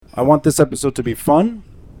I want this episode to be fun.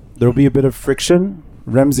 There'll be a bit of friction.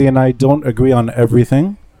 Ramzi and I don't agree on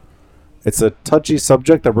everything. It's a touchy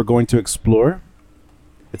subject that we're going to explore.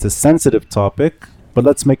 It's a sensitive topic, but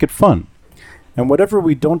let's make it fun. And whatever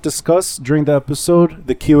we don't discuss during the episode,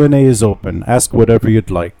 the Q&A is open. Ask whatever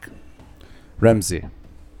you'd like. Ramzi,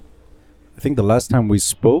 I think the last time we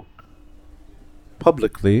spoke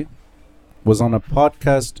publicly was on a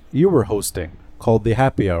podcast you were hosting called The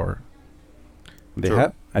Happy Hour.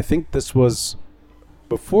 Sure. I think this was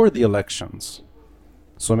before the elections.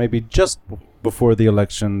 So maybe just before the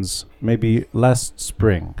elections, maybe last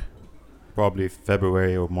spring. Probably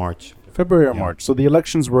February or March. February or Yeah. March. So the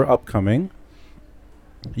elections were upcoming.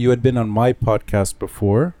 You had been on my podcast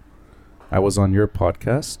before. I was on your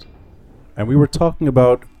podcast. And we were talking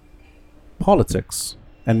about politics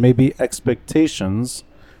and maybe expectations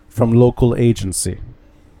from local agency.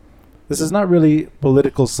 This is not really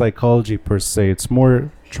political psychology per se. It's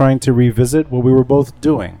more trying to revisit what we were both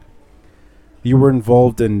doing. You were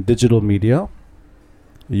involved in digital media.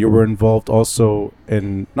 You were involved also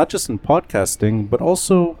in, not just in podcasting, but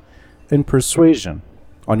also in persuasion.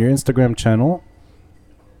 On your Instagram channel,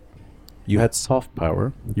 you had soft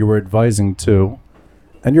power. You were advising too.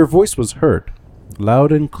 And your voice was heard,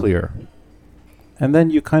 loud and clear. And then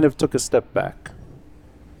you kind of took a step back.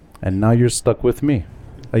 And now you're stuck with me,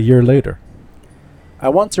 a year later. I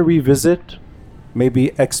want to revisit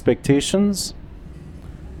maybe expectations,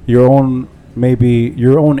 your own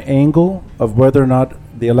angle of whether or not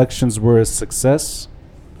the elections were a success,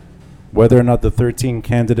 whether or not the 13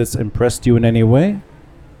 candidates impressed you in any way,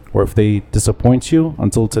 or if they disappoint you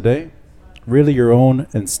until today. Really your own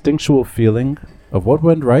instinctual feeling of what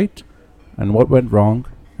went right and what went wrong,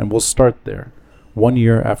 and we'll start there, 1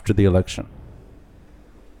 year after the election.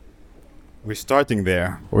 We're starting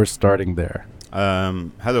there. We're starting there.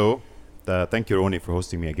 Hello. Thank you, Ronnie, for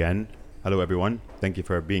hosting me again. Hello, everyone. Thank you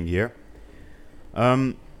for being here.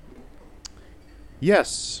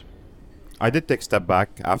 Yes, I did take a step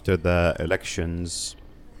back after the elections,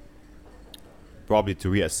 probably to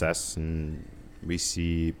reassess and we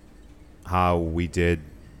see how we did,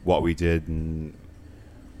 what we did, and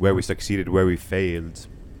where we succeeded, where we failed.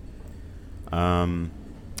 I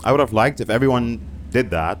would have liked if everyone did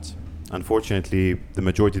that. Unfortunately, the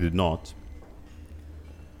majority did not.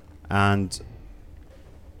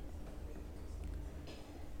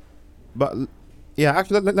 But yeah,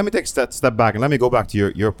 actually, let me take a step back and let me go back to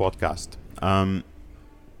your podcast.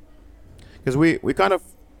 Because we kind of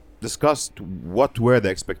discussed what were the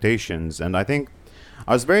expectations, and I think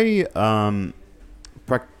I was very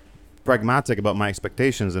pragmatic about my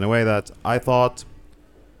expectations in a way that I thought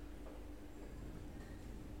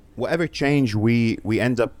whatever change we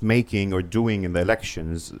end up making or doing in the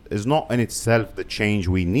elections is not in itself the change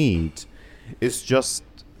we need. It's just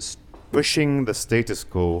pushing the status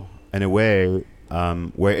quo in a way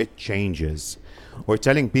where it changes. We're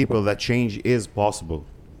telling people that change is possible.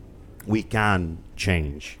 We can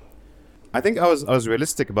change. I think I was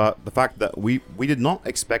realistic about the fact that we did not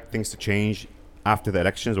expect things to change after the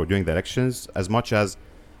elections or during the elections as much as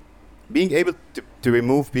being able to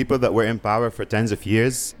remove people that were in power for tens of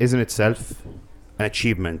years is in itself an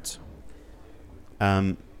achievement.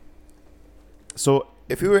 So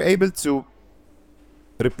if we were able to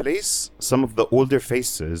replace some of the older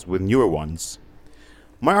faces with newer ones,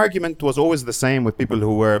 my argument was always the same with people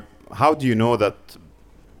who were, how do you know that,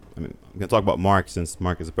 I'm going to talk about Mark since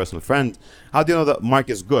Mark is a personal friend. How do you know that Mark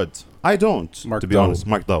is good? I don't, Mark to be Dow. honest.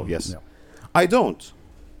 Mark Dow, yes. Yeah. I don't.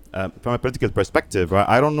 From a political perspective, right?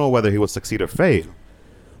 I don't know whether he will succeed or fail.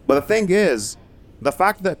 But the thing is, the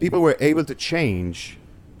fact that people were able to change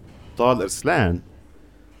Tal Arslan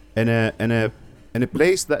in a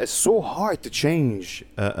place that is so hard to change,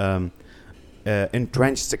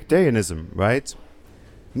 entrenched sectarianism, right?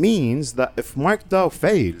 Means that if Mark Dow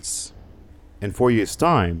fails in 4 years'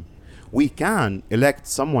 time, we can elect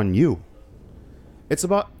someone new. It's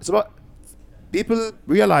about people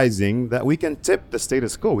realizing that we can tip the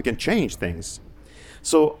status quo, we can change things.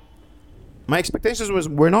 So my expectations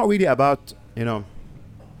were not really about,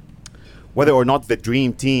 whether or not the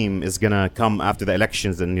dream team is gonna come after the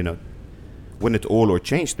elections and, win it all or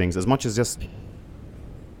change things, as much as just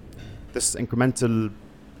this incremental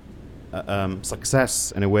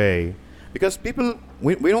success in a way. Because people,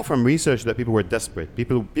 we know from research that people were desperate.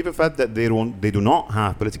 People felt that they do not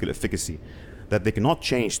have political efficacy, that they cannot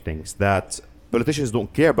change things, that politicians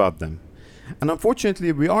don't care about them. And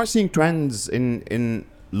unfortunately, we are seeing trends in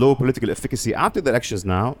low political efficacy after the elections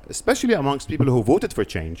now, especially amongst people who voted for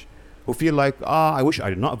change, who feel like, I wish I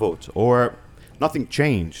did not vote, or nothing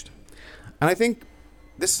changed. And I think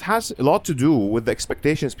this has a lot to do with the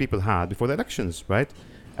expectations people had before the elections, right?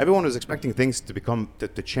 Everyone was expecting things to become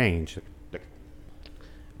to change, like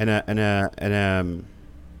in a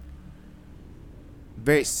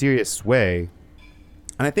very serious way,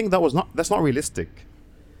 and I think that's not realistic.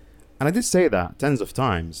 And I did say that tens of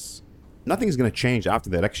times. Nothing is going to change after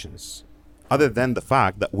the elections, other than the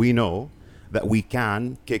fact that we know that we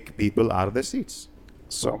can kick people out of their seats.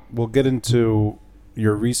 So we'll get into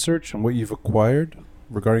your research and what you've acquired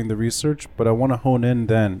regarding the research, but I want to hone in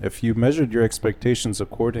then. If you measured your expectations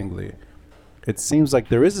accordingly, it seems like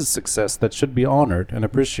there is a success that should be honored and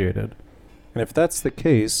appreciated. And if that's the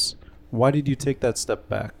case, why did you take that step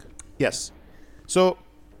back? Yes. So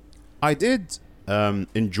I did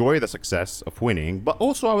enjoy the success of winning, but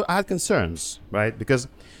also I had concerns, right? Because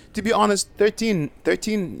to be honest, 13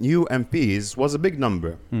 new MPs was a big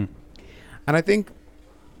number. And I think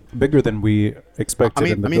bigger than we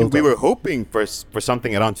expected. I mean, we were hoping for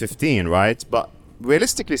something around 15, right? But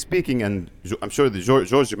realistically speaking, and I'm sure that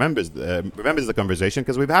George remembers the conversation,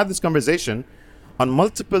 because we've had this conversation on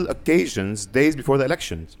multiple occasions, days before the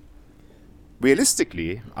elections.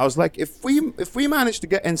 Realistically, I was like, if we manage to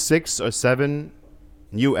get in 6 or 7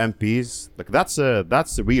 new MPs, like that's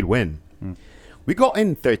a real win. We got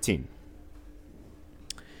in 13.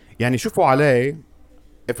 يعني شوفوا علي,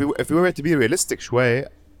 if we were to be realistic شوي,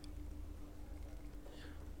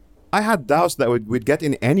 I had doubts that we'd get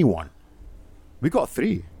in anyone. We got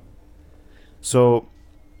 3. So,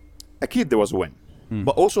 أكيد there was a win.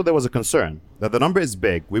 But also there was a concern that the number is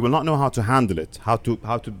big. We will not know how to handle it, how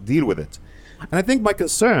to deal with it. And I think my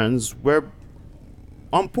concerns were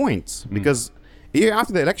on point, because a year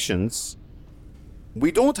after the elections, we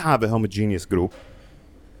don't have a homogeneous group.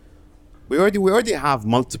 We already have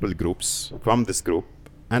multiple groups from this group,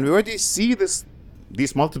 and we already see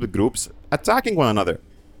these multiple groups attacking one another.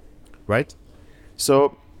 Right?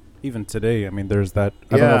 So even today, I mean, there's that.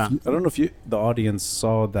 I don't know if the audience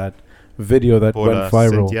saw that video that Paula, went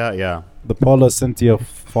viral. Cynthia, The Paula Cynthia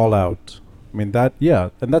fallout. I mean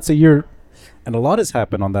and that's a year, and a lot has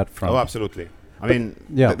happened on that front. Oh, absolutely. I mean,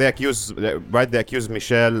 they accuse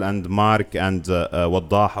Michelle and Mark and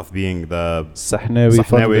Waddah of being the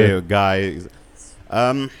Sahnawi guy.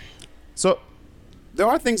 So there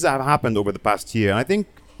are things that have happened over the past year, and I think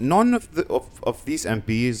none of these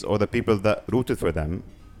MPs or the people that rooted for them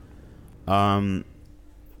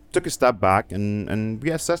took a step back and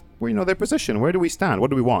reassessed, their position. Where do we stand? What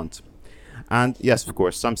do we want? And yes, of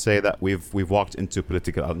course, some say that we've walked into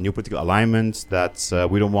new political alignments. That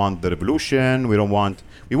we don't want the revolution. We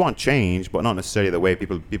want change, but not necessarily the way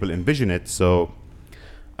people envision it. So,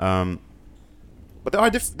 but there are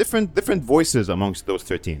different voices amongst those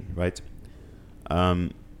 13, right?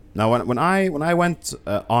 Now, when I went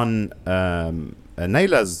on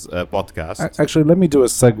Naila's podcast, actually, let me do a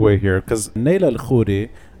segue here, because Naila Al-Khouri,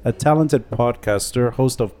 a talented podcaster,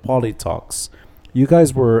 host of Poly Talks. You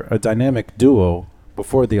guys were a dynamic duo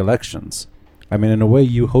before the elections. I mean, in a way,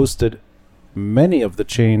 you hosted many of the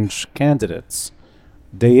change candidates,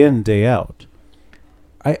 day in, day out.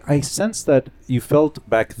 I sense that you felt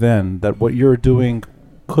back then that what you're doing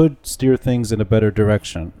could steer things in a better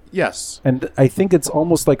direction. Yes. And I think it's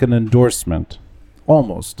almost like an endorsement.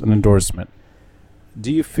 Almost an endorsement.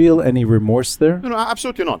 Do you feel any remorse there? No,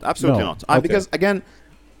 absolutely not. Absolutely not. Okay. Because, again,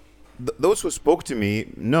 those who spoke to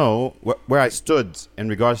me know where I stood in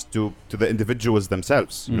regards to the individuals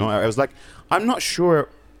themselves. I was like, I'm not sure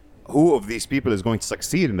who of these people is going to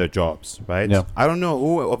succeed in their jobs, right? Yeah. I don't know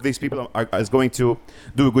who of these people is going to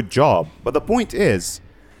do a good job. But the point is,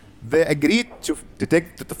 they agreed to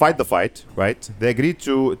fight the fight, right? They agreed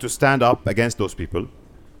to stand up against those people.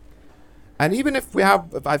 And even if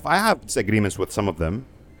I have disagreements with some of them,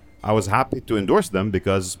 I was happy to endorse them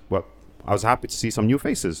because, well, I was happy to see some new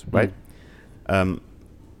faces, right?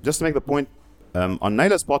 Just to make the point, on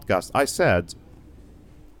Naila's podcast, I said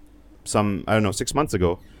 6 months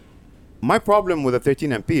ago, my problem with the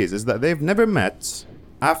 13 MPs is that they've never met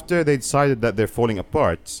after they decided that they're falling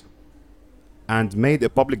apart and made a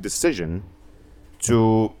public decision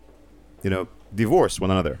to, divorce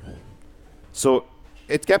one another. So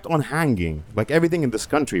it kept on hanging, like everything in this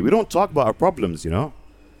country. We don't talk about our problems,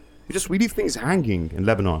 we leave things hanging in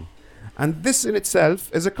Lebanon. And this in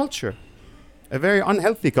itself is a culture, a very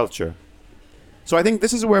unhealthy culture. So I think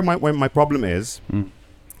this is where my problem is.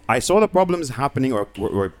 I saw the problems happening or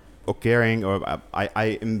occurring, or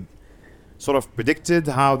I sort of predicted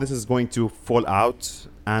how this is going to fall out,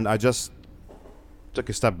 and I just took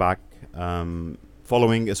a step back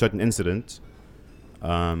following a certain incident,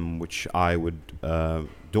 which I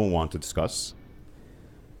don't want to discuss.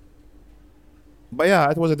 But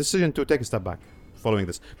yeah, it was a decision to take a step back. following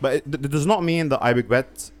this. But it does not mean that I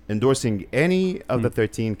regret endorsing any of the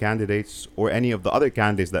 13 candidates or any of the other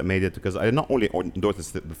candidates that made it, because I did not only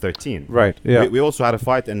endorse the 13. Right. Yeah. We also had a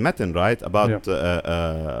fight in Metin, right, about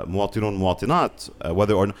مواطنون مواطنات,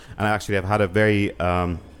 whether or not, and I actually have had a very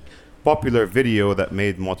popular video that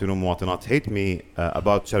made مواطنون مواطنات hate me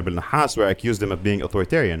about Sharb al-Nahas, where I accused him of being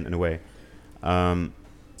authoritarian in a way.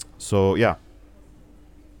 So yeah.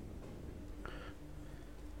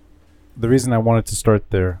 The reason I wanted to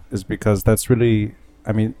start there is because that's really,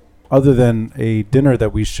 I mean, other than a dinner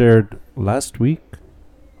that we shared last week,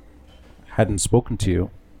 hadn't spoken to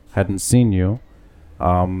you, hadn't seen you,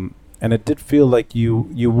 and it did feel like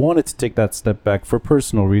you wanted to take that step back for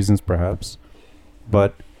personal reasons, perhaps.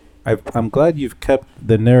 But I'm glad you've kept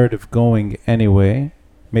the narrative going anyway,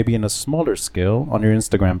 maybe in a smaller scale on your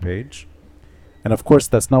Instagram page. And of course,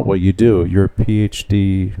 that's not what you do. You're a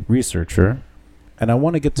PhD researcher. And I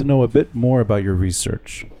want to get to know a bit more about your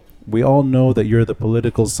research. We all know that you're the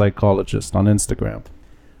political psychologist on Instagram.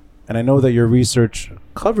 And I know that your research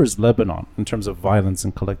covers Lebanon in terms of violence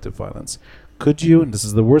and collective violence. Could you, and this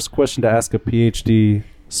is the worst question to ask a PhD,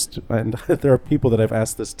 and there are people that I've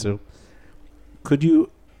asked this to, could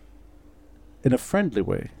you, in a friendly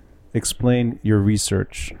way, explain your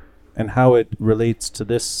research and how it relates to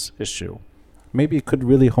this issue? Maybe it could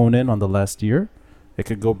really hone in on the last year. It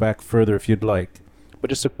could go back further if you'd like. But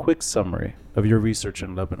just a quick summary of your research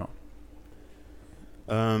in Lebanon.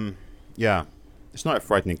 Yeah, it's not a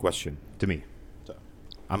frightening question to me. So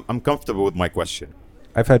I'm comfortable with my question.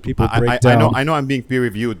 I've had people break down. I know I'm being peer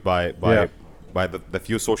reviewed by the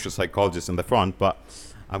few social psychologists in the front, but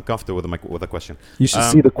I'm comfortable with the question. You should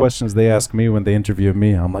see the questions they ask me when they interview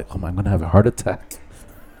me. I'm like, I'm going to have a heart attack.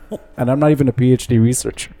 And I'm not even a PhD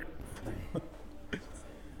researcher.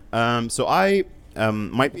 So my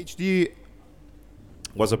PhD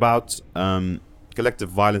was about collective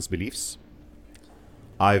violence beliefs.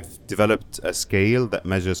 I've developed a scale that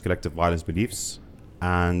measures collective violence beliefs,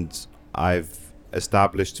 and I've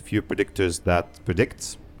established a few predictors that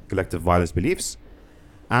predict collective violence beliefs,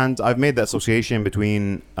 and I've made the association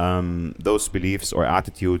between those beliefs or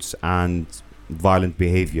attitudes and violent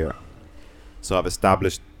behavior. So I've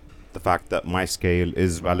established the fact that my scale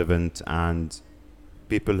is relevant, and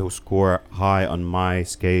people who score high on my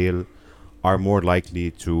scale are more likely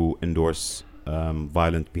to endorse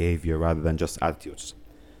violent behavior rather than just attitudes.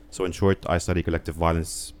 So in short, I study collective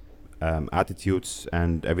violence attitudes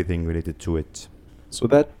and everything related to it. So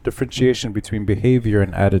that differentiation between behavior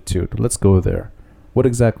and attitude, let's go there. What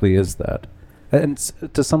exactly is that? And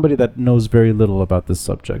to somebody that knows very little about this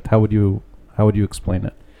subject, how would you explain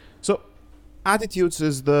it? So attitudes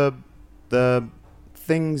is the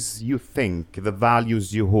things you think, the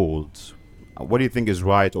values you hold. What do you think is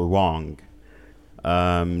right or wrong?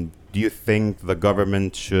 Do you think the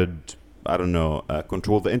government should,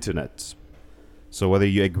 control the internet? So whether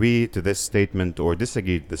you agree to this statement or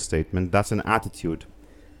disagree to this statement, that's an attitude.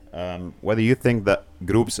 Whether you think that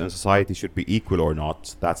groups in society should be equal or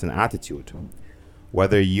not, that's an attitude.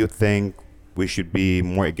 Whether you think we should be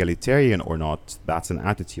more egalitarian or not, that's an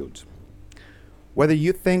attitude. Whether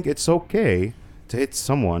you think it's okay to hit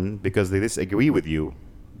someone because they disagree with you,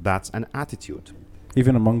 that's an attitude.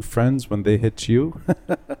 Even among friends when they hit you?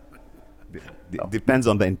 Depends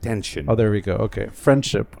on the intention. Oh, there we go. Okay.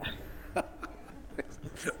 Friendship.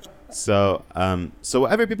 So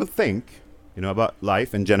whatever people think, about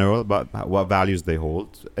life in general, about what values they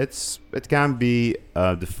hold, it can be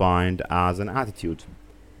defined as an attitude.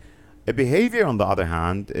 A behavior, on the other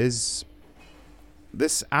hand, is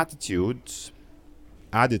this attitude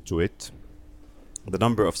added to it the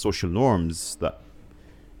number of social norms that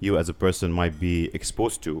you as a person might be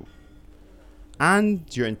exposed to, and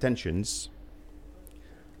your intentions,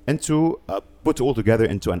 and to put all together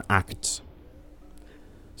into an act.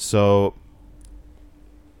 So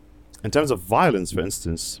in terms of violence, for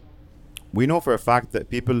instance, we know for a fact that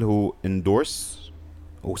people who endorse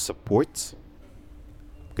or support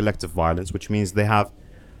collective violence, which means they have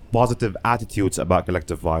positive attitudes about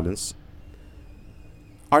collective violence,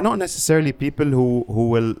 are not necessarily people who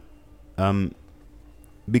will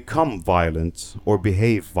become violent or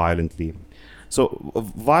behave violently. So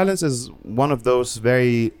violence is one of those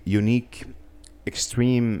very unique,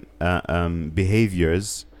 extreme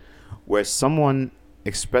behaviors where someone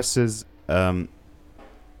expresses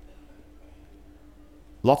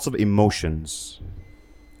lots of emotions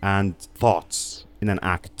and thoughts in an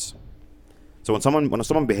act. So when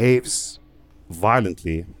someone behaves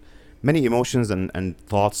violently, many emotions and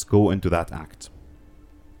thoughts go into that act.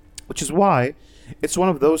 Which is why it's one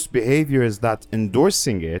of those behaviors that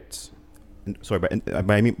endorsing it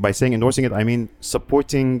by saying endorsing it, I mean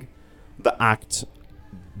supporting the act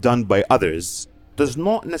done by others does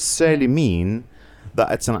not necessarily mean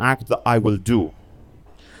that it's an act that I will do.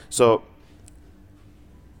 So,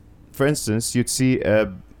 for instance, you'd see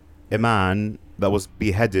a man that was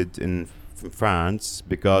beheaded in France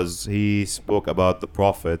because he spoke about the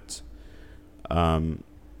Prophet to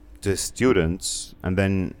his students, and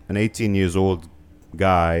then an 18 years old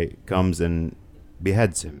guy comes and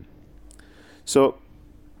beheads him. So,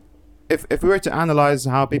 if we were to analyze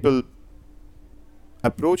how people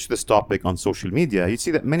approach this topic on social media, you'd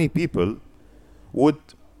see that many people would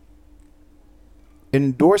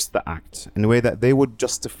endorse the act in a way that they would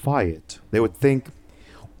justify it. They would think,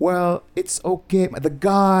 well, it's okay, the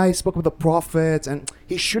guy spoke with the Prophet and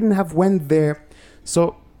he shouldn't have went there.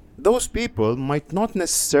 So those people might not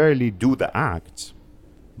necessarily do the act,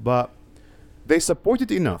 but they support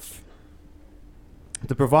it enough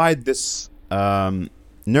to provide this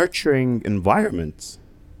nurturing environment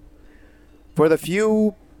for the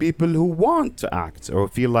few people who want to act or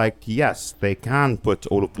feel like, yes, they can put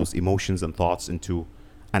all of those emotions and thoughts into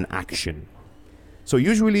an action. So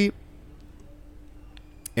usually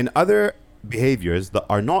in other behaviors that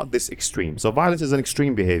are not this extreme, so violence is an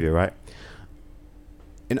extreme behavior, right?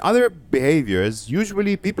 In other behaviors,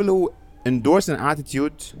 usually people who endorse an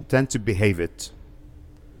attitude tend to behave it.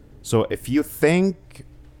 So if you think,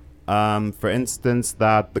 for instance,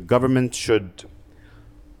 that the government should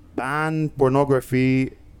ban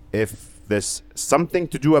pornography, if there's something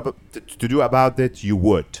to do about it, you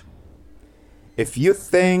would. If you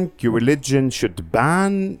think your religion should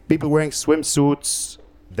ban people wearing swimsuits,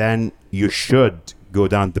 then you should go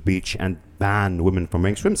down the beach and ban women from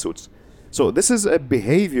wearing swimsuits. So this is a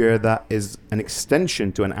behavior that is an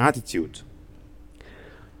extension to an attitude.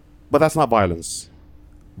 But that's not violence.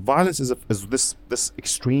 Violence is this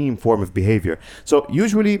extreme form of behavior. So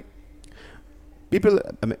usually people,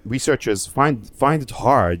 researchers find it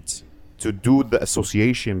hard to do the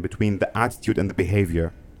association between the attitude and the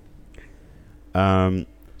behavior.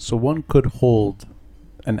 So one could hold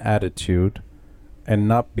an attitude and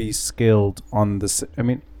not be scaled on this. I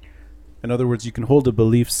mean, in other words, you can hold a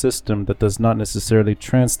belief system that does not necessarily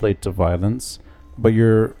translate to violence, but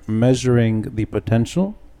you're measuring the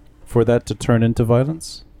potential for that to turn into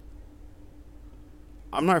violence?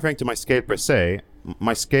 I'm not referring to my scale per se.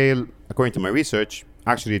 My scale, according to my research,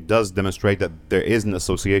 actually does demonstrate that there is an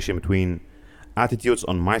association between attitudes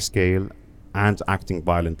on my scale and acting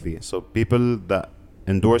violently. So people that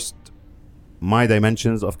endorsed my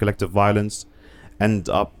dimensions of collective violence end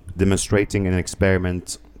up demonstrating in an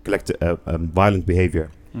experiment violent behavior.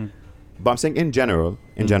 But I'm saying in general,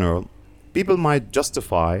 people might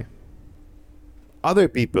justify other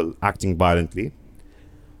people acting violently,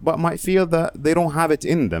 but might feel that they don't have it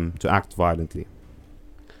in them to act violently.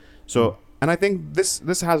 So, and I think this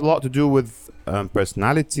has a lot to do with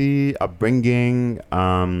personality, upbringing.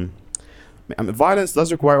 Violence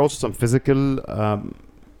does require also some physical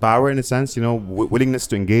power, in a sense, willingness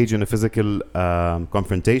to engage in a physical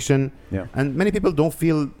confrontation. Yeah. And many people don't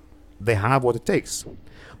feel they have what it takes,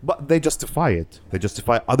 but they justify it. They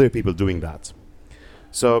justify other people doing that.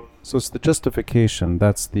 So it's the justification.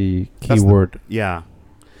 That's the key word. Yeah.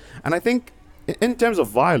 And I think in terms of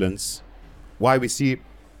violence, why we see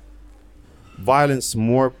violence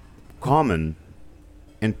more common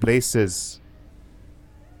in places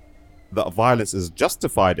that violence is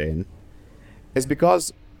justified in is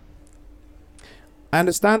because I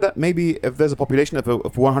understand that maybe if there's a population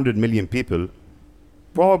of 100 million people,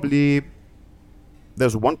 probably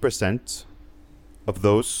there's 1% of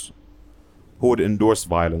those who would endorse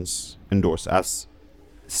violence, as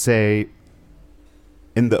say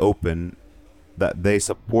in the open that they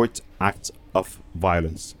support acts of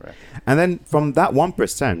violence. Right. And then from that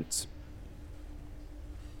 1%,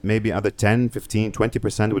 maybe other 10, 15,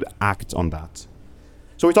 20% would act on that.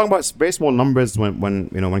 So we're talking about very small numbers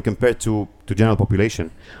when compared to general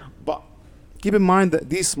population. But keep in mind that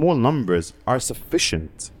these small numbers are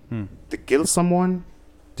sufficient to kill someone,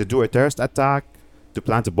 to do a terrorist attack, to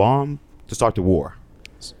plant a bomb, to start a war.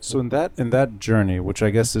 So in that journey, which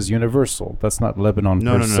I guess is universal, that's not Lebanon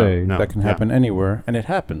per se. No, that can happen anywhere, and it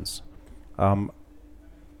happens.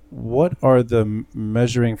 What are the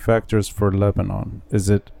measuring factors for Lebanon? Is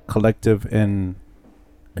it collective in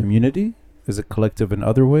immunity? Is it collective in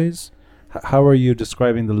other ways? How are you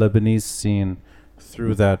describing the Lebanese scene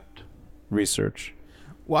through that research?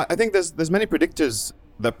 Well, I think there's many predictors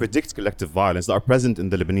that predict collective violence that are present in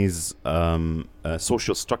the Lebanese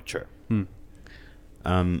social structure.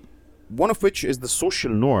 One of which is the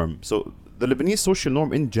social norm. So the Lebanese social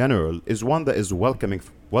norm in general is one that is welcoming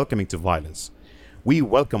welcoming to violence. We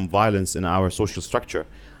welcome violence in our social structure.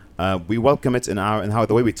 We welcome it in how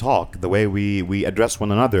the way we talk, the way we address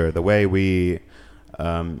one another, the way we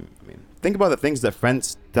think about the things that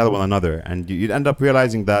friends tell one another, and you'd end up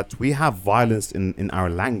realizing that we have violence in our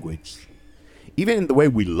language, even in the way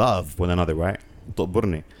we love one another, right?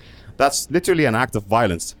 That's literally an act of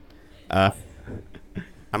violence. I'm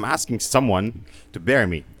asking someone to bear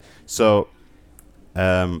me. So,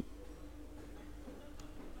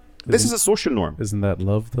 this is a social norm. Isn't that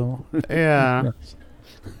love, though? Yeah. Yes.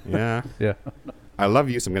 Yeah. Yeah. I love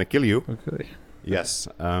you, so I'm going to kill you. Okay. Yes.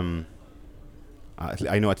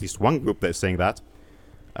 I know at least one group that is saying that.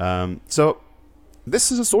 So,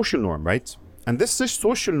 this is a social norm, right? And this is a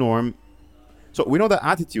social norm. So, we know that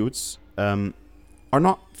attitudes are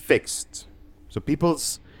not fixed. So,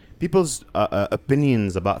 people's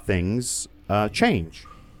opinions about things change.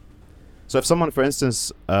 So, if someone, for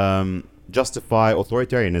instance, justify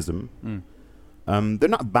authoritarianism, they're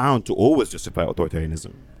not bound to always justify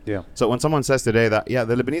authoritarianism. Yeah. So when someone says today that, yeah,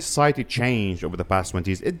 the Lebanese society changed over the past 20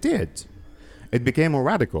 years, it did. It became more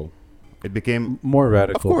radical. It became... More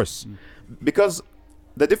radical. Of course. Because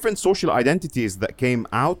the different social identities that came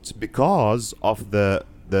out because of the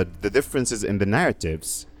differences in the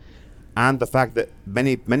narratives and the fact that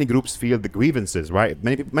many groups feel the grievances, right?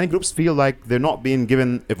 Many groups feel like they're not being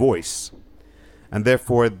given a voice. And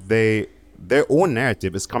therefore, their own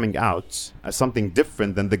narrative is coming out as something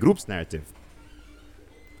different than the group's narrative.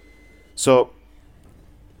 So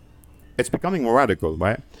it's becoming more radical,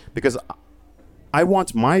 right? Because I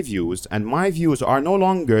want my views, and my views are no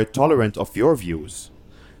longer tolerant of your views.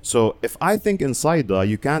 So if I think in Saida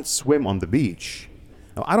you can't swim on the beach,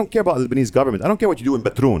 now, I don't care about the Lebanese government. I don't care what you do in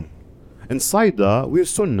Batroun. In Saida, we're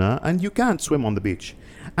Sunnah, and you can't swim on the beach.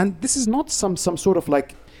 And this is not some sort of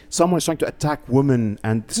like someone is trying to attack women,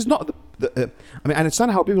 and this is not I mean, I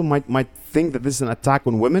understand how people might think that this is an attack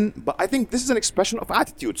on women, but I think this is an expression of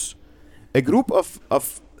attitudes. A group of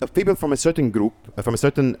people from a certain group, from a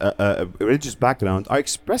certain religious background, are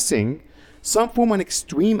expressing some form of an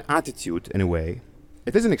extreme attitude in a way.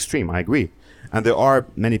 It is an extreme, I agree. And there are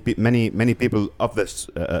many people of this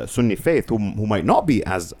Sunni faith who might not be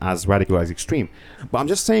as radical as extreme. But I'm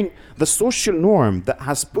just saying the social norm that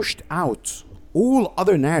has pushed out all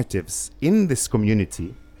other narratives in this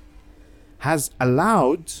community has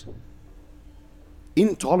allowed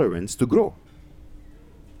intolerance to grow.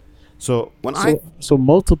 So so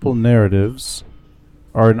multiple narratives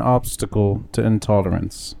are an obstacle to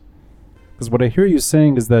intolerance. Because what I hear you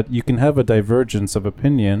saying is that you can have a divergence of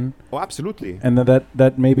opinion. Oh, absolutely. And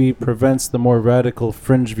that maybe prevents the more radical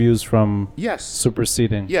fringe views from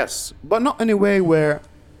superseding. Yes, but not in a way where,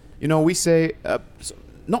 we say,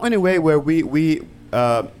 not in a way where we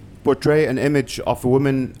portray an image of a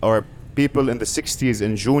woman or people in the 60s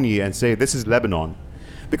in Juni and say this is Lebanon.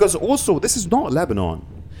 Because also, this is not Lebanon.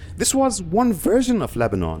 This was one version of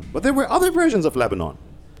Lebanon, but there were other versions of Lebanon.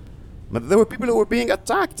 But there were people who were being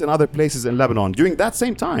attacked in other places in Lebanon during that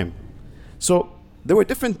same time. So there were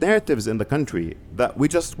different narratives in the country that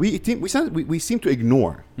we seem to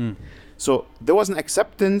ignore. So there was an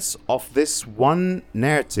acceptance of this one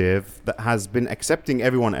narrative that has been accepting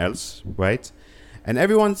everyone else, right? And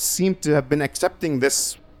everyone seemed to have been accepting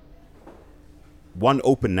this one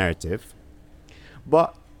open narrative,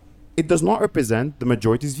 but it does not represent the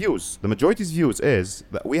majority's views. The majority's views is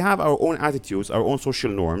that we have our own attitudes, our own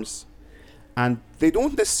social norms, and they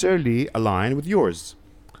don't necessarily align with yours.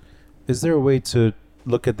 Is there a way to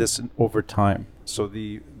look at this over time? So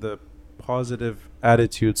the positive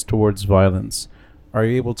attitudes towards violence, are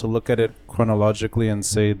you able to look at it chronologically and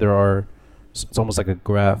say it's almost like a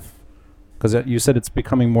graph? Because you said it's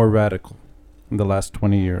becoming more radical in the last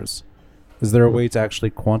 20 years. Is there a way to actually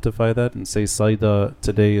quantify that and say Saida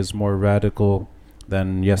today is more radical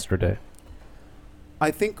than yesterday? I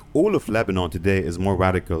think all of Lebanon today is more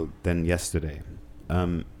radical than yesterday.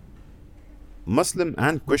 Muslim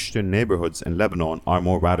and Christian neighborhoods in Lebanon are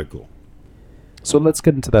more radical. So let's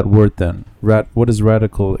get into that word then. What is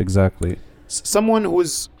radical exactly? Someone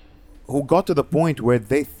who got to the point where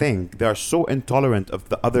they think they are so intolerant of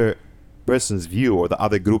the other person's view or the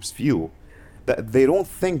other group's view that they don't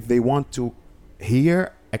think they want to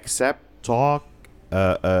hear, accept, talk,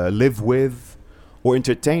 live with, or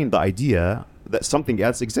entertain the idea that something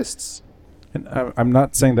else exists. And I'm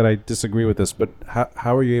not saying that I disagree with this, but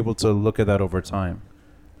how are you able to look at that over time?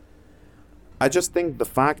 I just think the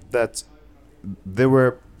fact that there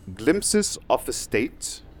were glimpses of a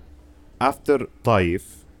state after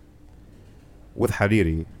Taif with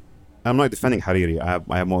Hariri. I'm not defending Hariri. I have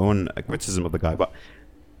my own criticism of the guy, but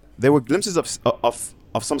there were glimpses of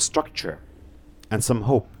some structure and some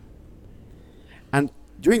hope. And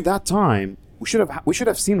during that time, we should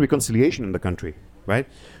have seen reconciliation in the country, right?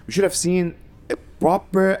 We should have seen a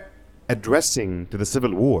proper addressing to the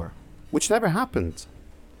civil war, which never happened.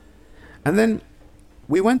 And then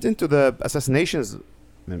we went into the assassinations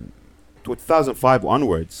 2005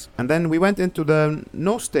 onwards, and then we went into the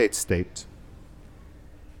no state,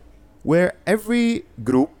 where every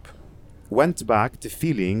group went back to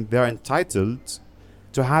feeling they're entitled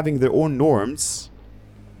to having their own norms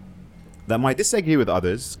that might disagree with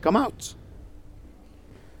others come out.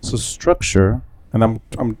 So structure, and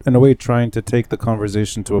I'm in a way trying to take the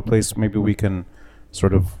conversation to a place maybe we can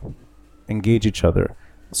sort of engage each other.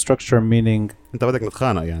 Structure meaning انت بدك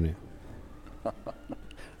نتخانق يعني.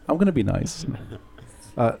 I'm going to be nice.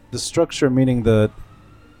 The structure meaning the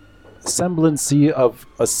semblancy of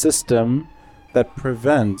a system that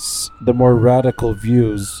prevents the more radical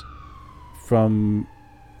views from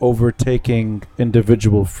overtaking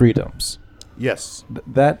individual freedoms. Yes.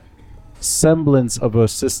 That semblance of a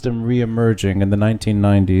system re-emerging in the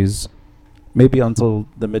 1990s, maybe until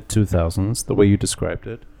the mid-2000s, the way you described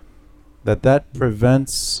it, that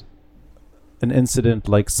prevents an incident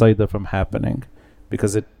like Saida from happening,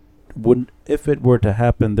 because it wouldn't, if it were to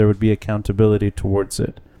happen, there would be accountability towards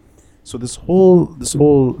it. So this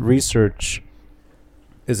whole research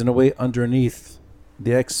is in a way underneath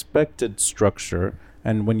the expected structure,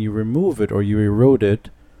 and when you remove it or you erode it,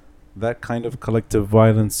 that kind of collective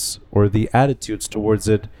violence or the attitudes towards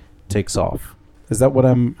it takes off. Is that what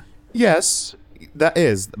I'm... Yes, that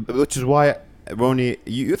is, which is why, Roni,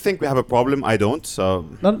 you think we have a problem. I don't. So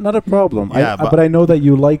Not a problem. Yeah, but I know that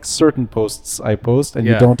you like certain posts I post and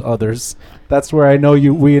you Yeah. don't others. That's where I know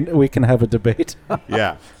we can have a debate.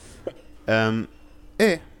 yeah,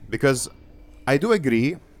 because I do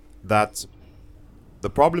agree that the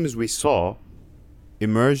problems we saw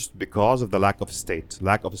emerged because of the lack of state,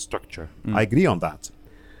 lack of structure. I agree on that.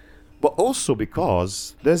 But also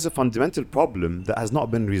because there's a fundamental problem that has not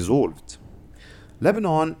been resolved.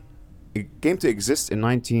 Lebanon, it came to exist in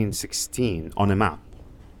 1916 on a map.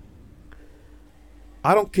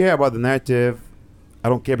 I don't care about the narrative. I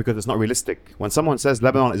don't care because it's not realistic. When someone says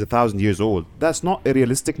Lebanon is 1,000 years old, that's not a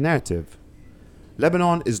realistic narrative.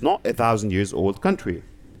 Lebanon is not 1,000 years old country.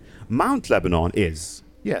 Mount Lebanon is,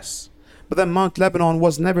 yes. But then Mount Lebanon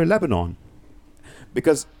was never Lebanon.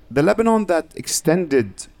 Because the Lebanon that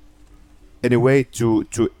extended in a way to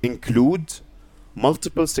include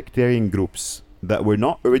multiple sectarian groups that were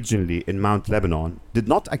not originally in Mount Lebanon did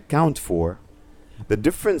not account for the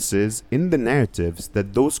differences in the narratives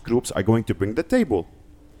that those groups are going to bring to the table.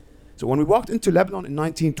 So when we walked into Lebanon in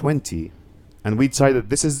 1920 and we decided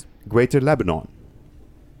this is Greater Lebanon,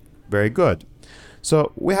 very good.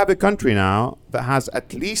 So we have a country now that has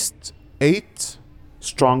at least 8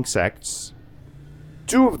 strong sects.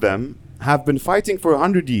 2 of them have been fighting for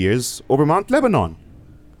 100 years over Mount Lebanon.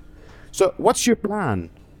 So what's your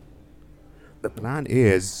plan? The plan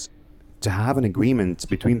is to have an agreement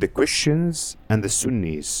between the Christians and the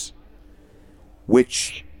Sunnis,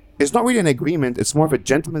 which is not really an agreement. It's more of a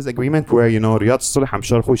gentleman's agreement where, Riyad Sulh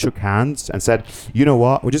Hamshar shook hands and said, you know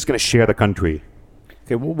what, we're just going to share the country.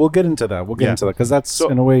 Okay, we'll get into that. We'll get Yeah. into that because that's So-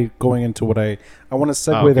 in a way going into what I want to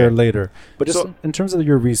segue Okay. there later. But just So- in terms of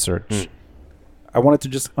your research, I wanted to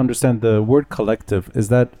just understand the word collective. Is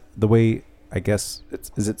that the way? I guess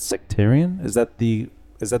is it sectarian? Is that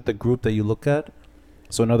the group that you look at?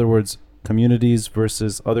 So in other words, communities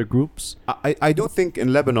versus other groups. I do think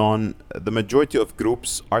in Lebanon, the majority of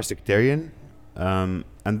groups are sectarian. And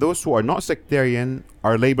those who are not sectarian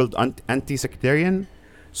are labeled anti-sectarian.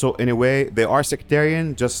 So in a way, they are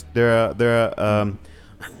sectarian, just they're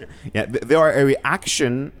they are a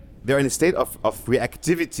reaction. They're in a state of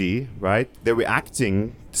reactivity, right? They're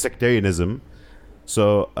reacting to sectarianism.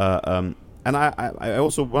 So, and I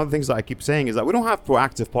also, one of the things that I keep saying is that we don't have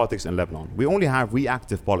proactive politics in Lebanon. We only have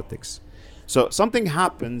reactive politics. So something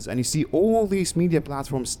happens and you see all these media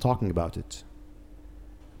platforms talking about it.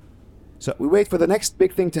 So we wait for the next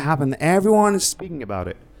big thing to happen. Everyone is speaking about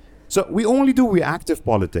it. So we only do reactive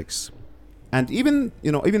politics. And even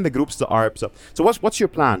the groups that are so what's your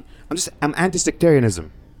plan? I'm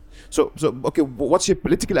anti-sectarianism. So okay, what's your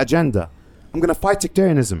political agenda? I'm going to fight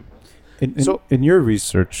sectarianism. In your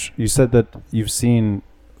research, you said that you've seen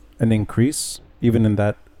an increase even in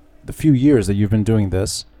the few years that you've been doing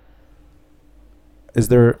this. Is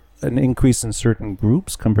there an increase in certain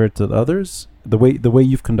groups compared to others? The way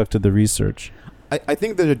you've conducted the research. I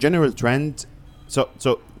think there's a general trend. So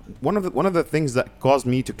one of the things that caused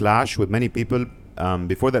me to clash with many people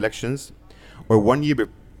before the elections, or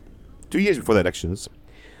 2 years before the elections,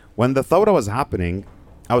 when the Thawra was happening,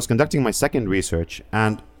 I was conducting my second research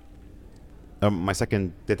and my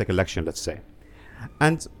second data collection, let's say.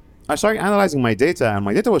 And I started analyzing my data, and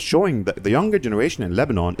my data was showing that the younger generation in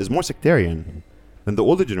Lebanon is more sectarian than the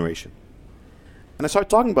older generation. And I started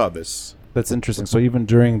talking about this. That's interesting. So even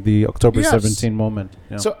during the October Yes. 17 moment.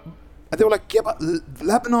 Yeah. So and they were like, yeah, but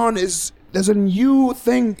Lebanon there's a new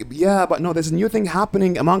thing. Yeah, but no, there's a new thing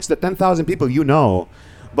happening amongst the 10,000 people you know.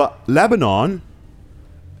 But Lebanon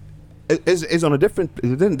is on a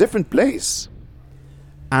different place.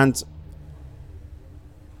 And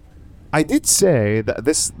I did say that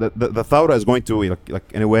the Thawra is going to,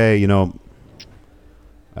 like in a way, you know,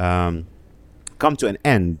 come to an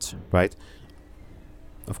end, right?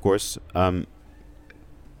 Of course, the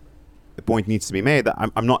point needs to be made that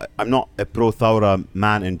I'm not a pro-Thawra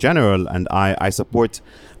man in general, and I support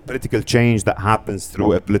political change that happens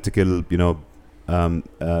through a political, you know,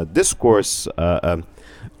 discourse.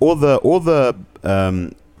 All the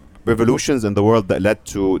revolutions in the world that led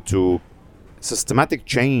to systematic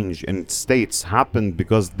change in states happened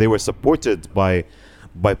because they were supported by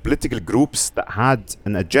political groups that had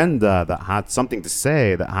an agenda, that had something to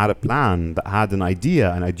say, that had a plan, that had an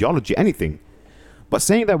idea, an ideology, anything. But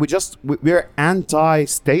saying that we're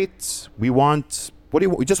anti-state, we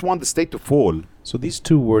just want the state to fall. So these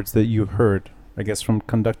two words that you heard, I guess, from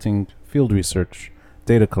conducting field research,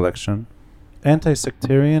 data collection,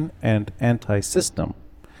 anti-sectarian and anti-system.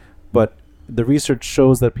 But the research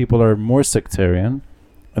shows that people are more sectarian,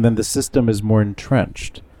 and then the system is more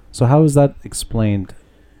entrenched. So how is that explained?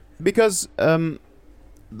 Because the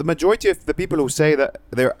majority of the people who say that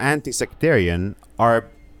they're anti-sectarian are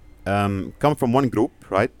come from one group,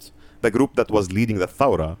 right? The group that was leading the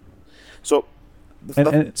Thawra. So,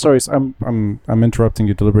 And sorry, so I'm interrupting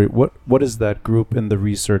you deliberately. What is that group in the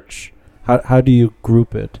research? How do you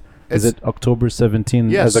group it? Is it October 17?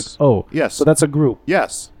 Yes. Yes. So that's a group.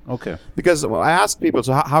 Yes. Okay. Because I ask people,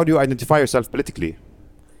 so how do you identify yourself politically?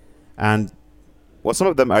 And some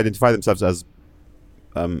of them identify themselves as,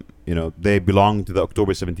 you know, they belong to the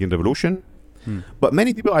October 17 revolution. But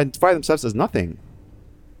many people identify themselves as nothing.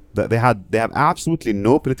 That they have absolutely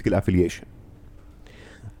no political affiliation.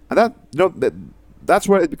 And that's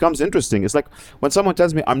where it becomes interesting. It's like when someone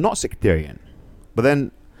tells me I'm not sectarian, but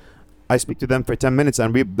then I speak to them for 10 minutes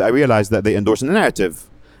and I realize that they endorse a narrative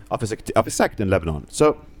of a sect in Lebanon.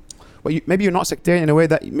 So, well, maybe you're not sectarian in a way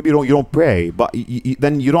that maybe you don't pray, but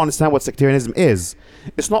then you don't understand what sectarianism is.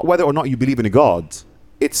 It's not whether or not you believe in a god.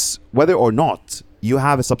 It's whether or not you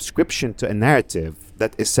have a subscription to a narrative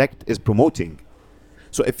that a sect is promoting.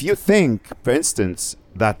 So if you think, for instance,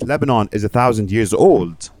 that Lebanon is 1,000 years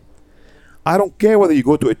old, I don't care whether you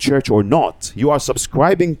go to a church or not. You are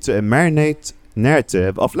subscribing to a marinate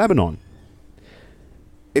narrative of Lebanon.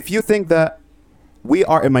 If you think that we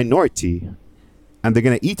are a minority and they're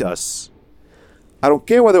going to eat us, I don't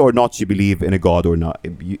care whether or not you believe in a god or not.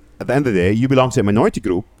 At the end of the day, you belong to a minority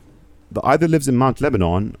group that either lives in Mount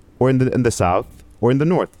Lebanon or in the south or in the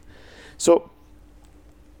north. So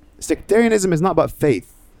sectarianism is not about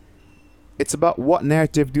faith. It's about what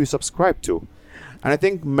narrative do you subscribe to. And I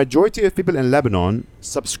think majority of people in Lebanon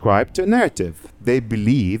subscribe to a narrative. They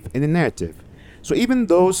believe in a narrative. So even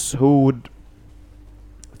those who would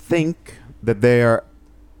think that they're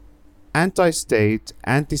anti-state,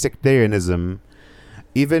 anti-sectarianism,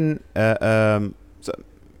 even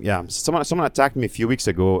someone attacked me a few weeks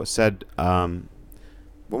ago, said,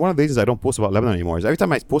 but one of the reasons I don't post about Lebanon anymore is every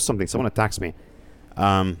time I post something, someone attacks me.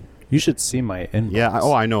 You should see my inbox. Yeah.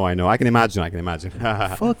 I know. I can imagine.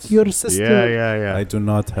 Fuck your sister. Yeah. I do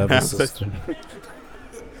not have a sister.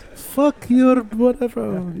 Fuck your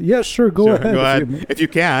whatever. Yeah, sure. Go ahead. Go ahead. If you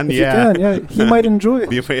can, if you can, He might enjoy it.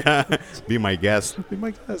 Be my guest. Be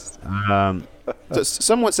my guest. So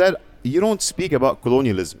someone said, you don't speak about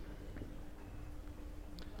colonialism.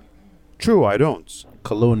 True, I don't.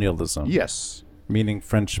 Colonialism. Yes. Meaning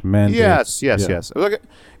French mandate. Yes. Okay.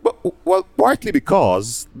 But, well, partly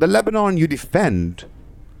because the Lebanon you defend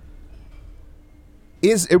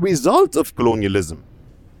is a result of colonialism.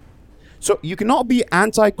 So you cannot be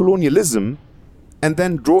anti-colonialism and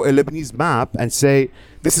then draw a Lebanese map and say,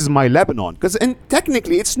 this is my Lebanon. Because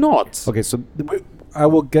technically it's not. Okay, so I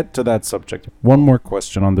will get to that subject. One more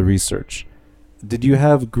question on the research. Did you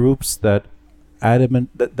have groups that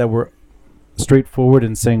that were straightforward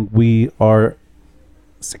in saying we are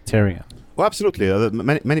sectarian? Well, absolutely.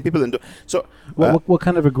 Many people endorse. So, what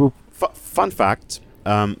kind of a group? Fun fact: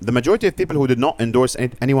 the majority of people who did not endorse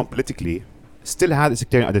anyone politically still had a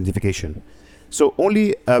sectarian identification. So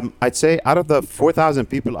only, I'd say, out of the 4,000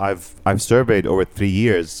 people I've surveyed over 3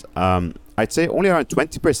 years, I'd say only around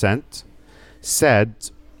 20%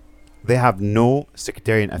 said they have no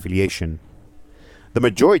sectarian affiliation. The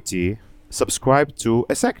majority subscribe to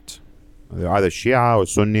a sect. They're either Shia or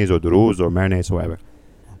Sunnis or Druze or Maronites or whatever.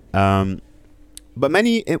 But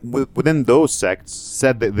many within those sects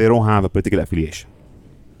said that they don't have a political affiliation.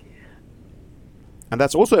 And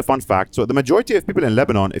that's also a fun fact. So the majority of people in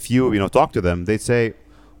Lebanon, if you talk to them, they say,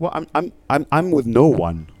 "Well, I'm with no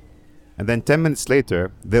one," and then 10 minutes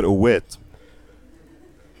later they're with.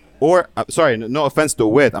 Or sorry, no offense to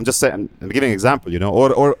with. I'm just saying. I'm giving an example.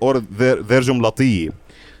 Or they're jumlati.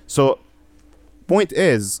 So point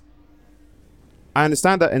is, I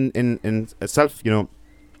understand that in self,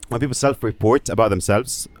 when people self-report about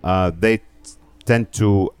themselves, they tend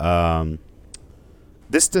to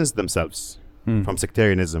distance themselves from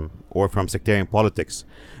sectarianism or from sectarian politics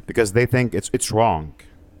because they think it's wrong.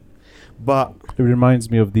 But it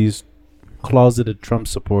reminds me of these closeted Trump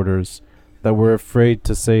supporters that were afraid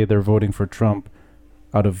to say they're voting for Trump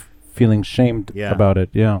out of feeling shamed about it.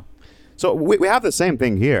 Yeah. So we have the same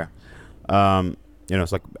thing here.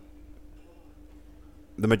 It's like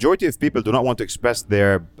the majority of people do not want to express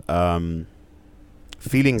their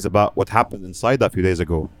feelings about what happened in Saida a few days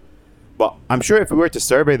ago. But I'm sure if we were to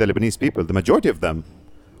survey the Lebanese people, the majority of them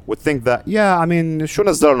would think that, شو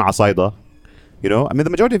نزلنا على صيدا? The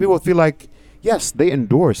majority of people feel like, yes, they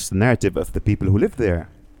endorse the narrative of the people who live there.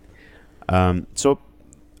 So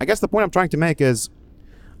I guess the point I'm trying to make is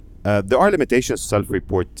there are limitations to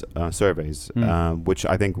self-report surveys, which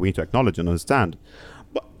I think we need to acknowledge and understand.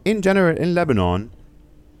 But in general, in Lebanon,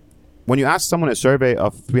 when you ask someone a survey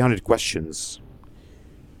of 300 questions,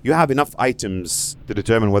 you have enough items to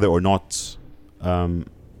determine whether or not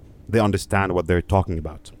they understand what they're talking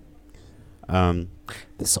about.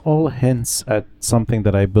 This all hints at something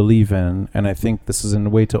that I believe in, and I think this is in a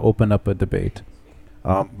way to open up a debate.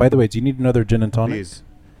 By the way, do you need another gin and tonic? Please.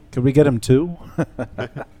 Could we get him two?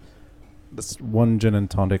 This one gin and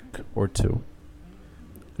tonic or two.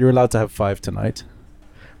 You're allowed to have 5 tonight.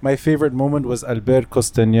 My favorite moment was Albert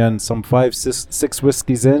Costagnan, some 5, 6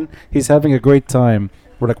 whiskeys in. He's having a great time.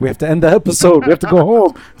 We're like, we have to end the episode. We have to go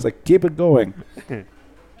home. It's like, keep it going.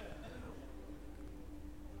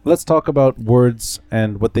 Let's talk about words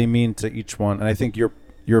and what they mean to each one. And I think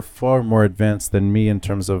you're far more advanced than me in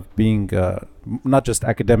terms of being not just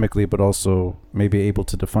academically, but also maybe able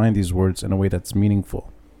to define these words in a way that's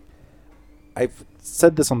meaningful. I've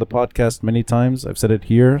said this on the podcast many times. I've said it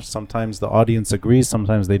here. Sometimes the audience agrees,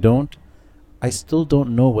 sometimes they don't. I still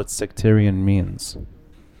don't know what sectarian means.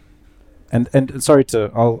 And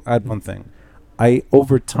I'll add one thing.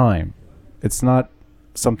 Over time, it's not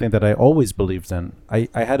something that I always believed in. I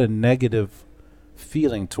had a negative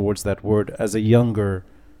feeling towards that word as a younger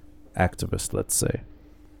activist, let's say.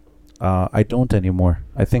 I don't anymore.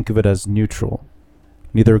 I think of it as neutral,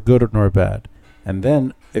 neither good nor bad. And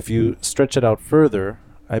then if you stretch it out further,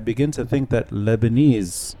 I begin to think that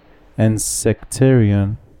Lebanese and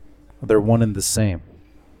sectarian, they're one and the same.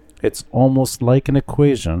 It's almost like an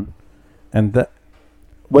equation, and that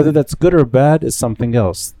whether that's good or bad is something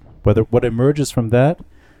else. Whether what emerges from that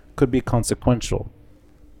could be consequential.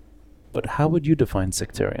 But how would you define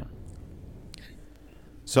sectarian?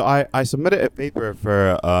 So I submitted a paper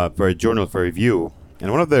for a journal for review,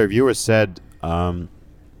 and one of the reviewers said,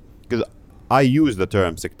 because I use the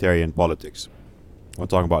term sectarian politics when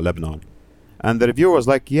talking about Lebanon, and the reviewer was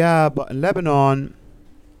like, yeah, but in Lebanon,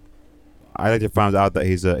 I later found out that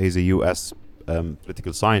he's a U.S.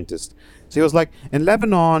 Political scientist. So he was like, in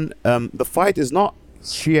Lebanon, the fight is not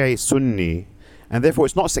Shia Sunni, and therefore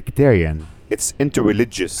it's not sectarian. It's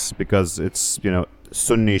interreligious because it's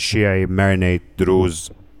Sunni, Shia, Maronite, Druze.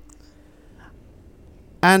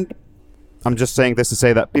 And I'm just saying this to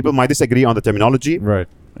say that people might disagree on the terminology. Right.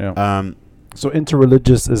 Yeah. So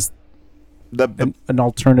interreligious is an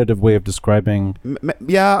alternative way of describing.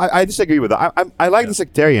 I disagree with that. I like the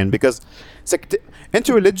sectarian because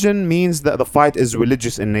interreligion means that the fight is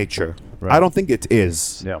religious in nature. Right. I don't think it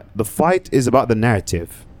is. Yeah. The fight is about the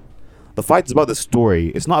narrative. The fight is about the story.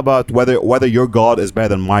 It's not about whether your God is better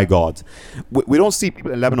than my God. We don't see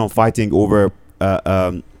people in Lebanon fighting over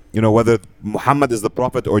whether Muhammad is the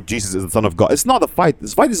prophet or Jesus is the son of God. It's not the fight.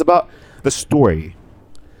 This fight is about the story.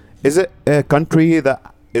 Is it a country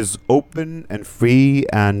that is open and free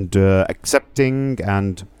and accepting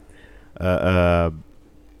and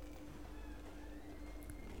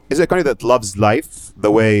is it a country that loves life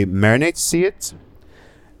the way Maronites see it?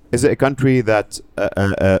 Is it a country that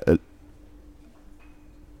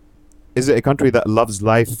loves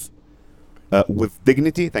life with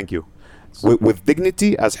dignity? Thank you. With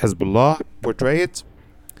dignity, as Hezbollah portray it,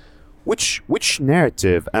 which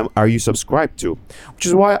narrative are you subscribed to? Which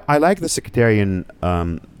is why I like the sectarian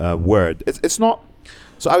word. It's not.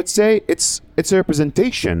 So I would say it's a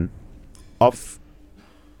representation of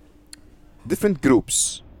different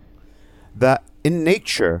groups that in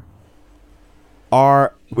nature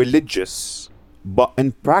are religious, but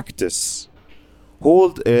in practice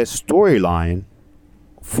hold a storyline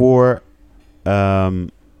for their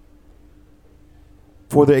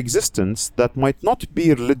existence that might not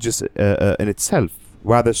be religious in itself,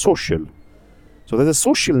 rather social. So there's a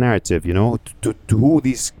social narrative, you know, to who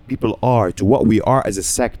these people are, to what we are as a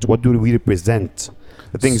sect, what do we represent,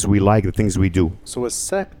 the things we like, the things we do. So a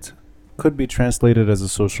sect could be translated as a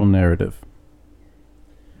social narrative.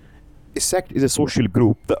 A sect is a social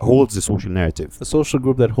group that holds a social narrative. A social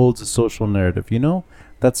group that holds a social narrative. You know,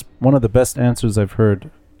 that's one of the best answers I've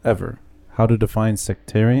heard ever. How to define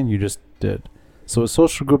sectarian, you just did. So a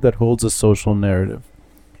social group that holds a social narrative.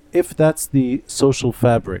 If that's the social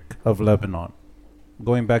fabric of Lebanon,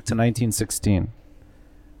 going back to 1916,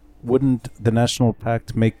 wouldn't the National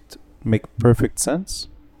Pact make perfect sense?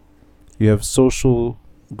 You have social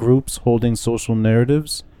groups holding social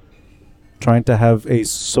narratives, trying to have a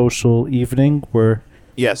social evening where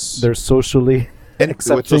yes, they're socially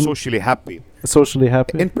accepting, socially happy. Socially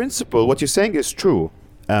happy. In principle, what you're saying is true,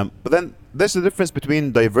 but then there's a difference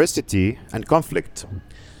between diversity and conflict.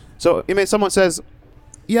 So, I mean, someone says,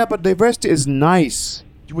 "Yeah, but diversity is nice.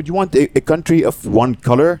 Would you want a country of one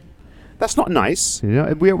color? That's not nice. You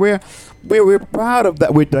know, we're proud of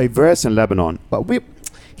that. We're diverse in Lebanon, but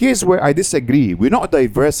here's where I disagree. We're not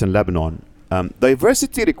diverse in Lebanon.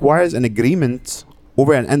 Diversity requires an agreement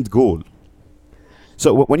over an end goal.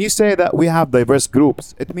 So when you say that we have diverse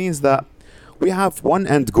groups, it means that we have one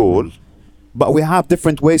end goal, but we have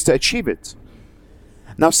different ways to achieve it.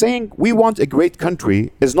 Now, saying we want a great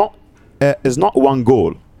country is not one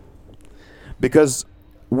goal, because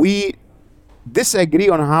we disagree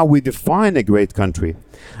on how we define a great country.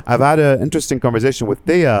 I've had an interesting conversation with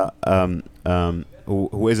Thea,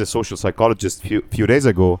 who is a social psychologist, few days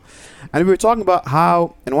ago, and we were talking about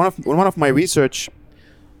how in one of my research,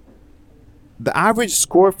 the average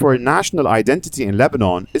score for national identity in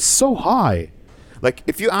Lebanon is so high. Like,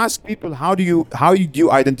 if you ask people how do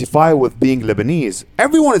you identify with being Lebanese,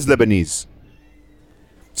 everyone is Lebanese.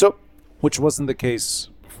 So, which wasn't the case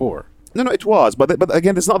before. No, it was, but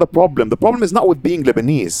again, that's not the problem. The problem is not with being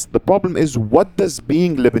Lebanese. The problem is, what does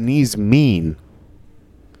being Lebanese mean?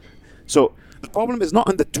 So the problem is not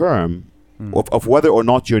in the term of whether or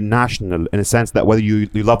not you're national, in a sense that whether you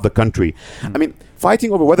love the country. I mean,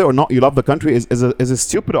 fighting over whether or not you love the country is a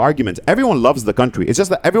stupid argument. Everyone loves the country. It's just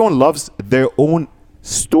that everyone loves their own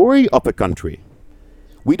story of the country.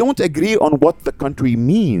 We don't agree on what the country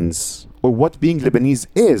means or what being Lebanese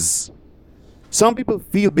is. Some people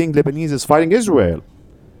feel being Lebanese is fighting Israel.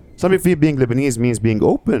 Some people feel being Lebanese means being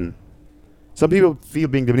open. Some people feel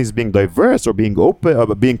being Lebanese is being diverse or being open,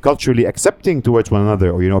 or being culturally accepting towards one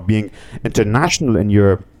another, or, you know, being international in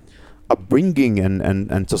your upbringing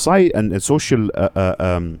and society and social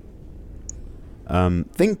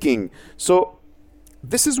thinking. So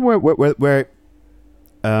this is where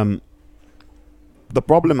the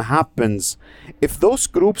problem happens. If those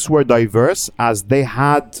groups were diverse, as they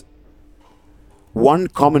had one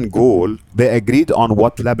common goal, they agreed on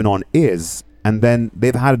what Lebanon is, and then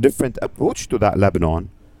they've had a different approach to that Lebanon,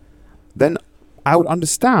 then I would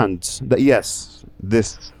understand that, yes,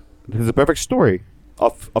 this is a perfect story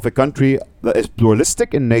of a country that is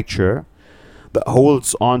pluralistic in nature, that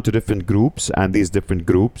holds on to different groups, and these different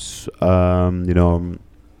groups, you know,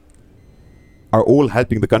 are all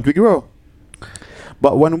helping the country grow.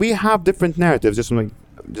 But when we have different narratives,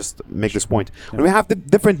 just make this point. When we have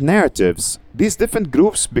different narratives, these different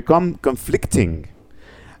groups become conflicting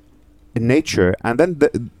in nature, and then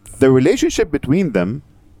the relationship between them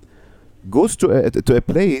goes to a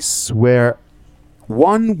place where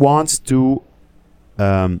one wants to,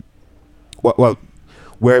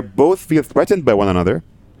 where both feel threatened by one another,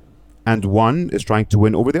 and one is trying to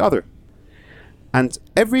win over the other. And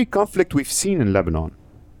every conflict we've seen in Lebanon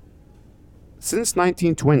since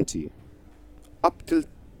 1920 up till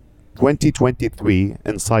 2023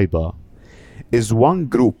 in Saida is one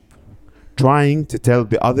group trying to tell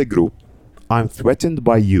the other group, I'm threatened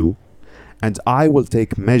by you, and I will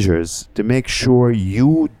take measures to make sure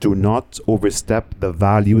you do not overstep the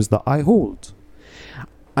values that I hold.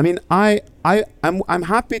 I mean, I'm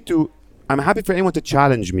happy for anyone to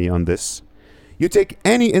challenge me on this. You take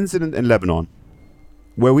any incident in Lebanon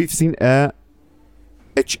where we've seen an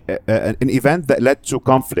event that led to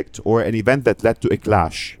conflict or an event that led to a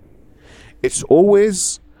clash. It's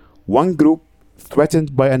always one group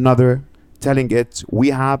threatened by another, telling it, we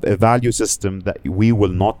have a value system that we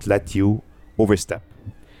will not let you overstep.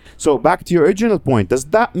 So back to your original point, does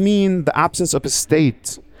that mean the absence of a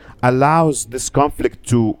state allows this conflict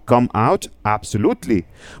to come out? Absolutely.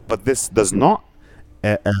 But this does not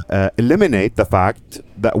eliminate the fact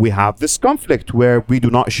that we have this conflict where we do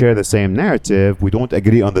not share the same narrative, we don't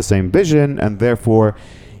agree on the same vision, and therefore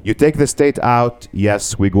you take the state out,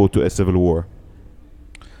 yes, we go to a civil war.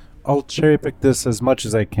 I'll cherry pick this as much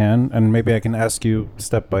as I can, and maybe I can ask you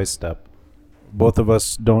step by step. Both of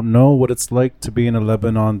us don't know what it's like to be in a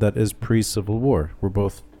Lebanon that is pre-civil war. We're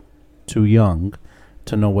both too young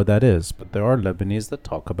to know what that is, but there are Lebanese that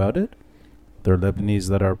talk about it. There are Lebanese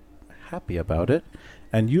that are happy about it,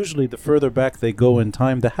 and usually the further back they go in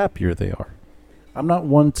time, the happier they are. I'm not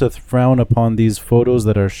one to frown upon these photos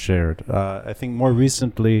that are shared. I think more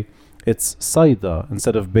recently it's Saida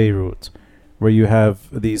instead of Beirut, where you have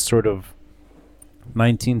these sort of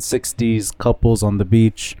 1960s couples on the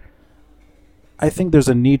beach. I think there's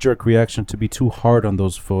a knee-jerk reaction to be too hard on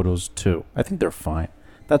those photos too. I think they're fine.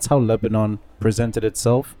 That's how Lebanon presented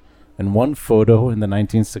itself in one photo in the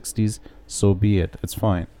 1960s, so be it. It's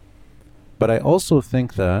fine. But I also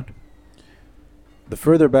think that the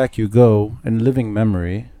further back you go in living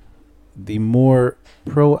memory, the more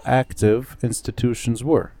proactive institutions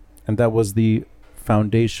were. And that was the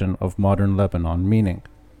foundation of modern Lebanon, meaning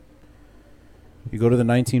you go to the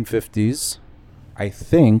 1950s, I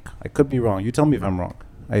think, I could be wrong, you tell me if I'm wrong,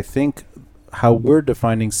 I think how we're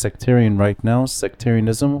defining sectarian right now,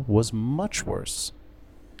 sectarianism was much worse.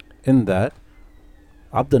 In that,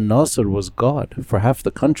 Abdel Nasser was God for half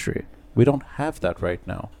the country. We don't have that right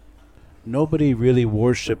now. Nobody really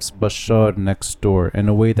worships Bashar next door in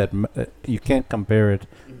a way that you can't compare it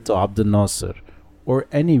to Abdel Nasser or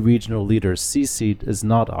any regional leader. Sisi is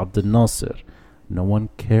not Abdel Nasser. No one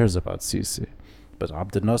cares about Sisi. But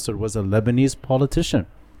Abdel Nasser was a Lebanese politician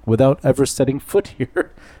without ever setting foot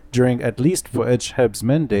here during at least Fuad Sheheb's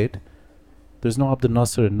mandate. There's no Abdel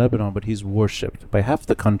Nasser in Lebanon, but he's worshipped by half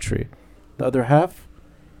the country. The other half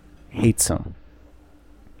hates him.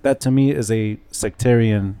 That to me is a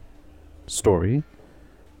sectarian story.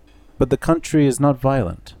 But the country is not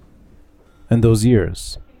violent in those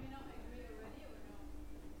years.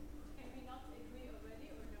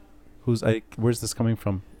 Where's this coming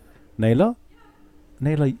from? Naila?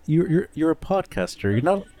 Naila, you're a podcaster.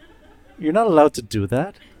 You're not allowed to do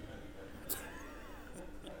that.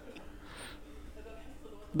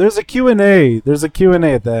 There's a Q&A. There's a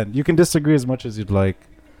Q&A at the end. You can disagree as much as you'd like.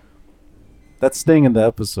 That's staying in the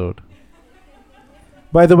episode.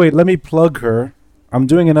 By the way, let me plug her. I'm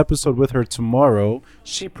doing an episode with her tomorrow.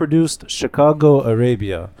 She produced Chicago,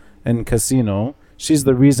 Arabia in Casino. She's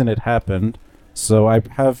the reason it happened. So I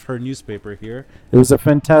have her newspaper here. It was a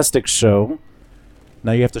fantastic show.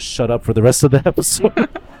 Now you have to shut up for the rest of the episode.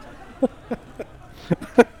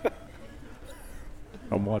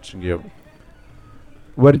 I'm watching you.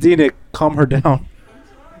 Wardini, calm her down.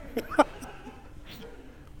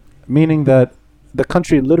 Meaning that the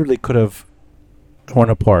country literally could have torn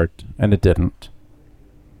apart, and it didn't.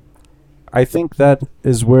 I think that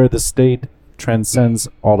is where the state transcends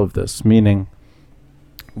all of this, meaning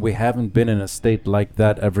we haven't been in a state like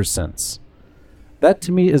that ever since. That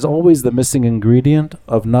to me is always the missing ingredient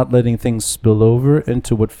of not letting things spill over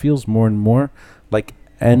into what feels more and more like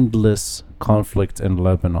endless conflict in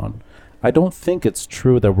Lebanon. I don't think it's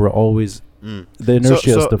true that we're always the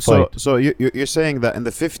inertia is the fight. So you're saying that in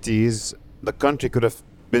the 50s the country could have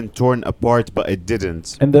been torn apart, but it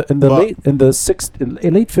didn't. In the late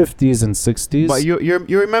 50s and 60s. But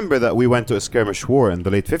you remember that we went to a skirmish war in the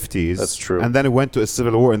late 50s. That's true. And then it went to a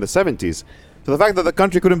civil war in the 70s. So the fact that the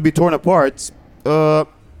country couldn't be torn apart,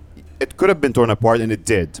 it could have been torn apart, and it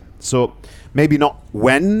did. So maybe not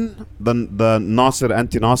when the Nasser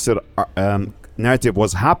anti-Nasser narrative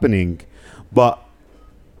was happening, but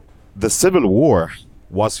the civil war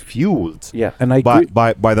was fueled and I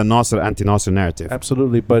by the Nasser anti-Nasser narrative.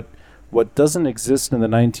 Absolutely, but what doesn't exist in the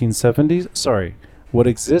 1970s, what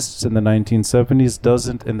exists in the 1970s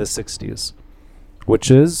doesn't in the 60s,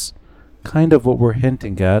 which is kind of what we're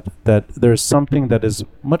hinting at, that there's something that is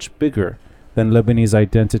much bigger than Lebanese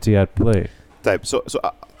identity at play.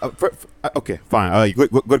 Okay, fine.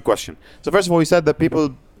 Good question. So first of all, you said that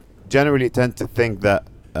people generally tend to think that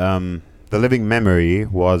the living memory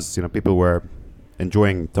was, people were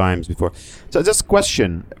enjoying times before. So just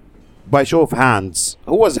question, by show of hands,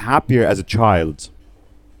 who was happier as a child?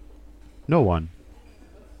 No one.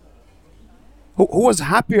 Who was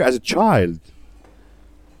happier as a child?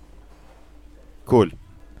 Cool.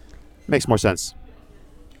 Makes more sense.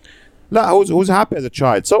 لا, who's happy as a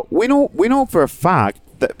child. So we know for a fact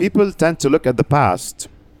that people tend to look at the past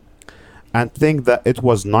and think that it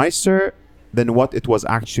was nicer than what it was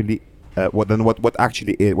actually, what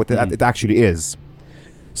actually is, it actually is.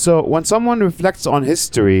 So when someone reflects on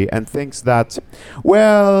history and thinks that,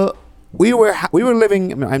 well, we were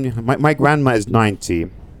living. I mean, my grandma is 90,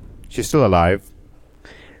 she's still alive,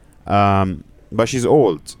 but she's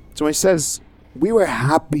old. So he says we were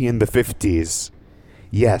happy in the 50s.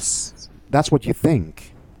 Yes, that's what you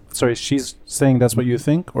think. Sorry, she's saying that's what you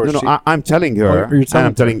think, or No, I'm telling her, Or you're telling and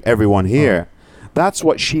I'm telling everyone here. That's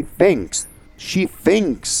what she thinks. She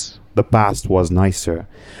thinks the past was nicer,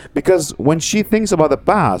 because when she thinks about the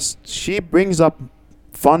past, she brings up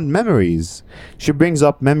fond memories. She brings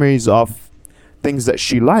up memories of things that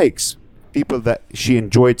she likes, people that she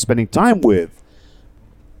enjoyed spending time with.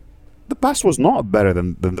 The past was not better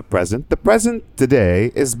than the present. The present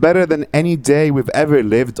today is better than any day we've ever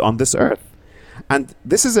lived on this earth. And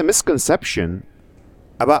this is a misconception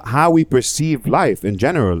about how we perceive life in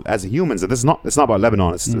general as humans. And it's not about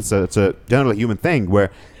Lebanon. It's a general human thing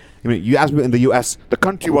where, you ask me in the US, the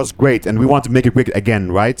country was great and we want to make it great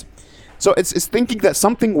again, right? So it's thinking that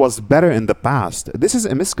something was better in the past. This is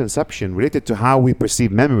a misconception related to how we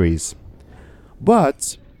perceive memories.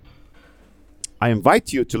 But I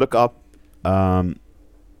invite you to look up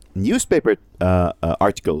newspaper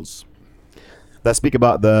articles that speak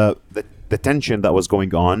about the tension that was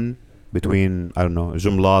going on between, I don't know,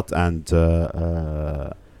 Jumlat and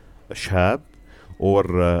Shahab, or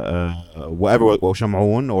whatever, or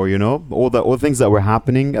Sham'oun, or all the things that were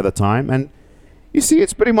happening at the time. And you see,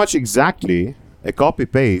 it's pretty much exactly a copy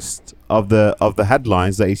paste of the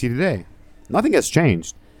headlines that you see today. Nothing has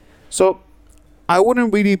changed. So I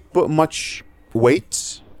wouldn't really put much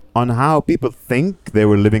weight on how people think they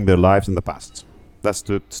were living their lives in the past. That's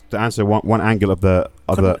to answer one angle of the.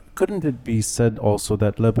 Couldn't it be said also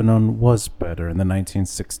that Lebanon was better in the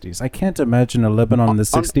 1960s? I can't imagine a Lebanon in the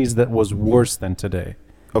 60s that was worse than today.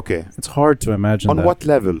 Okay. It's hard to imagine on that. On what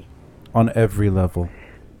level? On every level.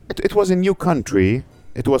 It was a new country.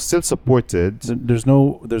 It was still supported. There's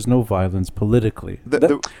no violence politically.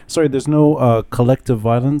 There's no collective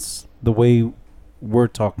violence the way we're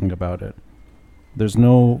talking about it. There's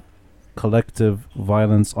no collective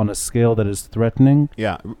violence on a scale that is threatening.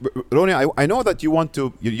 Yeah, Roni, I know that you want to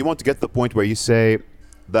get to the point where you say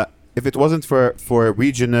that if it wasn't for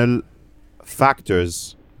regional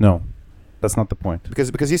factors. No, that's not the point.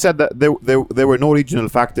 Because he said that there were no regional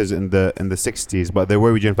factors in the 60s, but there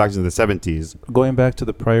were regional factors in the 70s. Going back to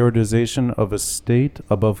the prioritization of a state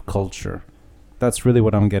above culture, that's really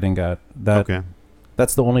what I'm getting at. Okay.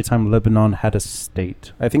 That's the only time Lebanon had a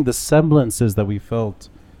state. I think the semblances that we felt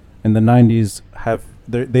in the 90s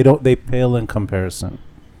they pale in comparison.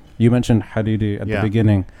 You mentioned Hariri at the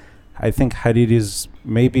beginning. I think Hariri's,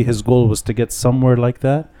 maybe his goal was to get somewhere like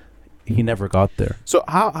that. He never got there. So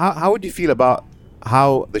how would you feel about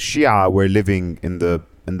how the Shia were living in the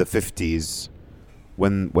 50s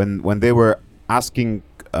when they were asking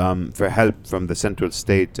for help from the central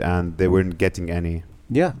state and they weren't getting any?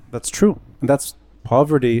 Yeah, that's true. And that's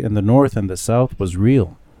poverty in the north and the south was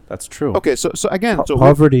real. That's true. Okay, so again,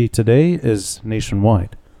 poverty today is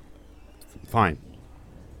nationwide. Fine.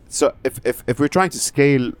 So if we're trying to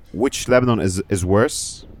scale which Lebanon is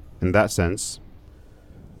worse in that sense,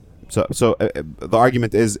 so the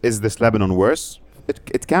argument is this Lebanon worse?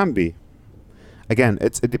 It can be. Again,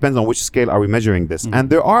 it depends on which scale are we measuring this, and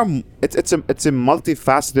there are it's a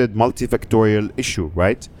multifaceted, multifactorial issue,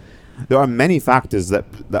 right? There are many factors that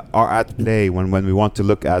are at play when we want to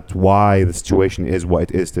look at why the situation is what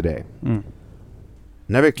it is today.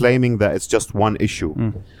 Never claiming that it's just one issue.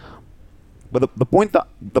 But the point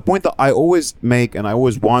that I always make and I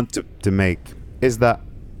always want to make is that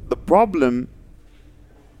the problem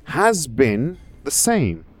has been the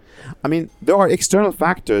same. I mean, there are external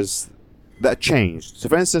factors that changed. So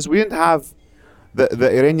for instance, we didn't have the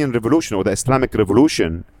Iranian Revolution or the Islamic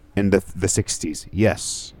Revolution in the 60s.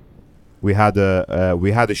 Yes. We had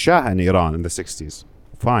a Shah in Iran in the 60s.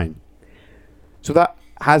 Fine. So that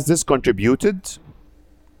has this contributed?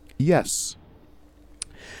 Yes.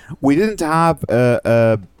 We didn't have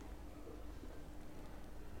a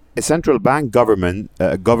central bank governor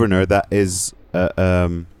that is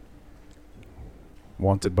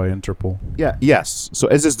wanted by Interpol. Yeah. Yes. So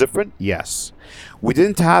is this different? Yes. We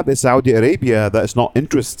didn't have a Saudi Arabia that is not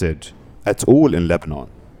interested at all in Lebanon.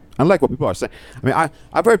 Unlike what people are saying. I mean,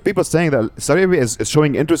 I've heard people saying that Saudi Arabia is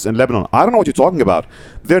showing interest in Lebanon. I don't know what you're talking about.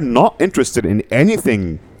 They're not interested in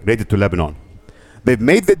anything related to Lebanon. They've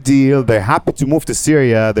made the deal. They're happy to move to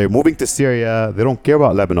Syria. They're moving to Syria. They don't care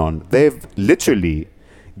about Lebanon. They've literally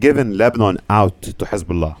given Lebanon out to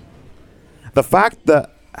Hezbollah. The fact that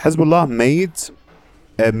Hezbollah made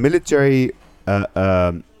a military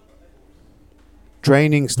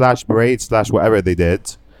training slash parade slash whatever they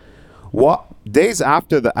did, what days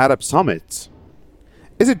after the Arab summit,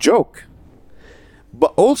 is a joke,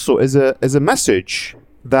 but also is a message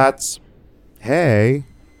that, hey,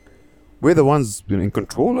 we're the ones in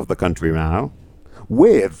control of the country now,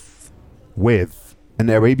 with an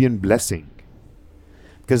Arabian blessing.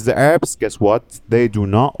 Because the Arabs, guess what? They do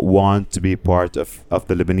not want to be part of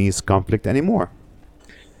the Lebanese conflict anymore.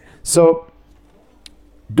 So,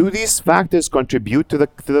 do these factors contribute to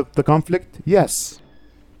the conflict? Yes.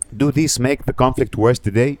 Do these make the conflict worse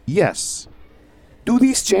today? Yes. Do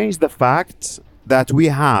these change the fact that we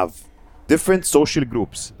have different social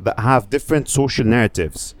groups that have different social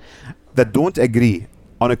narratives that don't agree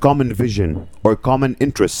on a common vision or common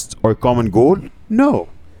interest or common goal? No.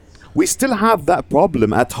 We still have that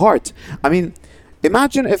problem at heart. I mean,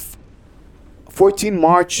 imagine if 14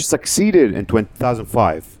 March succeeded in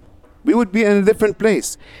 2005. We would be in a different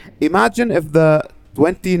place. Imagine if the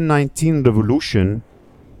 2019 revolution,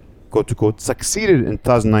 quote unquote, succeeded in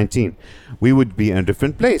 2019. We would be in a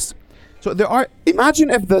different place. So imagine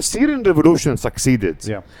if the Syrian revolution succeeded.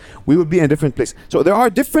 Yeah. We would be in a different place. So there are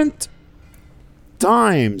different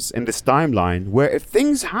times in this timeline where if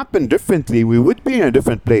things happen differently, we would be in a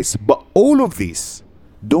different place. But all of these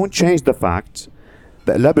don't change the fact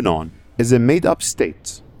that Lebanon is a made-up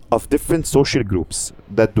state of different social groups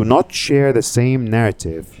that do not share the same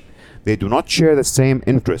narrative. They do not share the same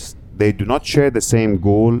interest. They do not share the same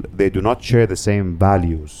goal. They do not share the same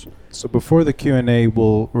values. So before the Q&A,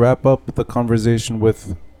 we'll wrap up the conversation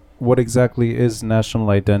with what exactly is national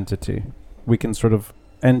identity. We can sort of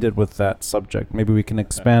end it with that subject. Maybe we can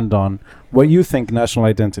expand on what you think national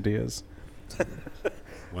identity is.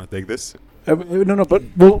 Want to take this? No, but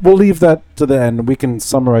we'll leave that to the end. We can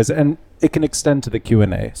summarize it, and it can extend to the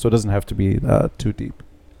Q&A, so it doesn't have to be too deep.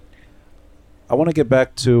 I want to get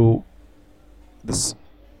back to this.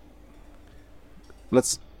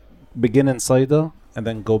 Let's begin in Saida and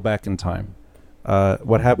then go back in time.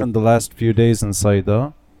 What happened the last few days in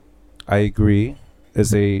Saida, I agree,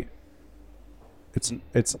 is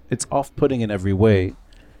it's off-putting in every way,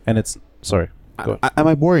 and it's sorry. Go ahead. Am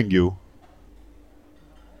I boring you?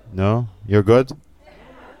 No, you're good.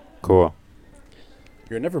 Cool.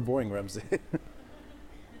 You're never boring, Ramzi.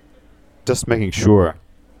 Just making sure.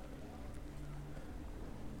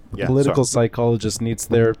 A political psychologist needs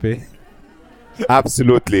therapy.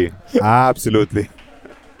 Absolutely. Absolutely.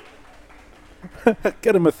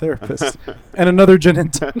 Get him a therapist. And another gin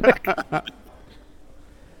and tonic.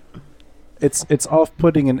 It's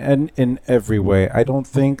off-putting in every way. I don't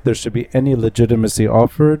think there should be any legitimacy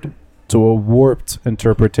offered to a warped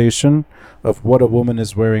interpretation of what a woman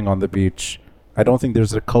is wearing on the beach. I don't think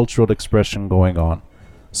there's a cultural expression going on.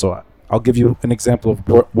 So I'll give you an example of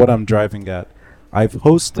what I'm driving at. I've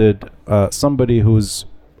hosted somebody who's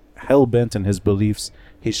hell-bent in his beliefs,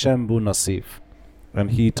 Hisham Bou Nassif.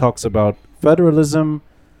 And he talks about federalism.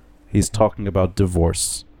 He's talking about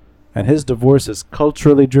divorce. And his divorce is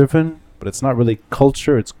culturally driven, but it's not really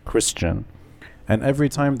culture, it's Christian. And every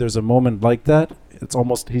time there's a moment like that, it's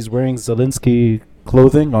almost he's wearing Zelensky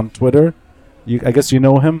clothing on Twitter. I guess you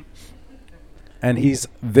know him. And he's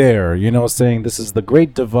there, saying this is the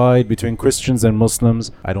great divide between Christians and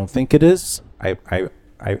Muslims. I don't think it is. I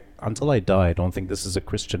until I die, I don't think this is a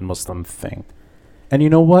Christian-Muslim thing. And you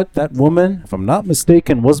know what? That woman, if I'm not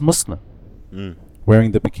mistaken, was Muslim,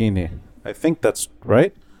 wearing the bikini. I think that's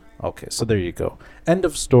right. Okay, so there you go. End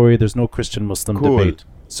of story. There's no Christian-Muslim debate.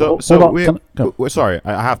 So we're sorry.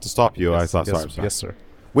 I have to stop you. Yes, sorry. Yes, sir.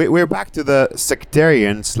 We're back to the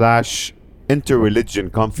sectarian /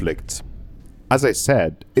 inter-religion conflict. As I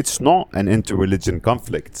said, it's not an inter-religion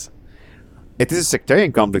conflict. It is a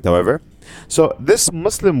sectarian conflict, however. So this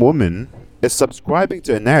Muslim woman is subscribing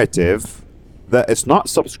to a narrative that is not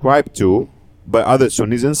subscribed to by other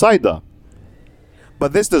Sunnis in Saida.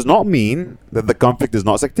 But this does not mean that the conflict is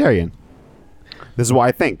not sectarian. This is what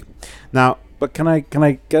I think. Now, but can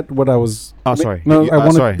I get what I was? Oh, sorry. No, I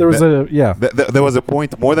wanted. Sorry. There was there was a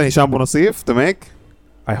point more than Hisham Bou Nassif to make.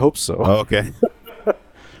 I hope so. Oh, okay.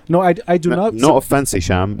 No, I do not. No offense,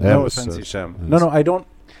 Hisham. No offense, Hisham. No, I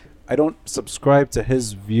don't subscribe to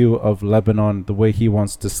his view of Lebanon the way he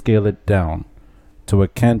wants to scale it down to a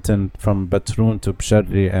canton from Batroun to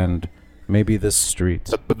Bsharri and maybe this street.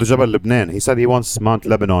 But the Jabal Lebanon, he said he wants Mount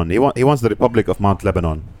Lebanon. He wants the Republic of Mount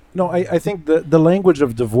Lebanon. No, I think the language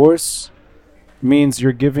of divorce means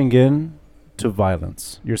you're giving in to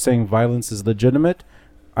violence. You're saying violence is legitimate.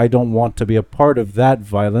 I don't want to be a part of that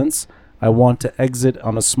violence. I want to exit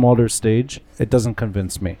on a smaller stage, it doesn't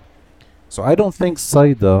convince me. So I don't think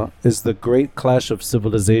Saida is the great clash of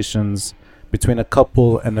civilizations between a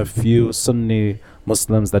couple and a few Sunni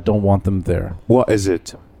Muslims that don't want them there. What is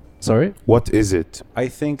it? Sorry? What is it? I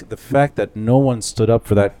think the fact that no one stood up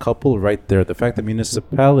for that couple right there, the fact that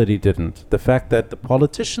municipality didn't, the fact that the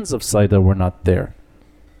politicians of Saida were not there,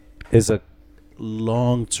 is a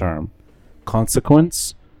long-term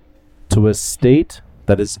consequence to a state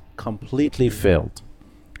that is completely failed.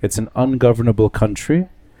 It's an ungovernable country,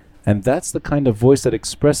 and that's the kind of voice that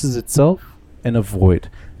expresses itself in a void.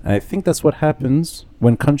 And I think that's what happens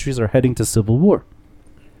when countries are heading to civil war.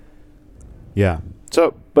 Yeah.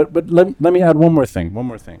 So, But let me add one more thing.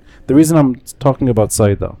 The reason I'm talking about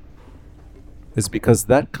Saida is because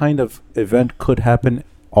that kind of event could happen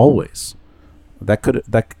always. That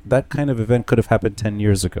kind of event could have happened 10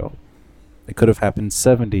 years ago. It could have happened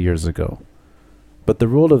 70 years ago. But the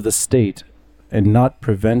role of the state in not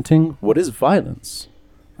preventing what is violence,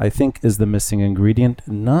 I think, is the missing ingredient,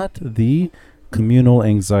 not the communal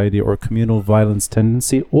anxiety or communal violence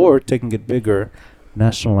tendency, or, taking it bigger,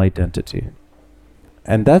 national identity.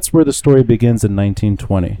 And that's where the story begins in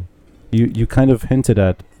 1920. You kind of hinted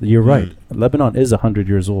at, you're right, Lebanon is 100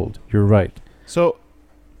 years old. You're right. So,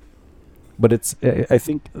 but it's, I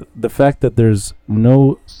think the fact that there's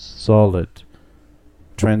no solid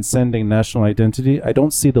transcending national identity, I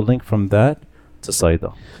don't see the link from that to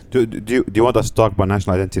Saida. do you want us to talk about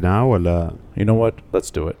national identity now? Or, You know what? Let's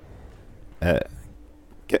do it.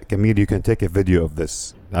 Camille, you can take a video of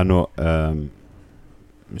this. لأنه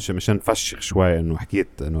مشان نفشخ شوي إنه حكيت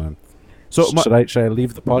إنه. So should I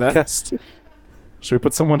leave the podcast? Should we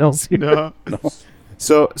put someone else here? No.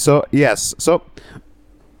 So yes. So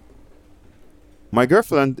my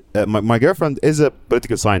girlfriend, my girlfriend is a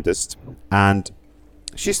political scientist, and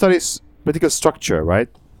she studies political structure, right?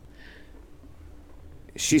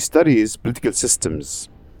 She studies political systems.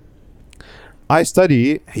 I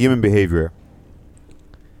study human behavior.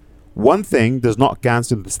 One thing does not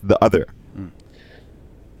cancel the other.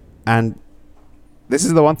 And this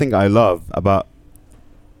is the one thing I love about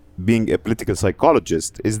being a political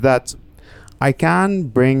psychologist, is that I can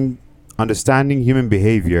bring understanding human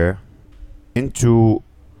behavior into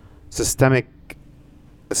systemic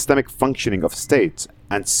functioning of states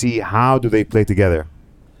and see how do they play together.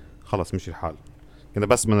 خلاص مشي الحال. كنا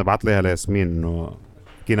بس بنبعت لها لياسمين إنه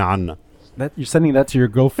حكينا عنها. That you're sending that to your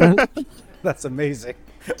girlfriend? That's amazing.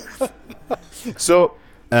 So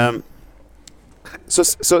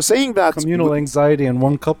saying that Communal anxiety in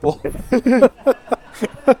one couple.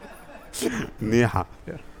 Yeah.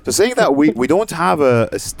 So saying that we don't have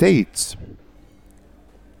a state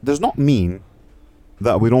does not mean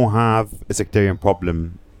that we don't have a sectarian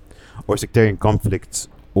problem or sectarian conflict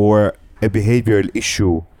or a behavioral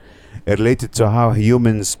issue related to how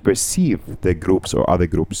humans perceive their groups or other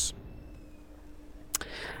groups.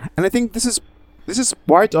 And I think this is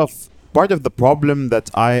part of the problem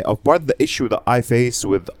that part of the issue that I face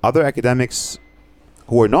with other academics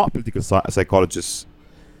who are not political psychologists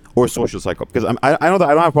or social psychologists. Because I know that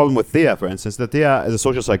I don't have a problem with Thea, for instance. That Thea is a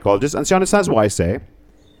social psychologist and she understands what I say.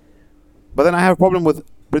 But then I have a problem with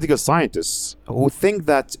political scientists who think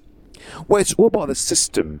that, well, it's all about the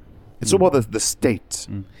system. It's all about the state.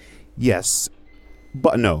 Yes,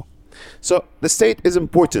 but no. So the state is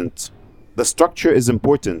important. The structure is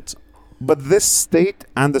important. But this state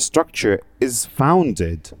and the structure is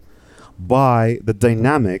founded by the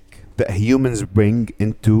dynamic that humans bring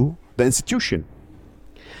into the institution.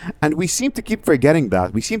 And we seem to keep forgetting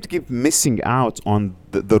that. We seem to keep missing out on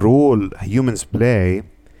the role humans play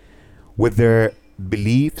with their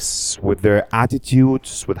beliefs, with their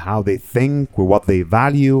attitudes, with how they think, with what they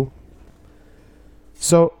value.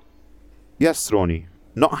 So, yes, Ronnie,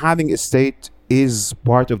 not having a state is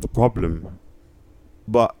part of the problem.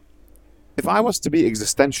 But if I was to be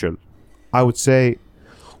existential, I would say,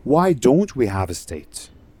 why don't we have a state?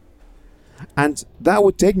 And that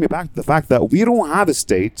would take me back to the fact that we don't have a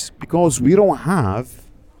state because we don't have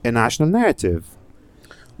a national narrative.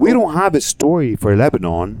 We don't have a story for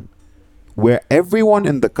Lebanon where everyone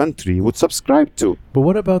in the country would subscribe to. But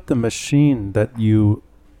what about the machine that you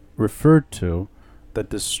referred to that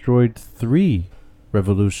destroyed 3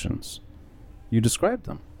 revolutions? You described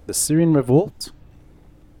them. The Syrian revolt,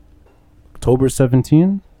 October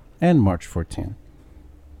 17, and March 14.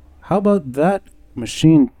 How about that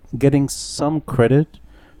machine getting some credit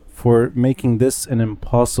for making this an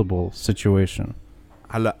impossible situation?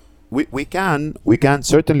 We can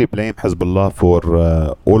certainly blame Hezbollah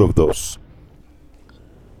for all of those.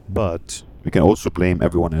 But we can also blame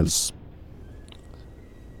everyone else.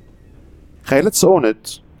 Okay, let's own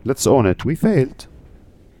it. let's own it. We failed.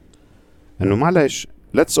 إنه معلش,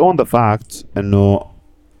 let's own the fact إنه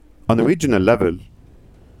on the regional level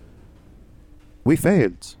we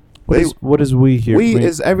failed. What is we here? We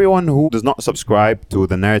is everyone who does not subscribe to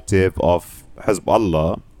the narrative of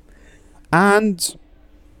Hezbollah and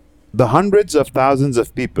the hundreds of thousands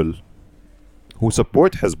of people who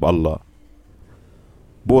support Hezbollah,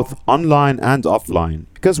 both online and offline,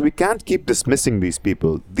 because we can't keep dismissing these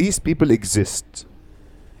people. These people exist.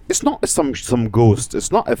 It's not some ghost.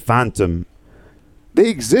 It's not a phantom. They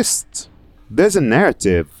exist. There's a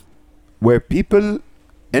narrative where people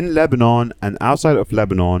in Lebanon and outside of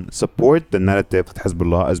Lebanon support the narrative that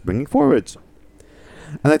Hezbollah is bringing forward.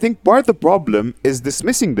 And I think part of the problem is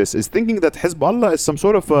dismissing this, is thinking that Hezbollah is some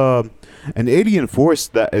sort of an alien force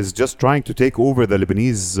that is just trying to take over the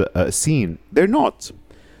Lebanese scene. They're not.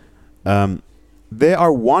 They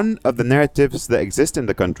are one of the narratives that exist in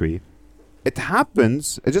the country. It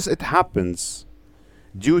happens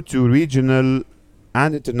due to regional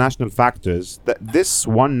and international factors that this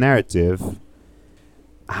one narrative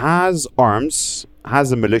has arms,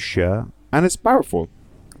 has a militia, and is powerful.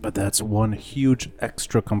 But that's one huge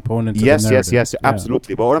extra component to Yes, the narrative. yes,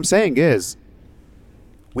 absolutely. But what I'm saying is,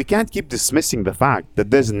 we can't keep dismissing the fact that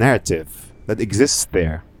there's a narrative that exists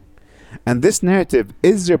there. And this narrative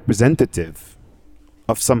is representative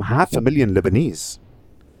of some 500,000 Lebanese.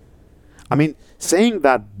 I mean, saying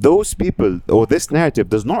that those people or this narrative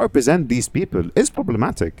does not represent these people is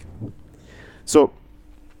problematic. So,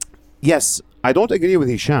 yes, I don't agree with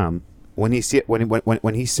Hisham when he say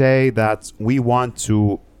that we want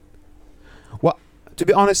to. Well, to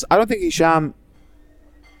be honest, I don't think Hisham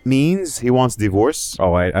means he wants divorce.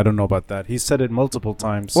 Oh, I don't know about that. He said it multiple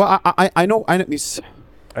times. Well, I know.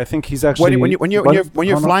 I think he's actually when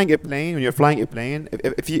you're flying a plane,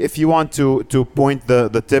 if you want to point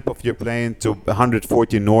the tip of your plane to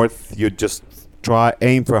 140 north, you just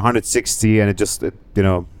aim for 160, and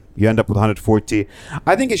you end up with 140.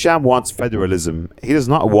 I think Hisham wants federalism. He does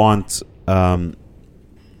not want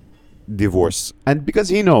divorce, and because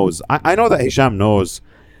he knows, I know that Hisham knows,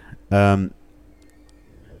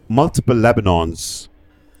 multiple Lebanons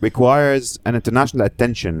requires an international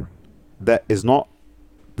attention that is not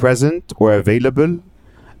present or available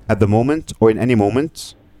at the moment or in any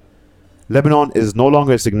moment. Lebanon is no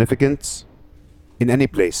longer significant in any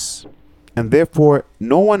place, and therefore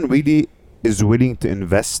no one really is willing to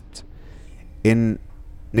invest in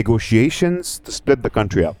negotiations to split the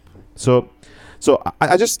country up. So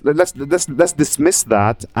I just let's dismiss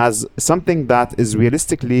that as something that is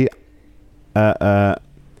realistically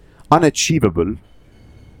unachievable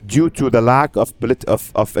due to the lack of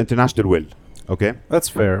international will. Okay, that's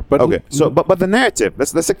fair. But okay, so but the narrative.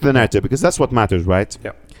 Let's stick to the narrative, because that's what matters, right?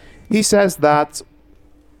 Yeah. He says that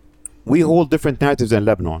we hold different narratives in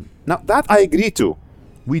Lebanon. Now that I agree to,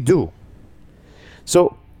 we do.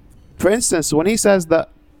 So, for instance, when he says that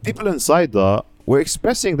people in Saida were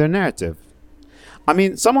expressing their narrative, I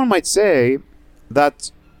mean, someone might say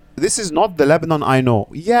that this is not the Lebanon I know.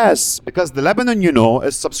 Yes, because the Lebanon you know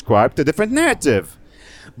is subscribed to a different narrative.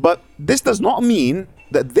 But this does not mean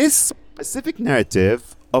that this specific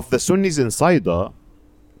narrative of the Sunnis in Saida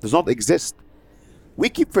does not exist. We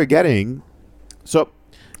keep forgetting. So,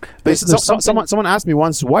 someone asked me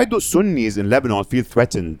once, why do Sunnis in Lebanon feel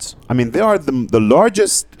threatened? I mean, they are the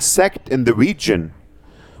largest sect in the region.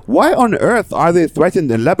 Why on earth are they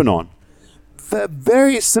threatened in Lebanon? The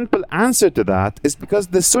very simple answer to that is because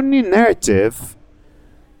the Sunni narrative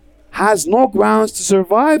has no grounds to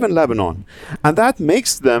survive in Lebanon, and that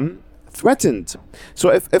makes them threatened. So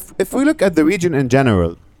if we look at the region in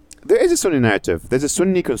general, there is a Sunni narrative. There's a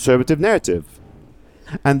Sunni conservative narrative.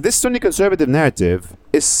 And this Sunni conservative narrative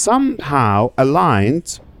is somehow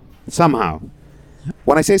aligned, somehow.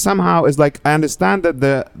 When I say somehow, is like, I understand that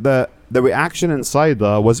the reaction in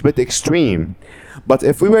Saida was a bit extreme. But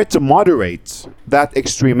if we were to moderate that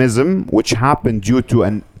extremism, which happened due to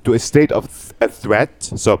a state of a threat,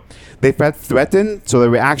 so they felt threatened, so the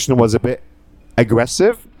reaction was a bit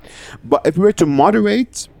aggressive. But if we were to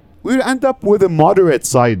moderate, we would end up with a moderate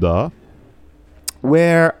Saida,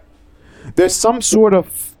 where there's some sort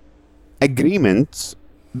of agreement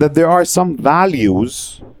that there are some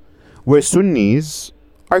values where Sunnis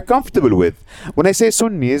are comfortable with. When I say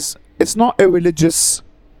Sunnis, it's not a religious,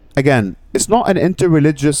 again, it's not an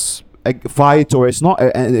interreligious fight, or it's not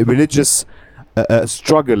a religious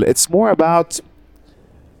struggle. It's more about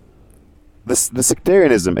the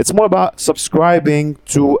sectarianism. It's more about subscribing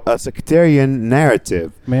to a sectarian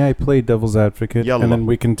narrative. May I play devil's advocate? يلا. And then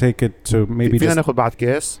we can take it to maybe فينا just ناخذ بعد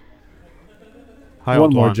كاس.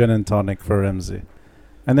 one more gin and tonic for Ramzi.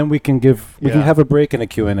 and then we can Yeah. have a break and a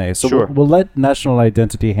Q&A. So Sure. we'll let national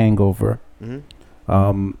identity hang over.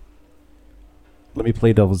 Mm-hmm. Let me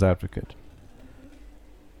play devil's advocate.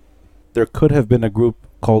 There could have been a group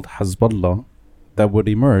called Hezbollah that would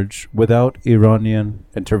emerge without Iranian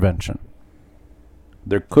intervention.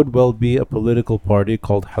 There could well be a political party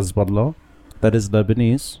called Hezbollah that is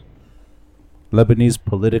Lebanese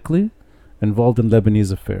politically, involved in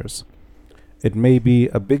Lebanese affairs. It may be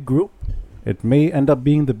a big group. It may end up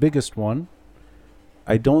being the biggest one.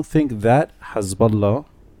 I don't think that Hezbollah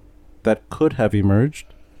that could have emerged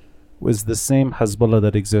was the same Hezbollah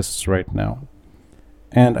that exists right now.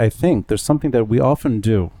 And I think there's something that we often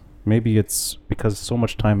do. Maybe it's because so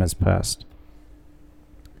much time has passed.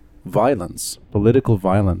 Violence, political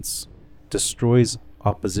violence, destroys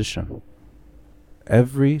opposition.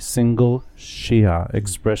 Every single Shia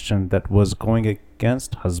expression that was going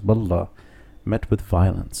against Hezbollah met with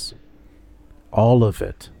violence. All of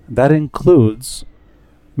it. That includes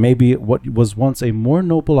maybe what was once a more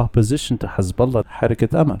noble opposition to Hezbollah,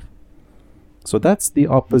 Harakat Amal. So that's the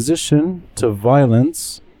opposition to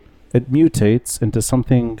violence. It mutates into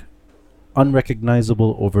something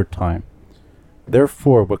unrecognizable over time.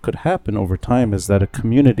 Therefore, what could happen over time is that a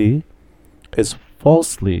community is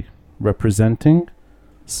falsely representing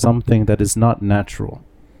something that is not natural.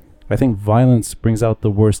 I think violence brings out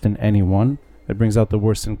the worst in anyone. It brings out the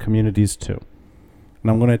worst in communities too.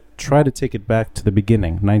 And I'm going to try to take it back to the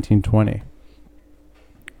beginning, 1920.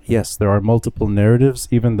 Yes, there are multiple narratives.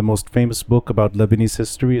 Even the most famous book about Lebanese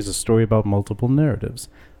history is a story about multiple narratives.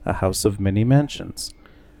 A House of Many Mansions.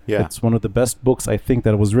 Yeah. It's one of the best books, I think,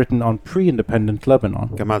 that was written on pre-independent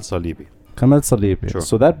Lebanon. Kamal Salibi. Kamal Salibi. Sure.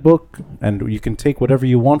 So that book, and you can take whatever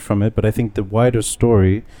you want from it, but I think the wider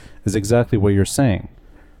story is exactly what you're saying.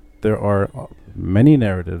 There are many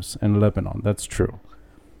narratives in Lebanon, that's true.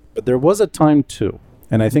 But there was a time too,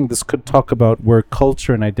 and I think this could talk about where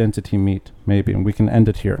culture and identity meet, maybe, and we can end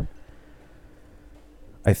it here.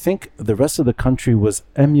 I think the rest of the country was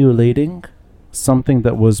emulating something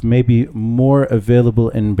that was maybe more available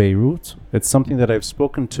in Beirut. It's something that I've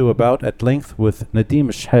spoken to about at length with Nadim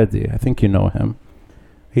Shhadi. I think you know him.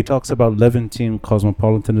 He talks about Levantine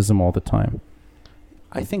cosmopolitanism all the time.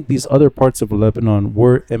 I think these other parts of Lebanon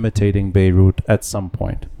were imitating Beirut at some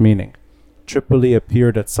point, meaning Tripoli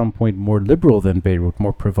appeared at some point more liberal than Beirut,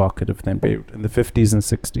 more provocative than Beirut in the 50s and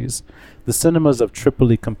 60s. The cinemas of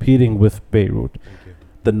Tripoli competing with Beirut.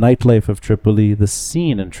 The nightlife of Tripoli, the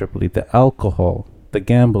scene in Tripoli, the alcohol, the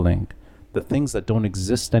gambling, the things that don't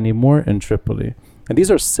exist anymore in Tripoli. And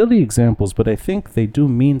these are silly examples, but I think they do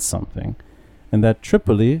mean something. And that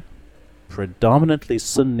Tripoli, predominantly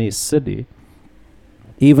Sunni city,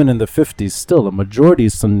 even in the 50s, still a majority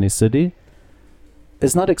Sunni city,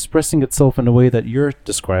 is not expressing itself in a way that you're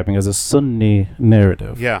describing as a Sunni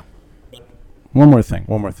narrative. Yeah. One more thing.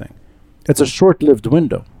 It's a short-lived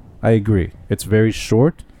window. I agree. It's very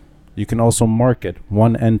short. You can also mark it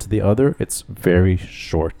one end to the other. It's very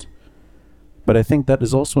short. But I think that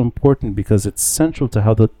is also important because it's central to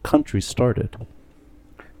how the country started.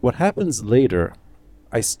 What happens later,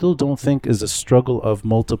 I still don't think is a struggle of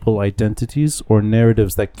multiple identities or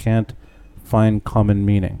narratives that can't find common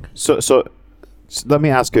meaning. So let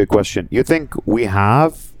me ask you a question. You think we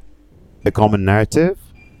have a common narrative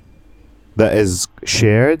that is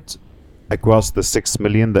shared across the 6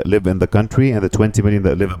 million that live in the country and the 20 million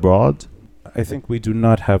that live abroad? I think we do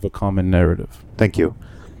not have a common narrative. Thank you.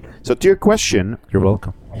 So to your question, You're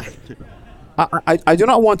welcome. I do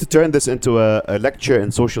not want to turn this into a lecture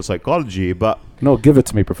in social psychology, but No, give it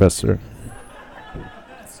to me, Professor.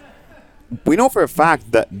 we know for a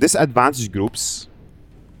fact that disadvantaged groups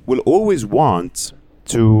will always want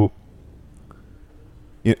to,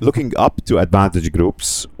 looking up to advantaged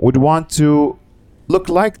groups, would want to look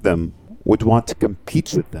like them, would want to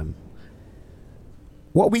compete with them.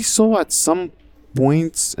 What we saw at some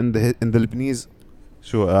points in the Lebanese,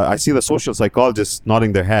 I see the social psychologists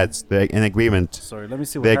nodding their heads. They're in agreement. Sorry, let me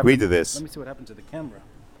see what They happened. agree to this. Let me see what happened to the camera.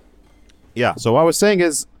 Yeah. So what I was saying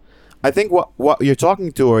is, I think what you're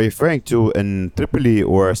talking to or referring to in Tripoli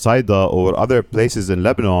or Saida or other places in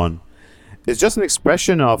Lebanon is just an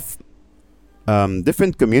expression of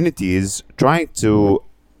different communities trying to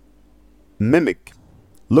mimic,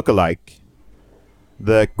 look alike,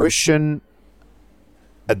 the Christian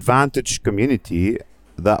advantaged community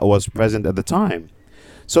that was present at the time.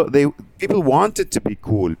 So people wanted to be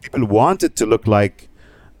cool. People wanted to look like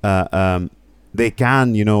they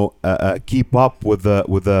can, keep up with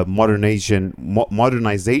the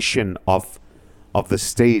modernization of the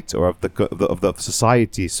state or of the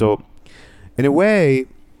society. So, in a way,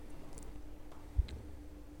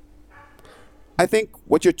 I think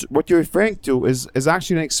what you're referring to is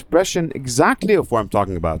actually an expression exactly of what I'm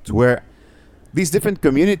talking about, where these different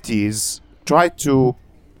communities try to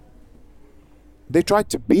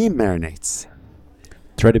be Maronites.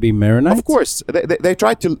 Try to be Maronites? Of course, they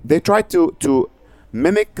try to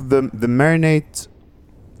mimic the Maronite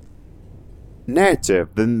narrative,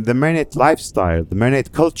 the Maronite lifestyle, the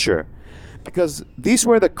Maronite culture, because these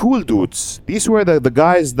were the cool dudes. These were the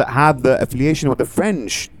guys that had the affiliation with the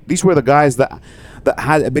French. These were the guys that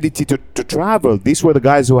had ability to travel. These were the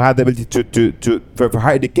guys who had the ability for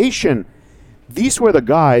higher education. These were the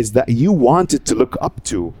guys that you wanted to look up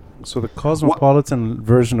to. So the cosmopolitan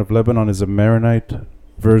version of Lebanon is a Maronite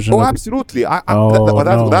version. Oh, absolutely.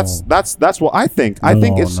 No. That's what I think. I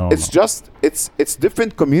think it's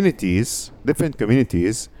different communities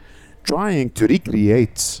trying to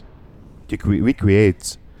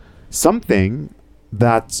recreate something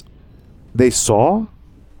that they saw,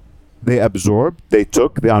 they absorbed, they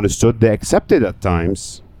took, they understood, they accepted at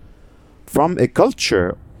times from a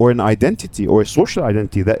culture or an identity or a social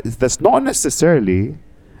identity that's not necessarily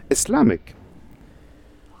Islamic.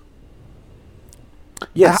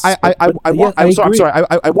 Yes, I'm sorry.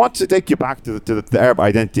 I want to take you back to the Arab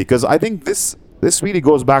identity, because I think this really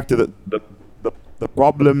goes back to the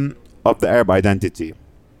problem of the Arab identity.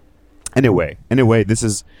 Anyway, this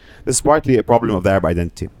is partly a problem of the Arab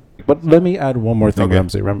identity. But let me add one more thing,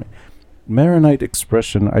 Okay. Ramzi. Maronite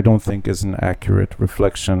expression, I don't think, is an accurate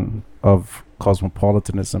reflection of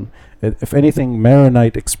cosmopolitanism. If anything,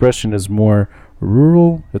 Maronite expression is more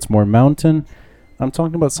rural, it's more mountain. I'm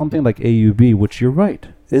talking about something like AUB, which you're right,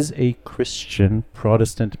 is a Christian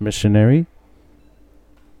Protestant missionary.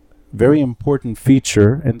 Very important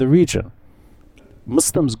feature in the region.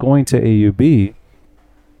 Muslims going to AUB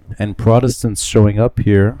and Protestants showing up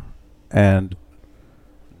here and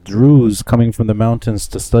Druze coming from the mountains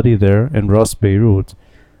to study there in Ras Beirut,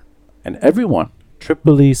 and everyone,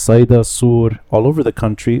 Tripoli, Saida, Sur, all over the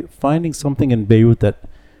country, finding something in Beirut that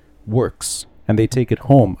works and they take it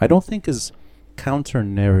home, I don't think is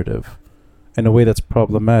counter-narrative in a way that's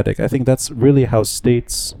problematic. I think that's really how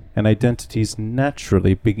states and identities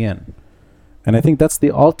naturally begin. And I think that's the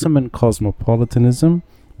ultimate cosmopolitanism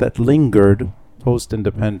that lingered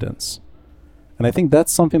post-independence. And I think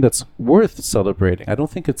that's something that's worth celebrating. I don't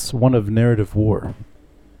think it's one of narrative war.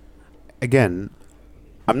 Again,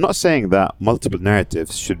 I'm not saying that multiple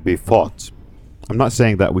narratives should be fought. I'm not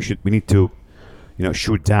saying that we need to,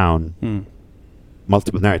 shoot down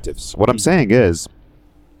multiple narratives. What I'm saying is,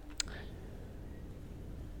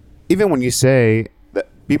 even when you say that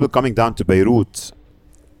people coming down to Beirut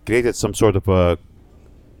created some sort of a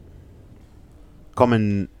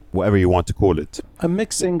common, whatever you want to call it, A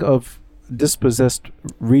mixing of dispossessed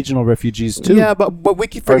regional refugees too. yeah, but we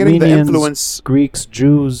keep forgetting Armenians, the influence. Greeks,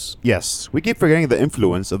 Jews. Yes, we keep forgetting the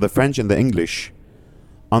influence of the French and the English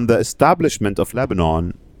on the establishment of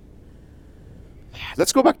Lebanon.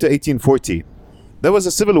 Let's go back to 1840. There was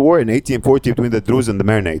a civil war in 1840 between the Druze and the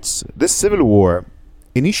Maronites. This civil war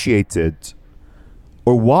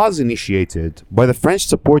was initiated by the French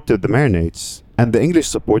supported the Maronites and the English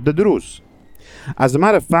supported the Druze. As a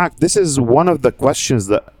matter of fact, this is one of the questions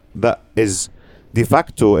that is de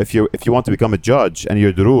facto, if you want to become a judge and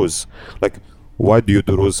you're Druze, like, why do you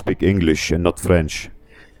Druze speak English and not French?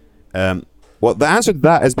 Well, the answer to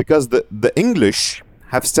that is because the English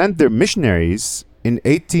have sent their missionaries in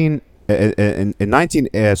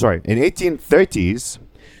 1830s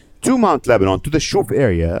to Mount Lebanon, to the Shuf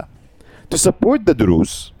area, to support the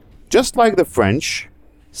Druze, just like the French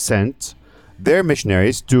sent their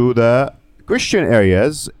missionaries to the Christian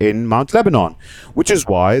areas in Mount Lebanon, which is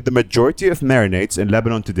why the majority of Maronites in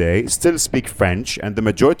Lebanon today still speak French and the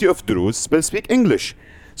majority of Druze still speak English.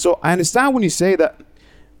 So I understand when you say that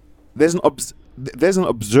there's an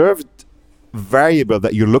observed variable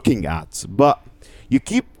that you're looking at, but you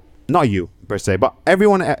keep, not you per se, but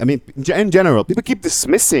everyone, I mean, in general, people keep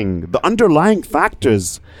dismissing the underlying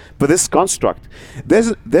factors for this construct.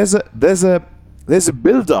 There's a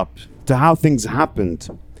build-up to how things happened.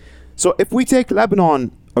 So if we take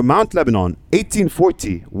Lebanon or Mount Lebanon,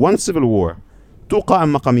 1840, one civil war, two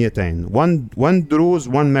قائم مقاميتين, one Druze,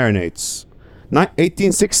 one Maronites.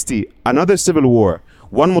 1860, another civil war,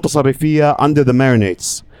 one متصرفية under the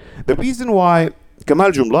Maronites. The reason why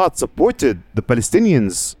Kamal Jumlat supported the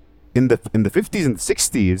Palestinians in the 50s and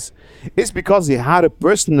 60s is because he had a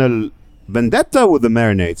personal vendetta with the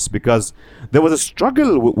Maronites, because there was a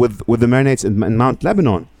struggle with the Maronites in Mount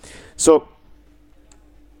Lebanon. So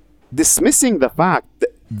dismissing the fact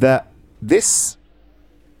that this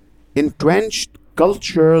entrenched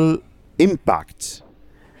cultural impact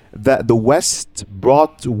that the West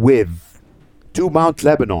brought with to Mount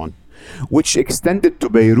Lebanon, which extended to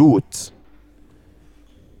Beirut,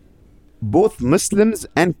 both Muslims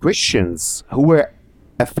and Christians who were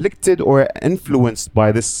afflicted or influenced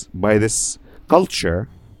by this culture,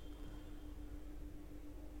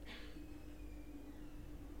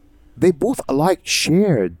 they both alike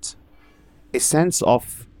shared a sense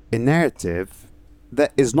of a narrative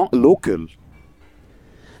that is not local.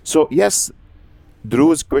 So yes,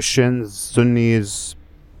 Druze, Christians, Sunnis,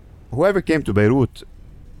 whoever came to Beirut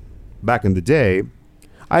back in the day,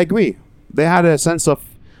 I agree, they had a sense of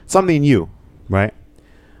something new, right?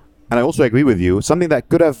 And I also agree with you, something that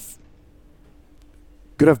could have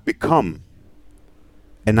become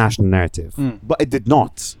a national narrative, but it did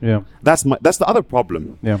not. Yeah. That's the other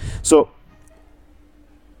problem. Yeah. So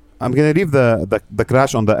I'm gonna leave the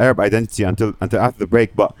crash on the Arab identity until after the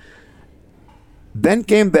break, but then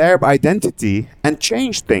came the Arab identity and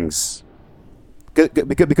changed things.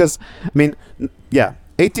 Because I mean, yeah,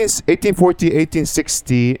 1840,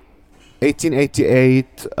 1860,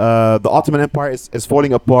 1888, the Ottoman Empire is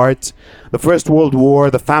falling apart. The First World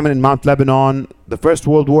War, the famine in Mount Lebanon, the First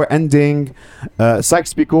World War ending,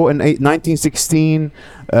 Sykes-Picot in 1916,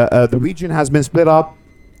 the region has been split up.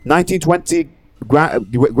 1920,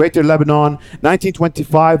 Greater Lebanon.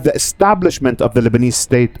 1925, the establishment of the Lebanese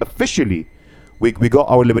state officially. We got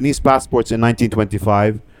our Lebanese passports in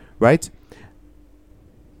 1925, right?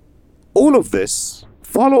 All of this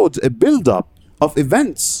followed a build-up of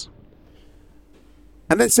events.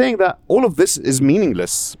 And then saying that all of this is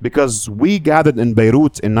meaningless because we gathered in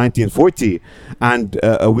Beirut in 1940 and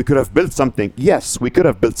we could have built something. Yes, we could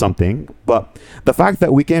have built something, but the fact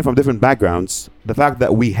that we came from different backgrounds, the fact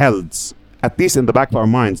that we held, at least in the back of our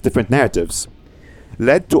minds, different narratives,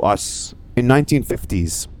 led to us in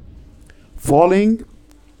 1950s falling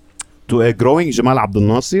to a growing Jamal Abdel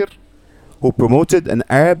Nasser, who promoted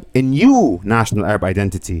a new national Arab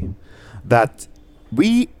identity, that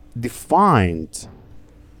we defined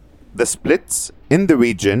the splits in the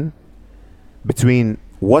region between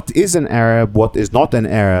what is an Arab, what is not an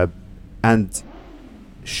Arab, and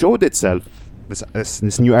showed itself,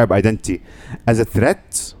 this new Arab identity, as a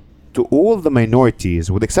threat to all the minorities,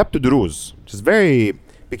 with except to Druze, which is very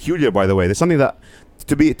peculiar, by the way. There's something that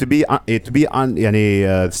to be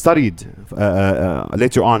studied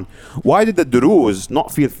later on. Why did the Druze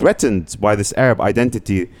not feel threatened by this Arab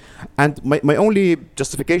identity? And my only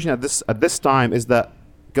justification at this time is that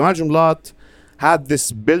Kamal Jumlat had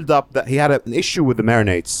this build-up that he had an issue with the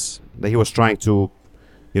Maronites that he was trying to,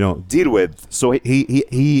 deal with. So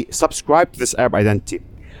he subscribed to this Arab identity.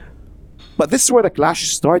 But this is where the clash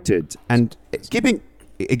started, and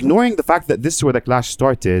ignoring the fact that this is where the clash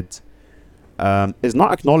started is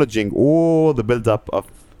not acknowledging all the build-up of.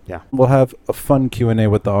 Yeah. We'll have a fun Q&A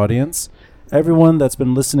with the audience. Everyone that's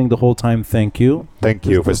been listening the whole time, thank you. Thank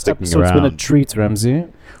you for sticking around. It's been a treat,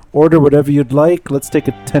 Ramzi. Order whatever you'd like. Let's take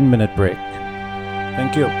a 10-minute break.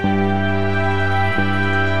 Thank you.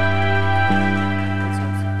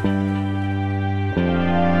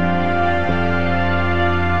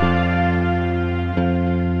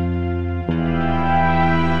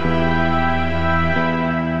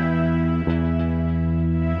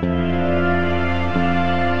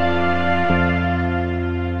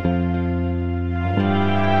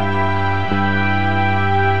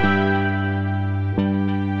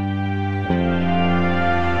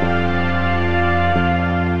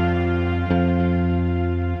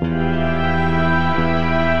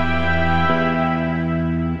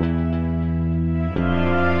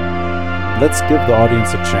 Let's give the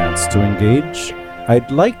audience a chance to engage.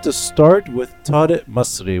 I'd like to start with Tariq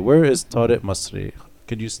Masri. Where is Tariq Masri?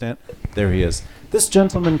 Could you stand? There he is. This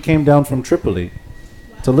gentleman came down from Tripoli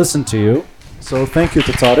to listen to you. So thank you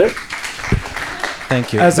to Tariq.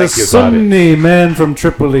 Thank you. As Thank a you, Sunni man from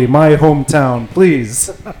Tripoli, my hometown,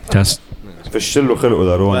 please. Just فشلوا خلقه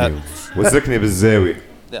ضروني وزركني بالزاوية.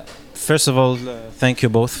 first of all, thank you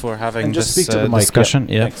both for having And just this speak to the mic. discussion.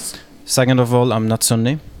 Yeah. Thanks. Second of all, I'm not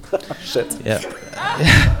Sunni. Shit. Yeah.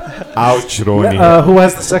 Ouch, Ronnie. Who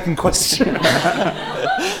has the second question?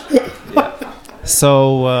 So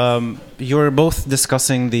you're both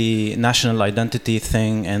discussing the national identity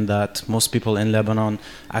thing, and that most people in Lebanon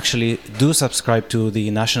actually do subscribe to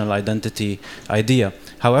the national identity idea.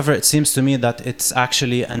 However, it seems to me that it's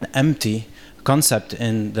actually an empty concept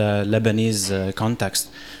in the Lebanese context.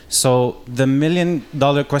 So the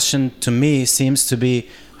 $1,000,000 question to me seems to be,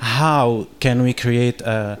 how can we create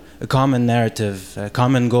a common narrative, a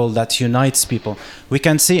common goal that unites people? We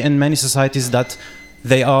can see in many societies that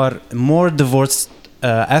they are more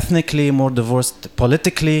ethnically, more divorced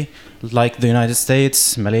politically, like the United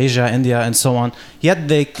States, Malaysia, India, and so on. Yet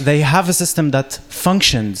they have a system that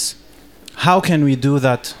functions. How can we do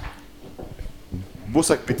that?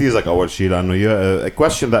 بوسك بتيزك أول شيء لأنه a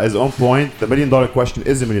question that is on point. The $1 million question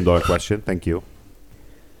is a $1 million question. Thank you.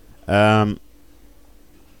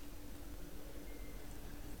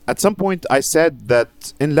 At some point I said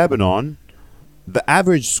that in Lebanon the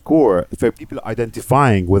average score for people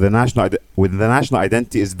identifying with the national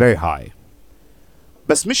identity is very high.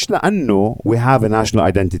 بس مش لأنه we have a national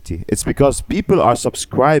identity. It's because people are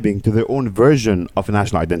subscribing to their own version of a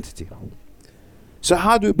national identity. So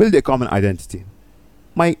how do we build a common identity?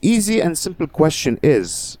 My easy and simple question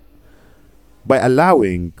is by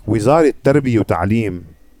allowing وزارة التربية والتعليم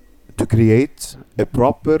to create a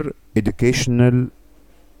proper educational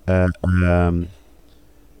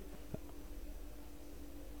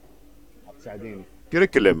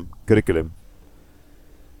curriculum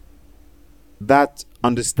that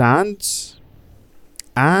understands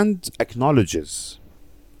and acknowledges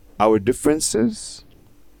our differences,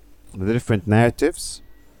 the different narratives.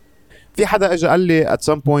 في حدا اجى قال لي at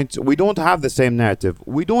some point we don't have the same narrative.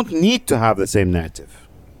 We don't need to have the same narrative.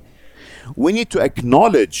 We need to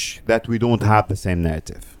acknowledge that we don't have the same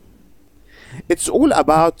narrative. It's all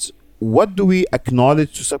about what do we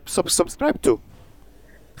acknowledge to subscribe to.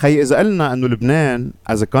 خي إذا قلنا إنه لبنان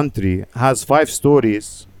as a country has 5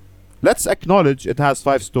 stories, let's acknowledge it has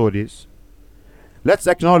 5 stories. Let's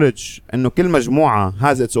acknowledge إنه كل مجموعة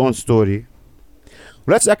has its own story.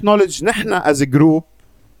 Let's acknowledge نحنا as a group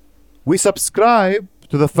we subscribe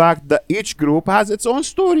to the fact that each group has its own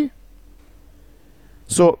story.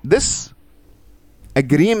 So this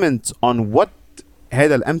agreement on what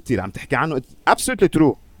هذا الأمثلة اللي عم تحكي عنه it's absolutely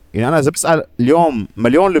true. يعني أنا إذا بسأل اليوم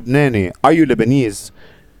مليون لبناني are you Lebanese?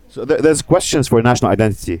 So there's questions for national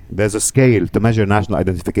identity. There's a scale to measure national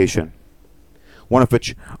identification. One of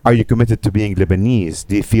which, are you committed to being Lebanese?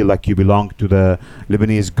 Do you feel like you belong to the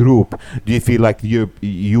Lebanese group? Do you feel like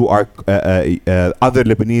you are other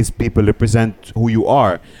Lebanese people represent who you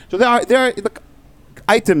are? So there are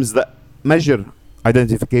items that measure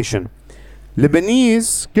identification.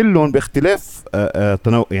 Lebanese كلهم باختلاف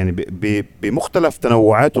يعني بمختلف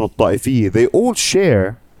تنوعاتهم الطائفية. They all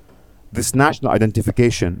share this national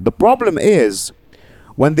identification. The problem is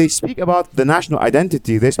when they speak about the national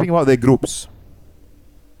identity, they speak about their groups.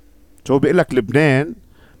 So بيقول لك لبنان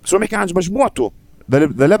بس هو بيحكي عن مجموعته.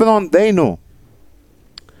 The Lebanon they know.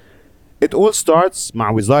 It all starts مع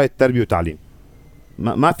وزارة التربية والتعليم.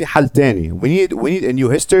 ما في حل تاني. We need a new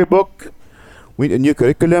history book. We need a new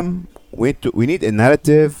curriculum. We need a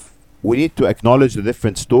narrative. We need to acknowledge the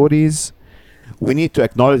different stories. We need to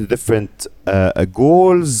acknowledge the different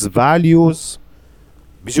goals, values.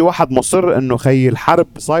 بيجي واحد مصر انه خي الحرب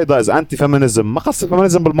صايدة is anti-feminism. ما خص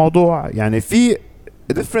feminism بالموضوع. يعني في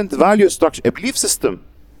a different value structure, a belief system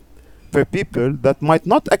for people that might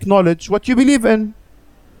not acknowledge what you believe in.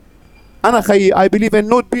 أنا خي I believe in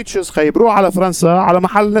nude beaches. خي بروح على فرنسا على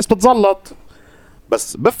محل ناس بتزلط.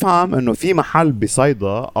 بس بفهم انه في محل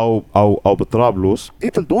بصيدا او بطرابلس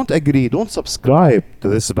people don't agree, don't subscribe to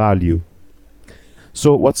this value.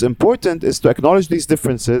 So what's important is to acknowledge these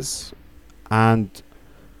differences. And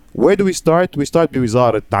where do we start? We start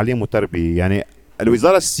بوزارة التعليم والتربية. يعني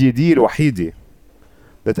الوزارة السيادية الوحيدة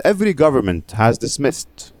that every government has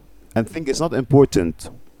dismissed and think it's not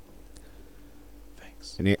important.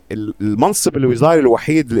 يعني المنصب الوزاري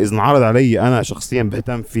الوحيد اللي إذا انعرض علي أنا شخصيا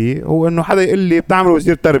بهتم فيه هو إنه حدا يقول لي بتعمل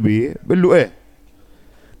وزير تربية بقول له إيه.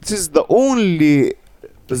 This is the only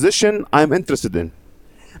position I'm interested in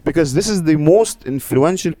because this is the most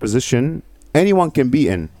influential position anyone can be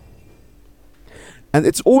in and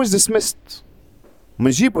it's always dismissed.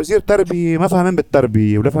 منجيب وزير تربية ما فاهمين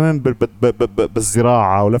بالتربية ولا فاهمين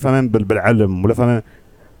بالزراعة ولا فاهمين بالعلم ولا فاهمين.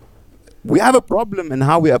 We have a problem in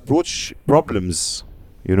how we approach problems,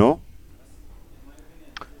 you know.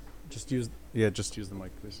 Just use the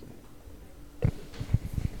mic, please.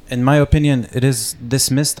 In my opinion, it is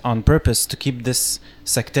dismissed on purpose to keep this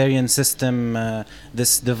sectarian system,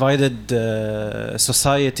 this divided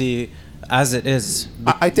society as it is.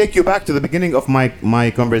 I take you back to the beginning of my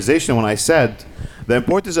conversation when I said the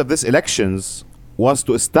importance of these elections was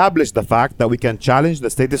to establish the fact that we can challenge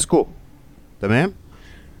the status quo. تمام؟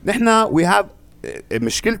 نحن we have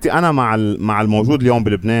مشكلتي أنا مع الموجود اليوم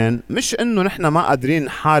بلبنان مش إنه نحن ما قادرين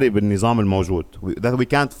نحارب النظام الموجود that we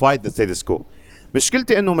can't fight the status quo.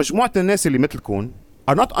 مشكلتي إنه مجموعة الناس اللي مثلكم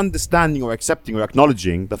are not understanding or accepting or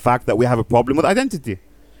acknowledging the fact that we have a problem with identity.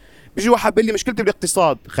 بيجي واحد بيقول لي مشكلتي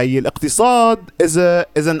بالاقتصاد. خي الاقتصاد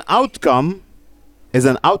is an outcome is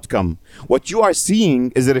an outcome. What you are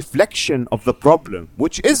seeing is a reflection of the problem,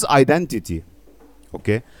 which is identity.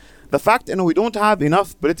 Okay? The fact that we don't have enough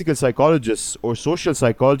political psychologists or social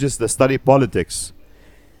psychologists that study politics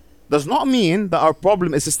does not mean that our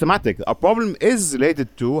problem is systematic. Our problem is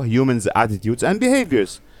related to humans' attitudes and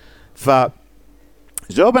behaviors.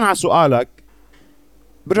 فجوابا على سؤالك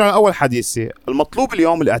برجع لأول حديثي، المطلوب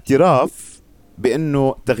اليوم الاعتراف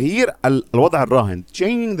بأنه تغيير الوضع الراهن,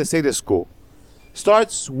 changing the status quo,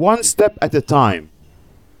 starts one step at a time.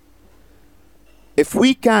 If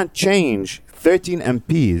we can't change 13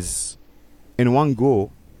 MPs in one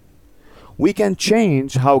go, we can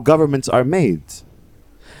change how governments are made.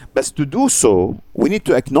 But to do so, we need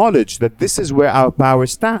to acknowledge that this is where our power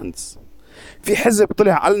stands. في حزب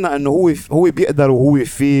طلع قالنا انه هو بيقدر وهو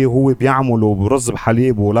فيه وهو بيعمل وبرز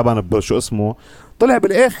بحليب ولبن بشو اسمه، طلع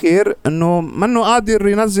بالاخر انه منه قادر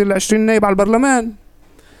ينزل 20 نائب على البرلمان.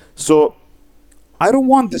 So I don't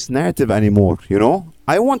want this narrative anymore, you know?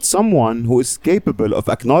 I want someone who is capable of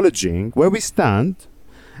acknowledging where we stand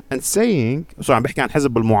and saying. So عم بحكي عن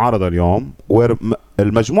حزب المعارضة اليوم where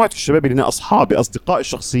المجموعة الشباب اللي أصحابي أصدقائي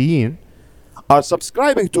الشخصيين are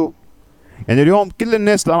subscribing to. يعني اليوم كل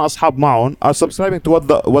الناس اللي أنا أصحاب معهم are subscribing to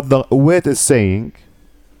what the Uwait is saying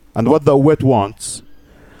and what the Uwait wants,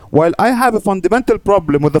 while I have a fundamental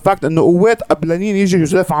problem with the fact إنه Uwait قبلانين يجي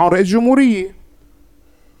يدافع عن رئيس جمهورية.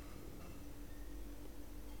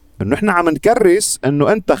 إنه إحنا عم نكرس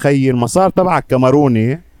إنه أنت خيي المسار تبعك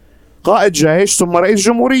كاميروني قائد جيش ثم رئيس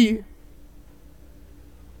جمهورية.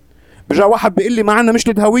 برجع واحد بيقول لي ما عندنا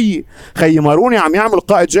مشكلة هوية، خيي ماروني عم يعمل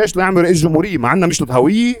قائد جيش ليعمل رئيس جمهورية، ما عندنا مشكلة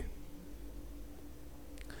هوية.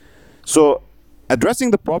 So addressing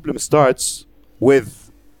the problem starts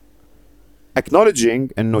with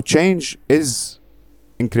acknowledging إنه change is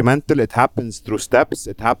incremental, it happens through steps,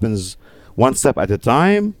 it happens one step at a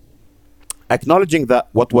time. Acknowledging that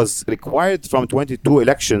what was required from 22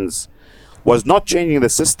 elections was not changing the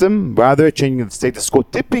system, rather changing the status quo,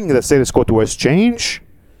 tipping the status quo towards change.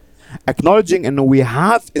 Acknowledging and we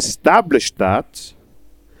have established that,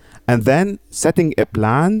 and then setting a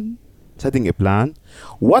plan.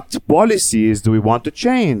 What policies do we want to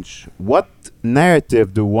change? What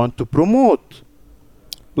narrative do we want to promote?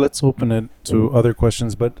 Let's open it to other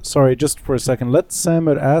questions, but sorry, just for a second, let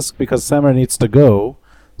Samer ask, because Samer needs to go.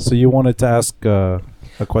 So you wanted to ask a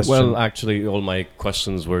question? Well, actually, all my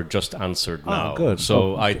questions were just answered now. Good. So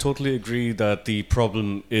I totally agree that the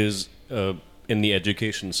problem is in the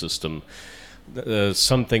education system.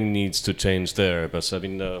 Something needs to change there. But I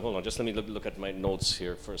mean, hold on, just let me look at my notes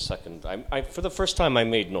here for a second. For the first time, I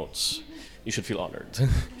made notes. You should feel honored.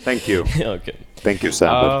 Thank you. Okay. Thank you,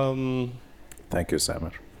 Samer. Thank you,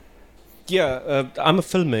 Samer. Yeah, I'm a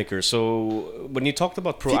filmmaker. So when you talked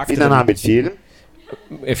about فينا proactive, نعمل فيلم؟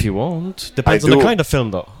 if you want, depends on the kind of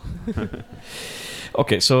film, though.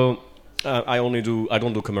 Okay, so I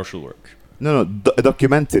don't do commercial work. No, a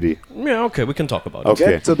documentary. Yeah, okay, we can talk about it.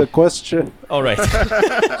 Okay. Get to the question. All right.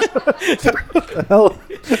 Hell,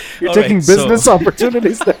 you're All taking right, so- business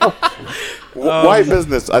opportunities now. Why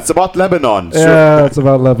business? It's about Lebanon. Yeah, it's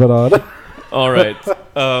about Lebanon. All right.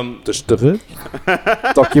 تشتغل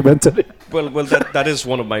documentary. Well, that is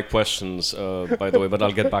one of my questions, by the way, but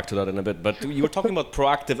I'll get back to that in a bit. But you were talking about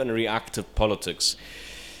proactive and reactive politics.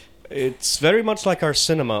 It's very much like our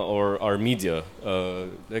cinema or our media.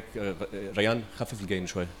 Rayan, خفف الجين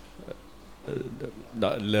شوي.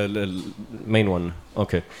 Main one.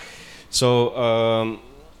 Okay. So,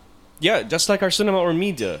 yeah, just like our cinema or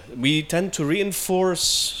media, we tend to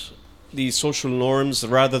reinforce the social norms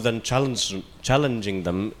rather than challenging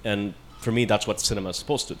them. And for me, that's what cinema is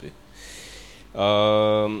supposed to be.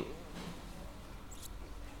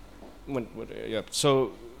 Yeah.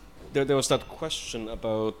 So there was that question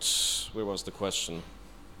about, where was the question?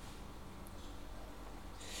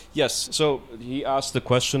 Yes. So he asked the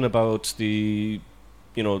question about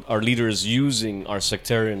our leaders using our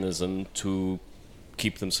sectarianism to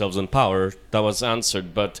keep themselves in power. That was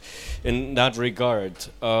answered. But in that regard,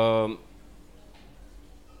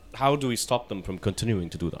 how do we stop them from continuing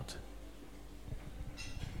to do that?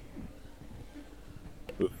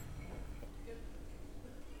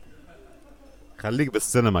 خليك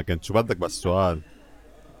بالسينما كنت شو بدك بالسؤال.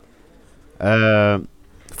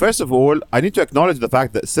 First of all, I need to acknowledge the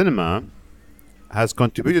fact that cinema has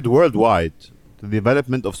contributed worldwide to the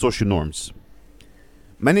development of social norms.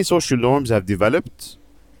 Many social norms have developed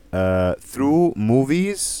through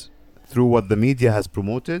movies, through what the media has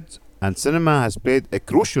promoted, and cinema has played a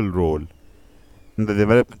crucial role in the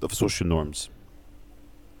development of social norms.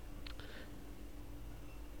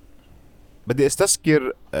 بدي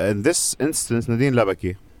استذكر in this instance نادين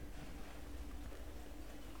لبكي.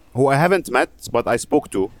 who I haven't met but I spoke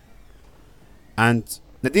to. And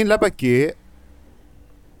Nadine Labaki,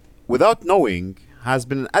 without knowing, has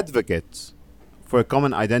been an advocate for a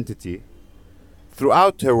common identity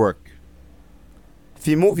throughout her work.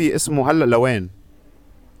 في movie اسمه هلا لوين.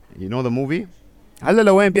 You know the movie? هلا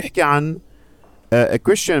لوين بيحكي عن a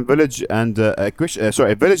Christian village and a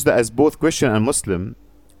village that is both Christian and Muslim,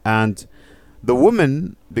 and the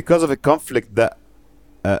women, because of a conflict that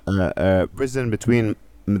prison between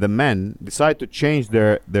the men, decide to change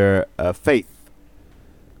their faith.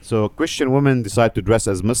 So Christian women decide to dress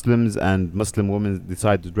as Muslims, and Muslim women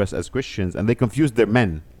decide to dress as Christians, and they confuse their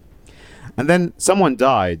men. And then someone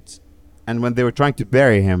died, and when they were trying to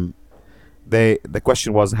bury him, the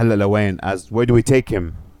question was هلا لوين, as where do we take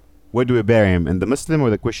him? Where do we bury him? In the Muslim or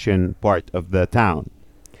the Christian part of the town?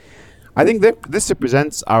 I think that this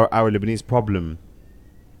represents our Lebanese problem.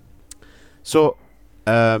 So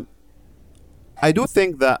I do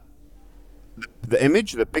think that the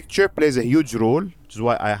image, the picture plays a huge role, which is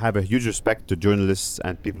why I have a huge respect to journalists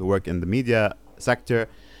and people who work in the media sector,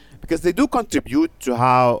 because they do contribute to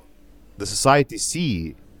how the society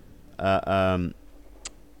see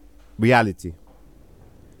reality.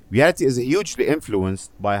 Reality is hugely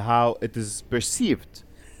influenced by how it is perceived,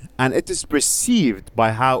 and it is perceived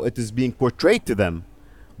by how it is being portrayed to them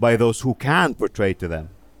by those who can portray to them.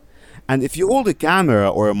 And if you hold a camera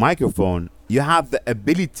or a microphone, you have the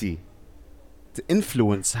ability to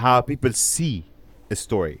influence how people see a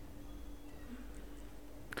story.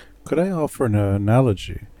 Could I offer an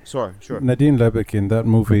analogy? Sure. Nadine Labaki in that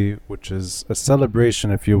movie, which is a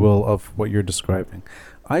celebration, if you will, of what you're describing.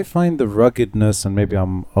 I find the ruggedness, and maybe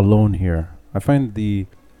I'm alone here, I find the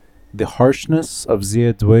harshness of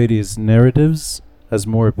Ziad Douairi's narratives as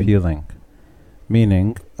more appealing.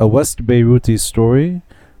 Meaning, a West Beiruti story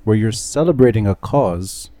where you're celebrating a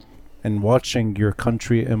cause and watching your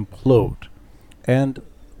country implode. And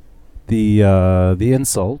the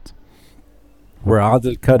insult, where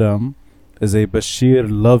Adil Karam is a Bashir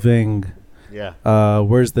loving,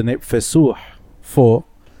 where's the name? Fesuh, Fo,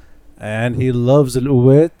 and he loves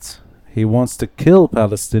Al-Uwait. He wants to kill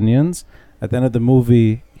Palestinians. At the end of the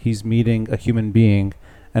movie, he's meeting a human being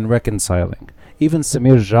and reconciling. Even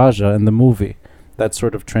Samir Jaja in the movie, that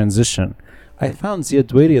sort of transition. I found Ziad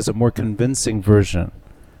Douairi as a more convincing version.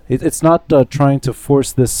 It's not trying to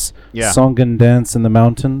force this song and dance in the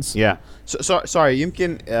mountains. Yeah. Sorry,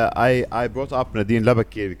 يمكن I brought up Nadine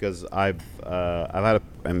Labaki because I've had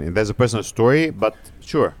there's a personal story, but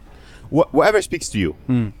sure, whatever speaks to you.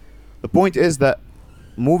 The point is that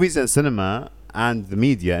movies and cinema and the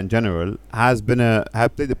media in general have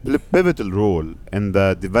played a pivotal role in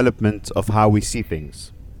the development of how we see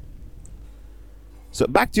things. So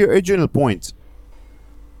back to your original point,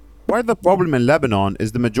 part of the problem in Lebanon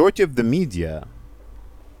is the majority of the media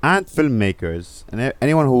and filmmakers and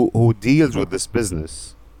anyone who deals with this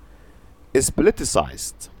business is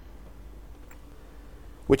politicized.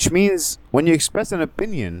 Which means when you express an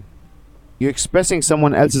opinion, you're expressing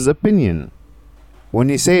someone else's opinion. When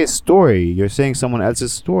you say a story, you're saying someone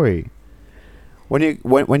else's story. When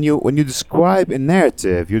you describe a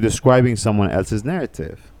narrative, you're describing someone else's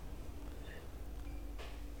narrative.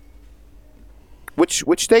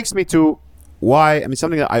 Which takes me to why,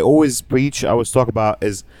 something that I always preach, I always talk about,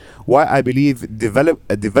 is why I believe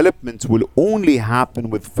development will only happen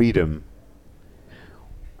with freedom.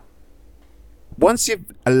 Once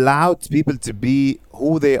you've allowed people to be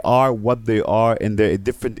who they are, what they are, in their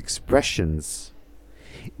different expressions,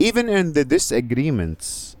 even in the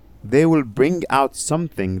disagreements, they will bring out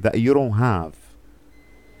something that you don't have.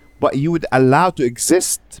 But you would allow to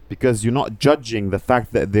exist because you're not judging the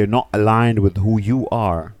fact that they're not aligned with who you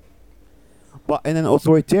are. But in an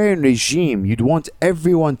authoritarian regime, you'd want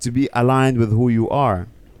everyone to be aligned with who you are.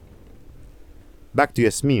 Back to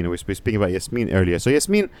Yasmin, we were speaking about Yasmin earlier. So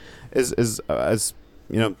Yasmin is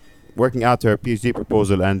working out her PhD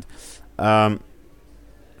proposal, and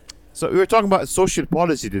so we were talking about social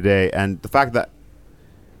policy today, and the fact that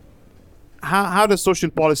how does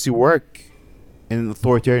social policy work in an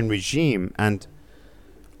authoritarian regime? And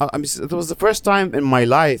it was the first time in my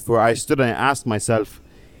life where I stood and I asked myself,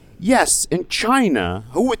 yes, in China,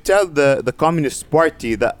 who would tell the Communist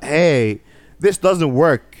Party that, hey, this doesn't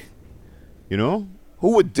work? Who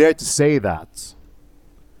would dare to say that?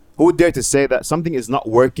 Who would dare to say that something is not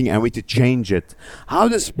working and we need to change it? How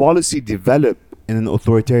does policy develop in an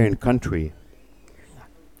authoritarian country?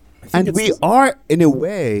 And we are, in a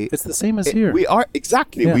way... It's the same as here. We are,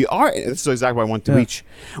 exactly. Yeah. We are... This is exactly what I want to reach.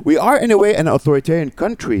 We are, in a way, an authoritarian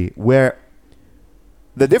country where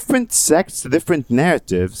the different sects, the different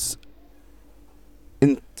narratives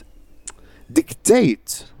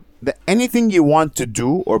dictate that anything you want to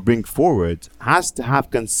do or bring forward has to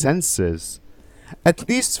have consensus, at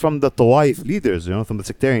least from the Tawaif leaders, from the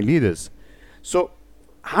sectarian leaders. So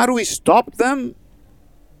how do we stop them?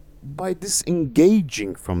 By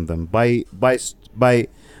disengaging from them, by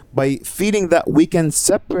feeling that we can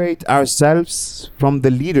separate ourselves from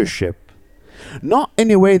the leadership, not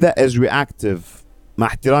in a way that is reactive. مع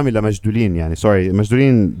احترامي لمجدولين يعني sorry,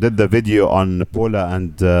 Majdoulin did the video on Paula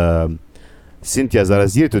and Cynthia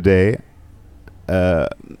Zarazir today.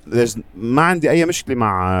 ما عندي أي مشكلة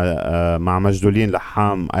مع مجدولين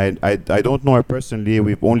لحام. I don't know her personally.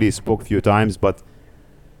 We've only spoke a few times, but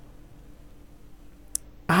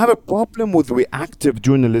I have a problem with reactive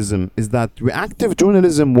journalism. Is that reactive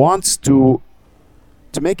journalism wants to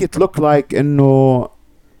make it look like إنه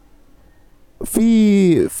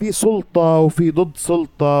في سلطة وفي ضد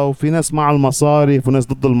سلطة وفي ناس مع المصارف وناس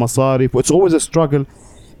ضد المصارف. It's always a struggle.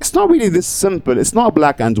 It's not really this simple. It's not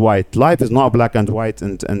black and white. Life is not black and white,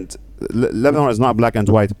 and Lebanon is not black and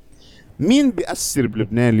white. مين بيأثر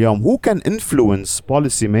بلبنان اليوم? Who can influence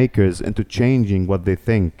policy makers into changing what they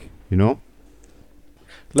think?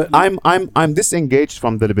 I'm disengaged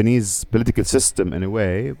from the Lebanese political system in a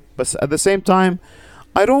way, but at the same time,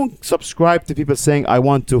 I don't subscribe to people saying I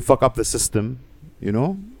want to fuck up the system.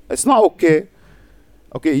 It's not okay.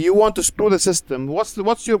 Okay, you want to screw the system.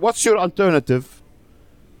 What's your alternative?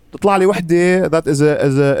 تطلع لي وحدة that is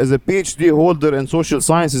a PhD holder in social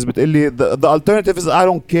sciences بتقلي the alternative is I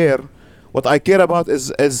don't care. What I care about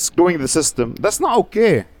is screwing the system. That's not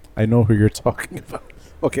okay. I know who you're talking about.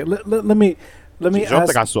 Okay, let me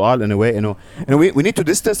جاوبتك على السؤال in a way. We need to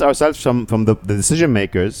distance ourselves from the decision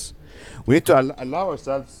makers. We need to allow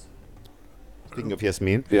ourselves. Speaking of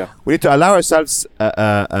Yasmin, we need to allow ourselves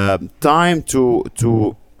time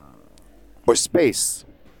to or space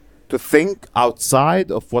to think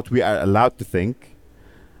outside of what we are allowed to think,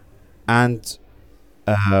 and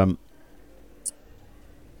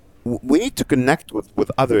we need to connect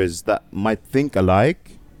with others that might think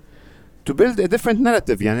alike to build a different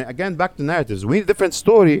narrative. Again, back to narratives. We need a different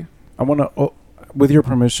story. I want to, with your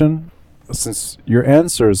permission, since your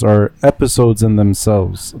answers are episodes in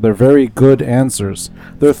themselves, they're very good answers.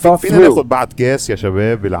 They're thought فينا through. ناخد بعد كاس يا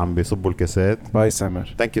شباب اللي عم بيصبوا الكاسات. Bye, Samir.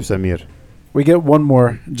 Thank you, Samir. We get one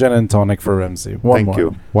more gin and tonic for Ramzi. Thank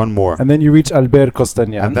you. One more. And then you reach Albert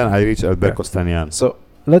Costagnan. And then I reach Albert Costagnan. So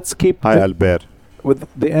let's keep Hi, Albert. with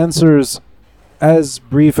the answers as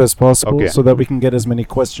brief as possible, so that we can get as many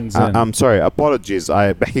questions in. I'm sorry. Apologies.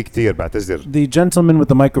 I بحكي كتير بعتذر. The gentleman with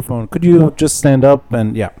the microphone, could you just stand up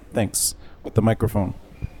and thanks, with the microphone.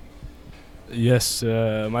 Yes,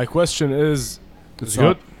 my question is, it's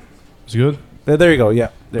good? It's good? There you go,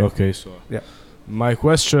 there. Okay, so my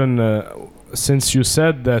question, since you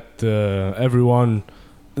said that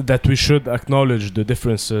that we should acknowledge the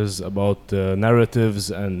differences about narratives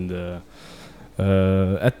and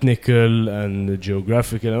ethnical and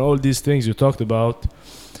geographical and all these things you talked about,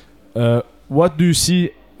 what do you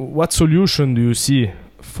see, what solution do you see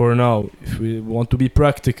for now, if we want to be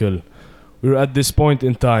practical? We're at this point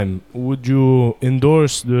in time. Would you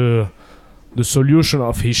endorse the solution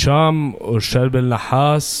of Hisham or Sharb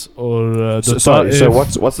al-Nahas or sorry, so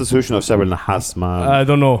what's the solution of Sharb al-Nahas? I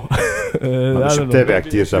don't know. مش متابع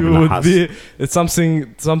كتير شرب النحاس. It's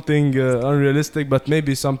something unrealistic, but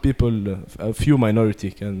maybe some people, a few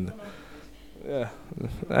minority can.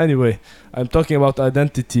 Anyway, I'm talking about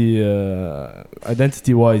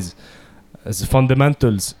identity-wise, as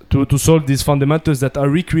fundamentals to solve these fundamentals that are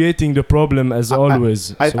recreating the problem as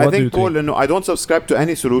always. I think, Paul, I don't subscribe to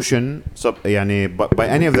any solution by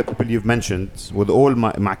any of the people you've mentioned. With all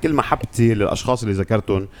مع كل محبتي للأشخاص اللي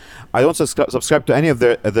ذكرتهم, I don't subscribe to any of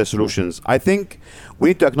their solutions. I think we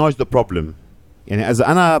need to acknowledge the problem. as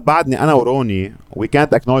أنا وروني, we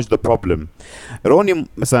can't acknowledge the problem. روني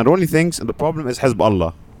thinks the problem is حزب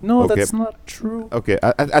الله. No, that's not true. Okay,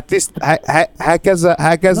 at least هكذا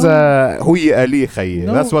هي آلية خيي.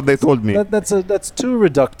 That's what they told me. That's too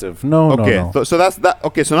reductive. No, okay, no. So that's that.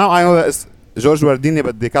 Okay, so now I know that جورج ورديني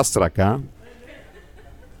بدي كسرك ها.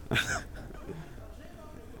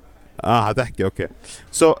 هتحكي. Okay.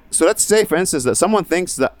 So let's say, for instance, that someone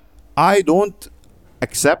thinks that I don't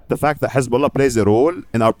accept the fact that Hezbollah plays a role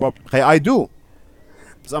in our problem. I do.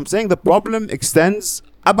 So I'm saying the problem extends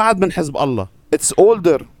أبعد من حزب الله. It's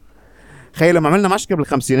older. لما عملنا مشكلة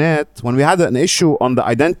بالخمسينات, when we had an issue on the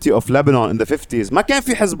identity of Lebanon in the 50s, ما كان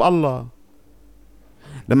في حزب الله.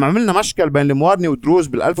 لما عملنا مشكلة بين الموارنة ودروز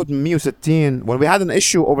بال 1860, when we had an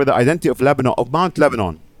issue over the identity of Lebanon, of Mount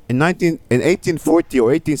Lebanon, in 1840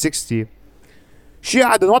 or 1860,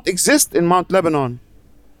 Shia did not exist in Mount Lebanon.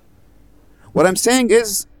 What I'm saying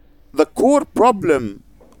is, the core problem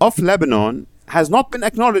of Lebanon has not been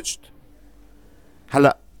acknowledged.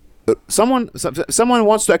 هلا someone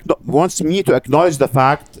wants me to acknowledge the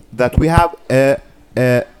fact that we have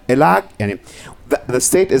a lack, يعني the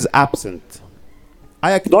state is absent.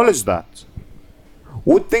 I acknowledge that.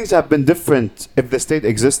 Would things have been different if the state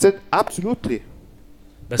existed? Absolutely.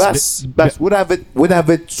 But would have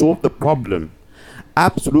it solved the problem?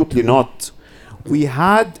 Absolutely not. We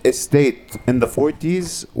had a state in the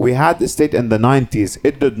 40s, we had a state in the 90s.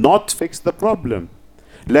 It did not fix the problem.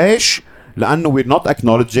 ليش؟ لأنه we're not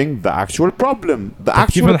acknowledging the actual problem. The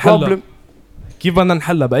actual problem. كيف بدنا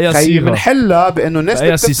نحلها بأي صيغة؟ صيغة؟ بنحلها بأنه الناس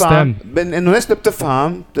اللي بتفهم، بأنه الناس اللي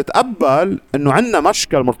بتفهم تتقبل إنه عندنا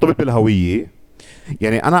مشكل مرتبط بالهوية.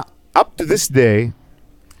 يعني أنا up to this day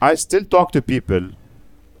I still talk to people.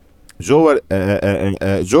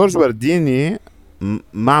 جورج ورديني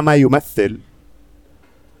مع ما يمثل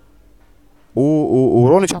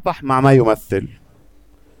وروني شطح مع ما يمثل.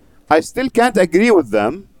 I still can't agree with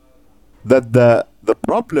them that the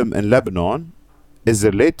problem in Lebanon is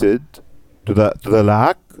related to the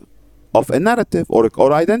lack of a narrative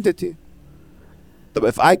or identity. But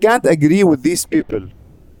if I can't agree with these people,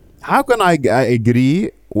 how can I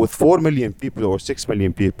agree with 4 million people or 6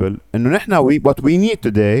 million people? And what we need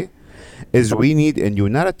today is we need a new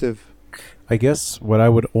narrative. I guess what I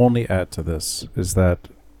would only add to this is that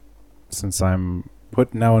since I'm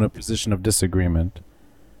put now in a position of disagreement,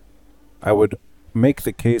 I would make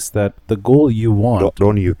the case that the goal you want...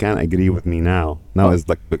 Ronnie, you can't agree with me now. Now is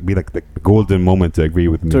be like the golden moment to agree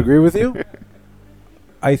with me. To agree with you?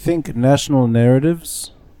 I think national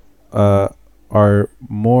narratives are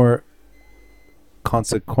more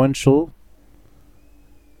consequential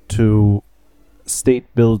to state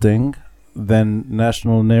building than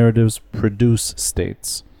national narratives produce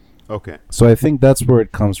states. Okay. So I think that's where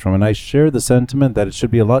it comes from. And I share the sentiment that it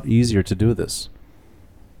should be a lot easier to do this.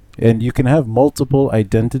 And you can have multiple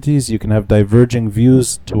identities, you can have diverging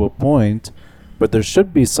views to a point, but there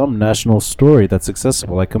should be some national story that's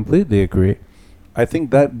accessible. I completely agree. I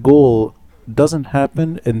think that goal doesn't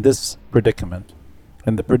happen in this predicament.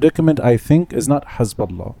 And the predicament, I think, is not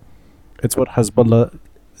Hezbollah. It's what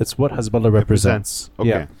Hezbollah represents. Okay.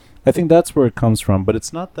 Yeah. I think that's where it comes from, but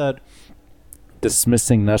it's not that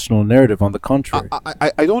dismissing national narrative. On the contrary.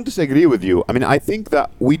 I don't disagree with you. I mean, I think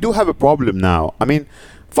that we do have a problem now. I mean,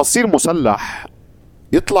 فصيل مسلح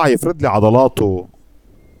يطلع يفرد لي عضلاته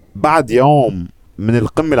بعد يوم من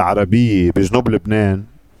القمة العربية بجنوب لبنان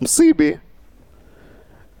مصيبة.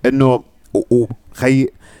 انه خي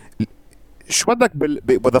شو بدك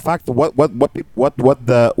with the fact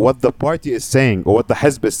what the party is saying or what the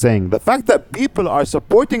Hizb is saying, the fact that people are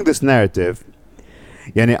supporting this narrative.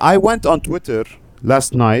 يعني I went on Twitter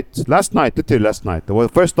last night, literally last night. It was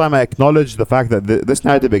the first time I acknowledged the fact that this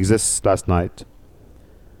narrative exists last night.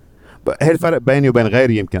 But هي الفرق بيني وبين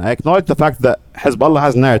غيري يمكن. I acknowledge the fact that Hezbollah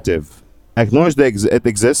has narrative. I acknowledge that it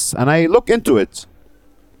exists and I look into it.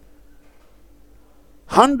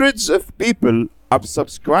 Hundreds of people are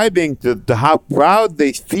subscribing to how proud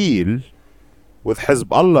they feel with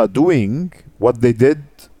Hezbollah doing what they did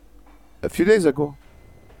a few days ago.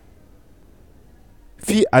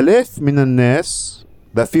 في آلاف من الناس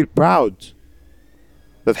that feel proud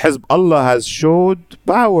that Hezbollah has showed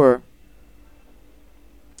power.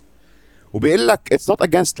 وبيقول لك it's not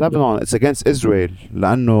against Lebanon, it's against Israel.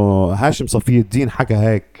 لأنه هاشم صفي الدين حكى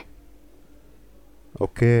هيك.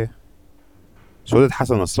 أوكي. شهدت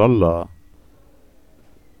حسن نصر الله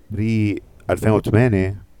بري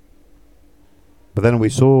 2008. But then we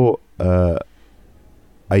saw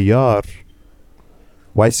أيار.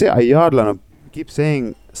 Why I say أيار لأنه keep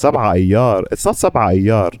saying 7 أيار. It's not 7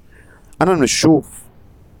 أيار. أنا بنشوف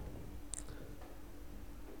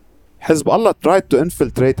Hezbollah tried to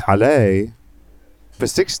infiltrate علي for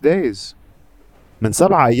 6 days من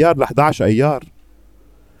 7 أيار ل 11 أيار.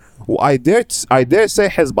 I dare say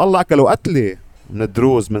Hezbollah أكلوا قتلة من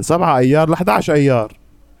الدروز من 7 أيار ل 11 أيار.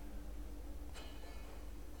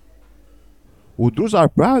 Druze are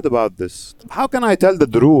proud about this. How can I tell the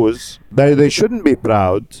Druze that they shouldn't be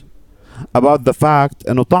proud about the fact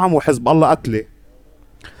إنه طعموا حزب الله قتلة؟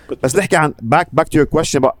 بس نحكي عن back to your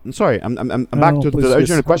question about. Sorry, I'm back to the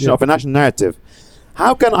original question of a national narrative.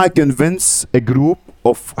 How can I convince a group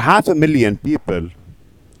of 500,000 people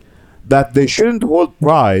that they shouldn't hold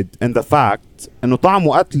pride in the fact إنه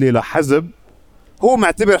طعموا قتلة لحزب هو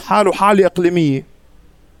معتبر حاله حالة إقليمية؟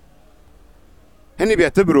 هني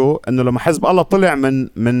بيعتبروا إنه لما حزب الله طلع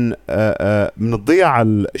من الضيعة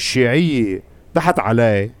الشيعية تحت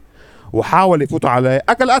عليه وحاول يفوتوا عليه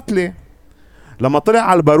أكل قتلة. لما طلع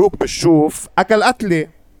على الباروك بالشوف أكل قتلة.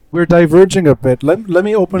 We're diverging a bit. Let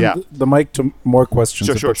me open Yeah. the mic to more questions.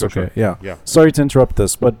 Sure, if sure, that's sure, okay. sure. Yeah. Yeah. Sorry to interrupt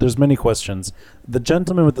this, but there's many questions. The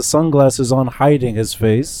gentleman with the sunglasses on hiding his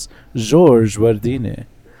face, George Wardini.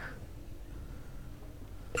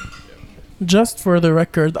 Just for the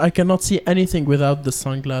record, I cannot see anything without the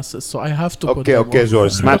sunglasses, so I have to put اوكي them اوكي on.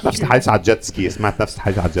 جورج سمعت نفس الحديث على الجيت سكي سمعت نفس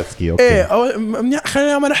الحديث على الجيت سكي ايه اوكي منيح،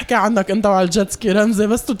 خلينا ما نحكي عنك انت وعلى الجيت سكي رمزي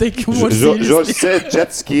بس to take you more جورج seriously. said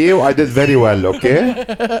jet ski و I did very well اوكي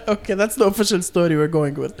Okay, that's the official story we're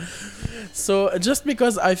going with. So just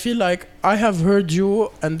because I feel like I have heard you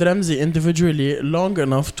and Ramzi individually long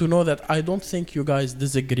enough to know that I don't think you guys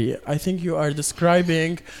disagree. I think you are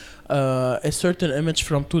describing a certain image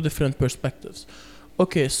from two different perspectives.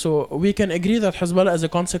 Okay, so we can agree that Hezbollah is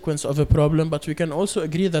a consequence of a problem, but we can also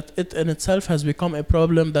agree that it in itself has become a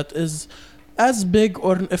problem that is as big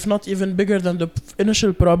or if not even bigger than the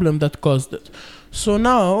initial problem that caused it. So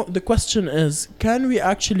now the question is, can we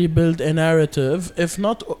actually build a narrative, if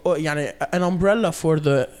not يعني an umbrella for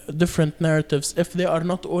the different narratives, if they are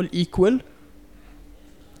not all equal?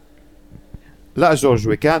 لا جورج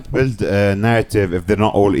we can't build a narrative if they're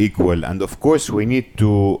not all equal and of course we need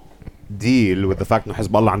to deal with the fact انه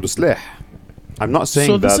حزب الله عنده سلاح. I'm not saying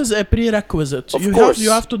So that this is a prerequisite. Of You course.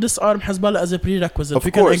 have to disarm Hezbollah as a prerequisite. of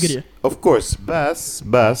We course can agree. of course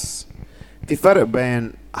بس في فرق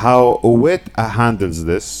بين how قوات handles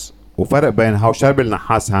this وفرق بين how شرب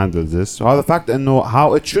النحاس handles this وهذا fact انه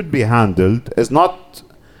how it should be handled is not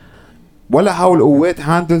ولا how القوات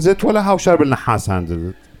handles it ولا how شرب النحاس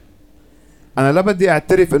handles it. انا لا بدي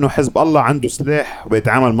اعترف انه حزب الله عنده سلاح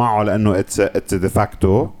وبيتعامل معه لانه اتس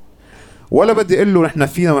ديفاكتو ولا بدي اقول له نحن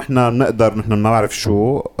فينا ونحن بنقدر نحن ما بعرف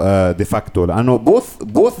شو ديفاكتو لانه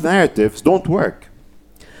both narratives don't work.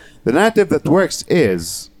 The narrative that works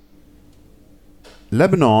is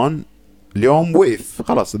لبنان اليوم وقف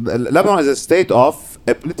خلاص لبنان is a state of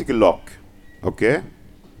a political lock اوكي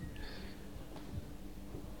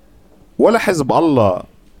ولا حزب الله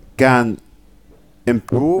كان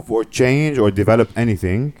improve or change or develop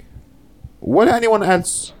anything ولا anyone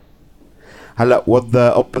else. هلا what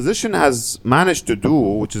the opposition has managed to do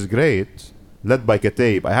which is great led by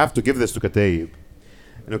Kataib. I have to give this to Kataib.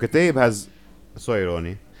 You know Kataib has sorry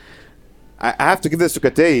Ronnie I have to give this to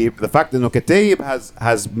Kataib. The fact that Kataib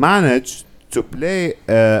has managed to play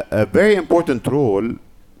a very important role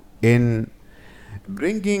in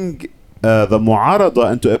bringing the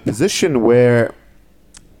معارضة into a position where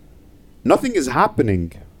nothing is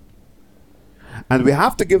happening. And we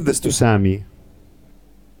have to give this to Sami.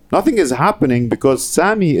 Nothing is happening because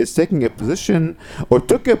Sami is taking a position or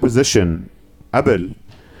took a position قبل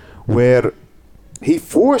where he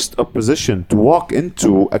forced opposition to walk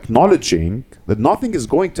into acknowledging that nothing is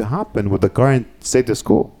going to happen with the current status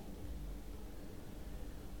quo.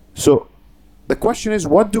 So the question is,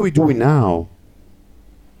 what do we do now,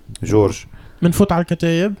 George? منفوت على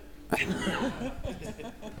الكتايب.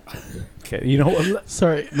 Okay, you know what?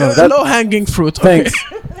 Sorry. No, that- Low hanging fruit. Thanks.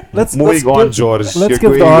 let's Moving on, give- George. Let's Your-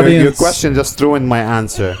 give the your audience. question just ruined my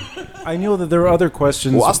answer. I know that there are other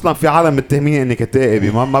questions. واصلا في عالم متهمين اني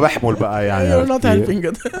كتائبي ما بحمل بقى يعني. You're not عرفتي؟ helping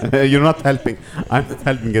it. You're not helping. I'm not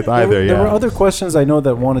helping it There either. were, there were Yeah. other questions I know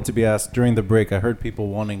that wanted to be asked during the break. I heard people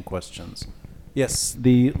wanting questions. Yes,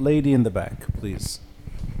 the lady in the back, please.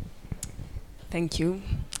 Thank you.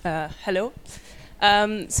 Hello.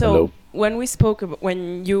 So Hello. when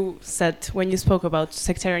you spoke about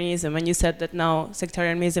sectarianism and you said that now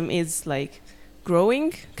sectarianism is like growing,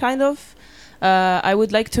 kind of. I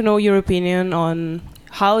would like to know your opinion on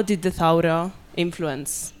how did the Thawra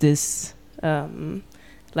influence this,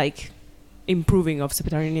 like, improving of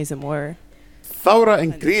sectarianism or. Thawra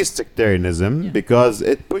increased sectarianism because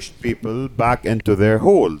it pushed people back into their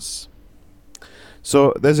holes. So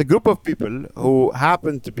there's a group of people who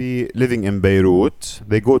happen to be living in Beirut.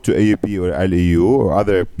 They go to AUP or LEU or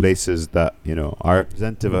other places that, you know, are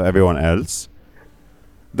representative of everyone else.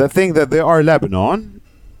 They think that they are Lebanon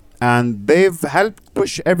and they've helped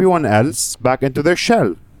push everyone else back into their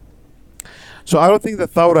shell. So I don't think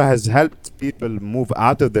that Thawra has helped people move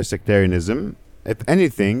out of their sectarianism. If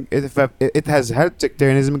anything, it has helped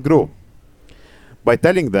sectarianism grow. By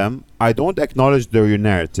telling them, I don't acknowledge your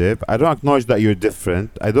narrative, I don't acknowledge that you're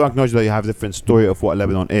different, I don't acknowledge that you have a different story of what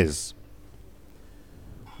Lebanon is.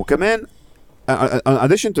 وكمان, in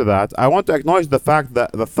addition to that, I want to acknowledge the fact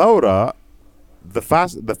that the Thawra, the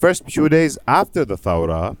first few days after the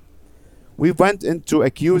Thawra, we went into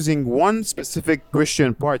accusing one specific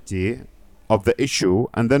Christian party of the issue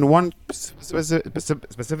and then one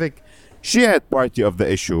specific Shiite party of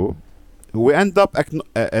the issue, we end up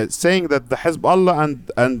saying that the Hezbollah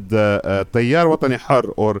and Tayyar Watani Har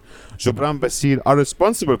or Jubran Basil are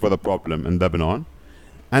responsible for the problem in Lebanon,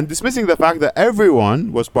 and dismissing the fact that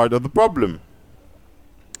everyone was part of the problem.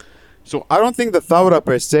 So I don't think the Thawra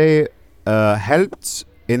per se helped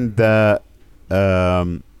in the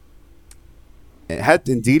helped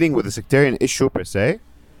in dealing with the sectarian issue per se.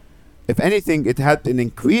 If anything, it helped in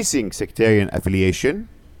increasing sectarian affiliation,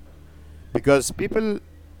 because people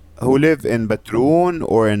who live in Batroun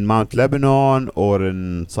or in Mount Lebanon or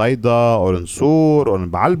in Saida or in Sur or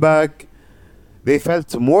in Baalbek, they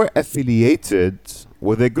felt more affiliated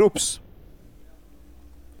with their groups.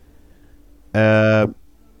 I'll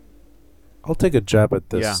take a jab at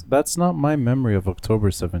this. Yeah. That's not my memory of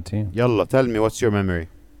October 17. Yalla, tell me, what's your memory?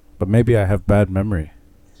 But maybe I have bad memory.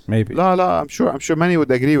 Maybe. I'm sure many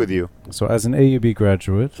would agree with you. So as an AUB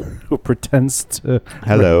graduate who pretends to...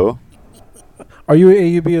 Hello. Are you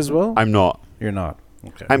AUB as well? I'm not. You're not.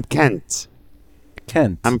 Okay. I'm Kent.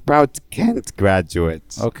 Kent. I'm proud Kent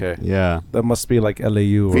graduate. Okay. Yeah. That must be like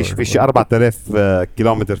LAU. في شي 4000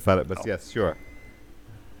 كيلومتر فرق بس yes, sure.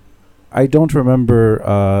 I don't remember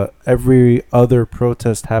every other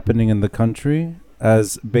protest happening in the country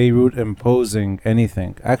as Beirut imposing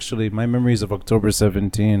anything. Actually, my memories of October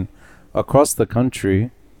 17 across the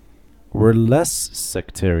country were less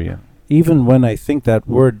sectarian. Even when I think that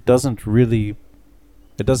word doesn't really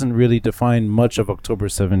define much of October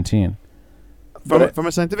 17. From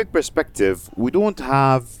a scientific perspective, we don't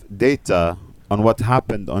have data on what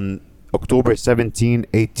happened on October 17,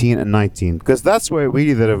 18, and 19, because that's where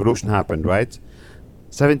really the revolution happened, right?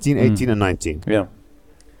 17, 18, and 19. Yeah.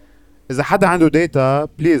 إذا حدا عنده data,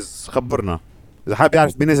 please خبرنا. إذا حدا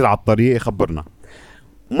بيعرف بينزل على الطريق يخبرنا.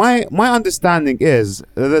 My understanding is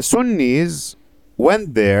that the Sunnis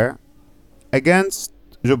went there against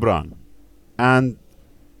Jubran, and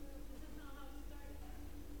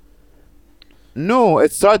no,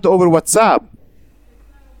 it started over WhatsApp.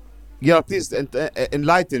 Yeah, please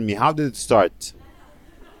enlighten me. How did it start?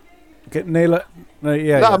 Okay, Naila,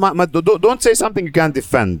 yeah. لا, don't say something you can't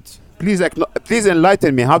defend. Please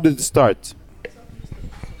enlighten me. How did it start?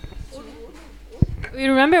 We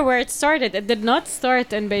remember where it started. It did not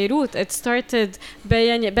start in Beirut. It started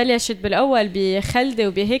بلشت بالأول بخلدة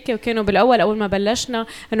وبهيك، وكانوا بالأول أول ما بلشنا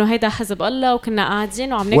إنه هيدا حزب الله، وكنا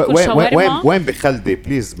قاعدين وعم ناكل شاورما. وين بخلدة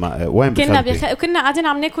بليز؟ وين بخلدة؟ كنا قاعدين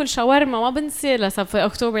عم ناكل شاورما، ما بنسى لسه في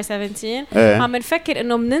أكتوبر 17. عم نفكر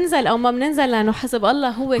إنه بننزل أو ما بننزل لأنه حزب الله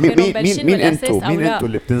هو كانوا مبلشين بالأساس أو لا. مين أنتوا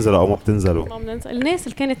اللي بتنزلوا أو ما بتنزلوا؟ ما بننزل. الناس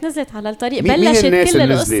اللي كانت نزلت على الطريق بلشت كل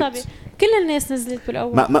القصة كل الناس نزلت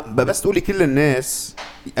بالأول. ما بس تقولي كل الناس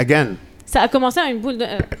again. Ça a commencé à une boule de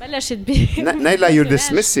بلشت Naila, you're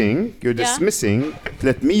dismissing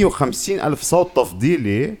 350,000 صوت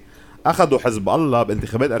تفضيلي أخذوا حزب الله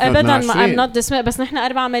بانتخابات 2022. أبداً I'm not dismiss، بس نحن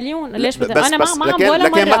 4 مليون. ليش أنا ما عم ولا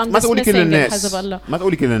مرة عم ما تقولي كل الناس. حزب الله. ما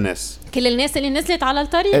تقولي كل الناس. كل الناس اللي نزلت على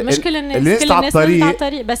الطريق، مش كل الناس. اللي كل الناس نزلت على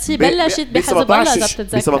الطريق، بس هي بلشت بحزب الله إذا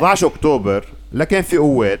بتتذكر. ب 17 أكتوبر لا كان في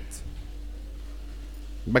قوات.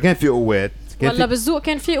 ما كان في قوات. والله بالذوق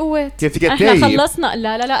كان في قوات. كان في كتايب. احنا خلصنا.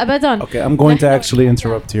 لا أبداً. Okay, I'm going to actually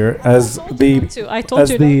interrupt here as the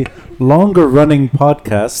the longer running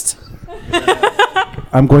podcast.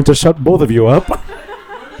 I'm going to shut both of you up.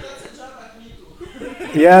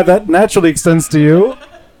 Yeah, that naturally extends to you.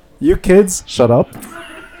 You kids, shut up,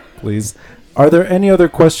 please. Are there any other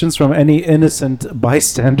questions from any innocent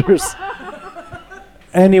bystanders?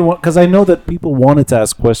 Anyone? Because I know that people wanted to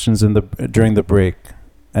ask questions during the break,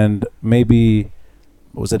 and maybe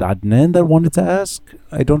was it Adnan that wanted to ask?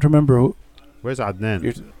 I don't remember who. Where's Adnan?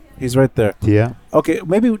 He's right there. Tia. Okay,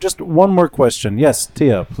 maybe just one more question. Yes,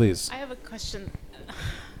 Tia, please. I have a question.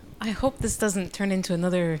 I hope this doesn't turn into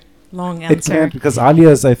another long answer. It can't, because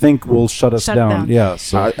Alia's, I think, will shut us down. Yeah.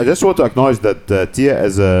 So I just want to acknowledge that Tia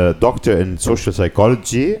is a doctor in social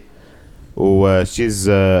psychology. She's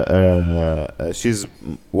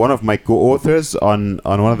one of my co-authors on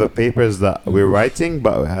one of the papers that we're writing,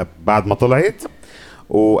 but بعد ما طلعت.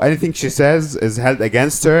 Anything she says is held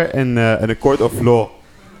against her in a court of law.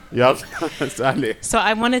 Yeah. So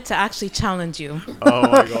I wanted to actually challenge you. Oh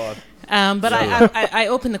my God. But I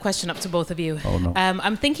open the question up to both of you. Oh, no.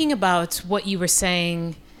 I'm thinking about what you were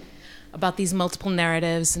saying about these multiple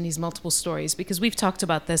narratives and these multiple stories, because we've talked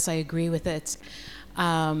about this. I agree with it.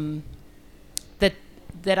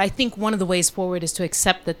 That I think one of the ways forward is to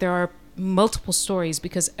accept that there are multiple stories,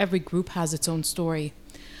 because every group has its own story.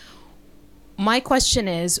 My question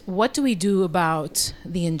is, what do we do about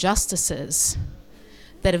the injustices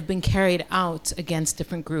that have been carried out against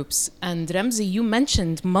different groups? And Ramzi, you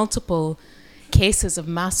mentioned multiple cases of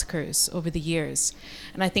massacres over the years.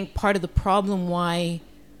 And I think part of the problem why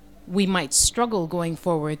we might struggle going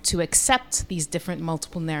forward to accept these different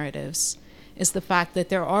multiple narratives is the fact that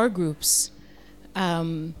there are groups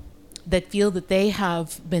that feel that they have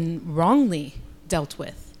been wrongly dealt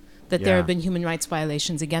with, that there have been human rights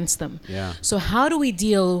violations against them. Yeah. So how do we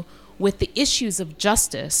deal with the issues of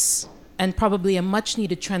justice and probably a much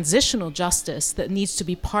needed transitional justice that needs to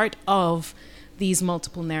be part of these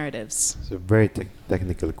multiple narratives? It's a very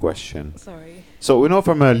technical question. Sorry. So we know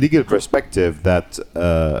from a legal perspective that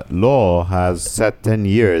law has set 10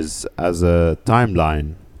 years as a time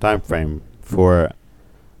frame for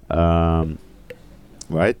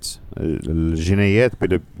right الجنايات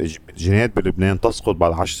بلبنان تسقط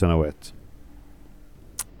بعد 10 سنوات.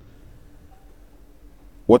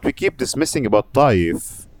 What we keep dismissing about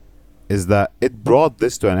Taif is that it brought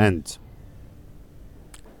this to an end.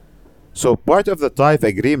 So part of the Taif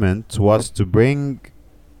agreement was to bring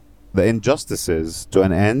the injustices to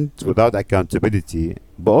an end without accountability,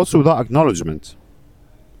 but also without acknowledgement.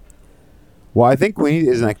 What I think we need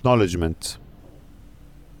is an acknowledgement.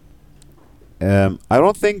 I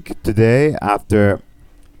don't think today after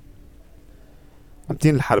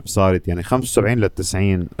متين الحرب صارت يعني 75 لل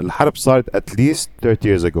 90 الحرب صارت at least 30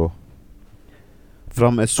 years ago.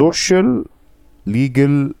 From a social,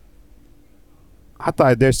 legal, حتى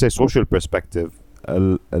I dare say social perspective,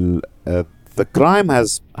 the crime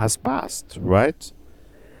has passed, right?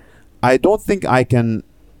 I don't think I can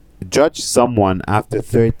judge someone after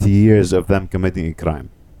 30 years of them committing a crime.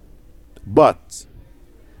 But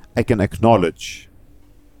I can acknowledge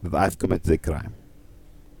that I've committed a crime.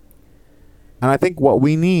 And I think what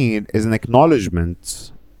we need is an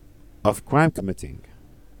acknowledgement of crime committing.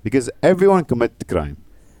 Because everyone committed crime.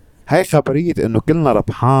 هاي خبرية انه كلنا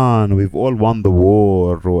ربحان, we've all won the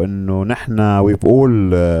war, وانه نحنا we've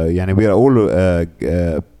all يعني we are all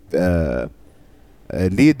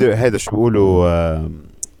leader, هذا شو بيقولوا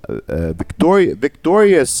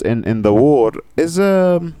victorious in the war is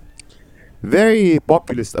a very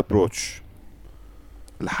populist approach.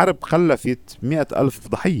 الحرب خلفت 100,000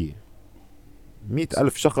 ضحية,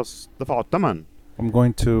 100,000 شخص دفعوا الثمن. I'm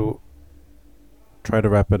going to try to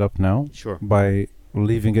wrap it up now. Sure. By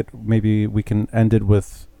leaving it, maybe we can end it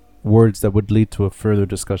with words that would lead to a further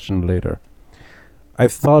discussion later.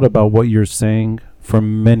 I've thought about what you're saying for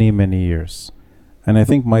many, many years. And I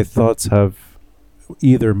think my thoughts have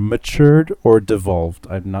either matured or devolved.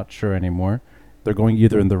 I'm not sure anymore. They're going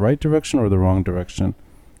either in the right direction or the wrong direction.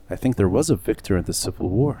 I think there was a victor in the civil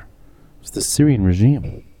war. It was the Syrian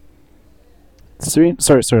regime. Sorry.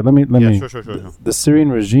 Let me. Sure. The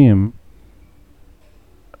Syrian regime,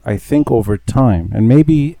 I think over time, and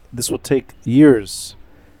maybe this will take years,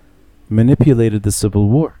 manipulated the civil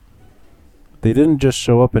war. They didn't just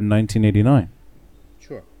show up in 1989.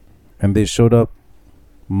 Sure. And they showed up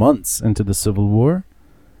months into the civil war,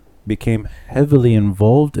 became heavily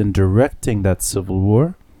involved in directing that civil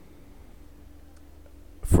war,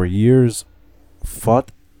 for years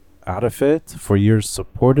fought Arafat, for years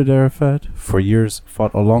supported Arafat, for years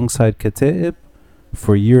fought alongside Kataib,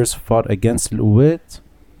 for years fought against Al-Uwait.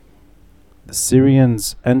 The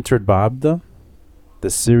Syrians entered Ba'abda. The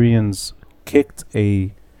Syrians kicked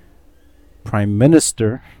a prime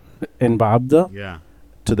minister in Ba'abda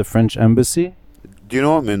to the French embassy. Do you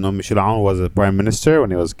know Michel Aoun was a prime minister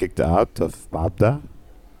when he was kicked out of Ba'abda?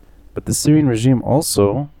 But the Syrian regime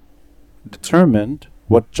also determined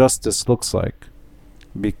what justice looks like.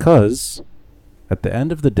 Because at the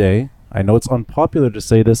end of the day, I know it's unpopular to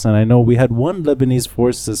say this, and I know we had one Lebanese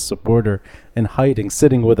forces supporter in hiding,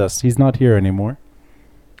 sitting with us. He's not here anymore.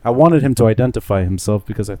 I wanted him to identify himself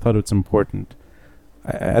because I thought it's important.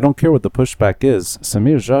 I don't care what the pushback is.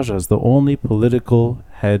 Samir Jaja is the only political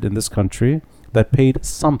head in this country that paid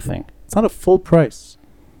something. It's not a full price,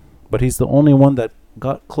 but he's the only one that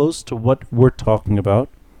got close to what we're talking about,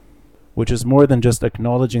 which is more than just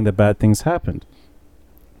acknowledging that bad things happened.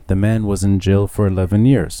 The man was in jail for 11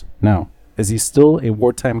 years. Now, is he still a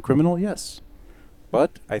wartime criminal? Yes.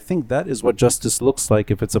 But I think that is what justice looks like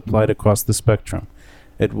if it's applied across the spectrum.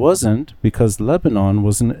 It wasn't because Lebanon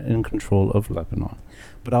wasn't in control of Lebanon.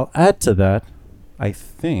 But I'll add to that, I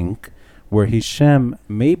think, where Hisham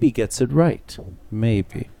maybe gets it right,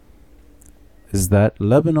 maybe, is that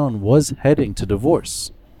Lebanon was heading to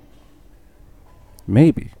divorce.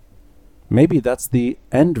 Maybe. Maybe that's the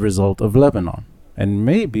end result of Lebanon. And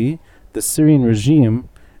maybe the Syrian regime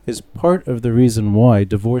is part of the reason why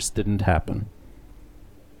divorce didn't happen.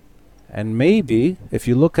 And maybe, if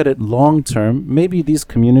you look at it long term, maybe these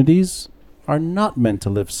communities are not meant to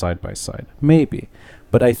live side by side. Maybe.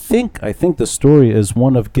 But I think the story is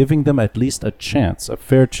one of giving them at least a chance, a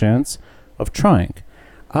fair chance of trying.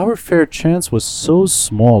 Our fair chance was so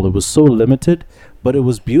small, it was so limited, but it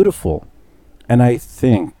was beautiful. And I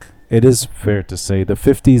think it is fair to say the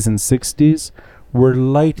 50s and 60s were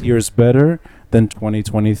light years better than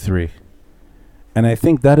 2023. And I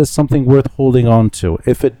think that is something worth holding on to.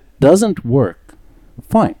 If it doesn't work,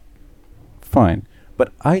 fine.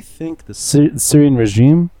 But I think the Syrian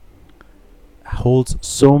regime holds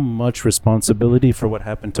so much responsibility for what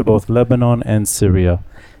happened to both Lebanon and Syria.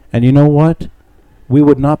 And you know what? We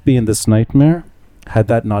would not be in this nightmare had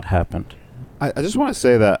that not happened. I just want to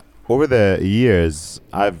say that over the years,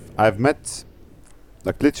 I've met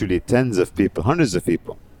like literally tens of people, hundreds of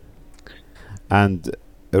people. And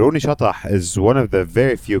Roni Shatah is one of the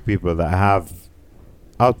very few people that I have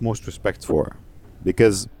utmost respect for.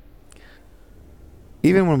 Because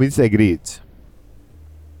even when we disagreed,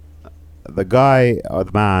 the guy or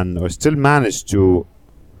the man or still managed to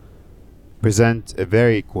present a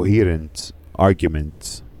very coherent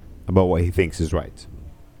argument about what he thinks is right.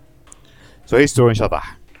 So he's Roni Shatah.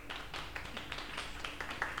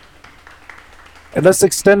 And let's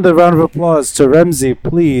extend the round of applause to Ramzi,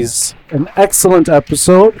 please. An excellent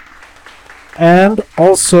episode. And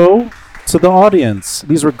also to the audience.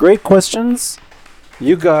 These were great questions.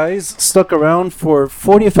 You guys stuck around for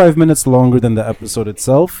 45 minutes longer than the episode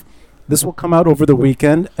itself. This will come out over the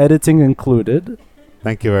weekend, editing included.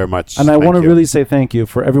 Thank you very much. And I want to really say thank you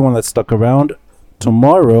for everyone that stuck around.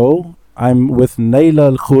 Tomorrow, I'm with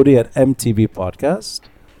Naila Al-Khouri at MTV Podcast.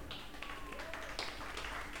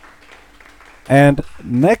 And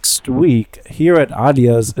next week, here at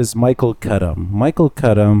Alia's is Michael Karam. Michael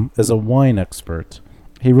Karam is a wine expert.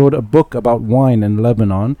 He wrote a book about wine in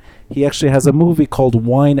Lebanon. He actually has a movie called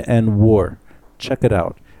Wine and War. Check it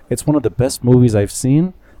out. It's one of the best movies I've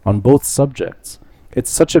seen on both subjects. It's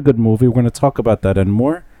such a good movie. We're going to talk about that and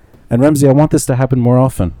more. And Ramzi, I want this to happen more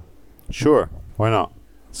often. Sure. Why not?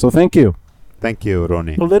 So thank you. Thank you,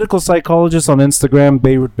 Roni. Political psychologist on Instagram,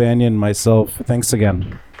 Beirut Banyan, and myself. Thanks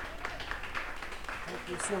again.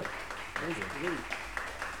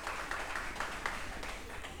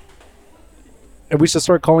 And we should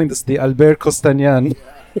start calling this the Albert Costanyan.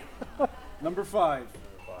 Number 5.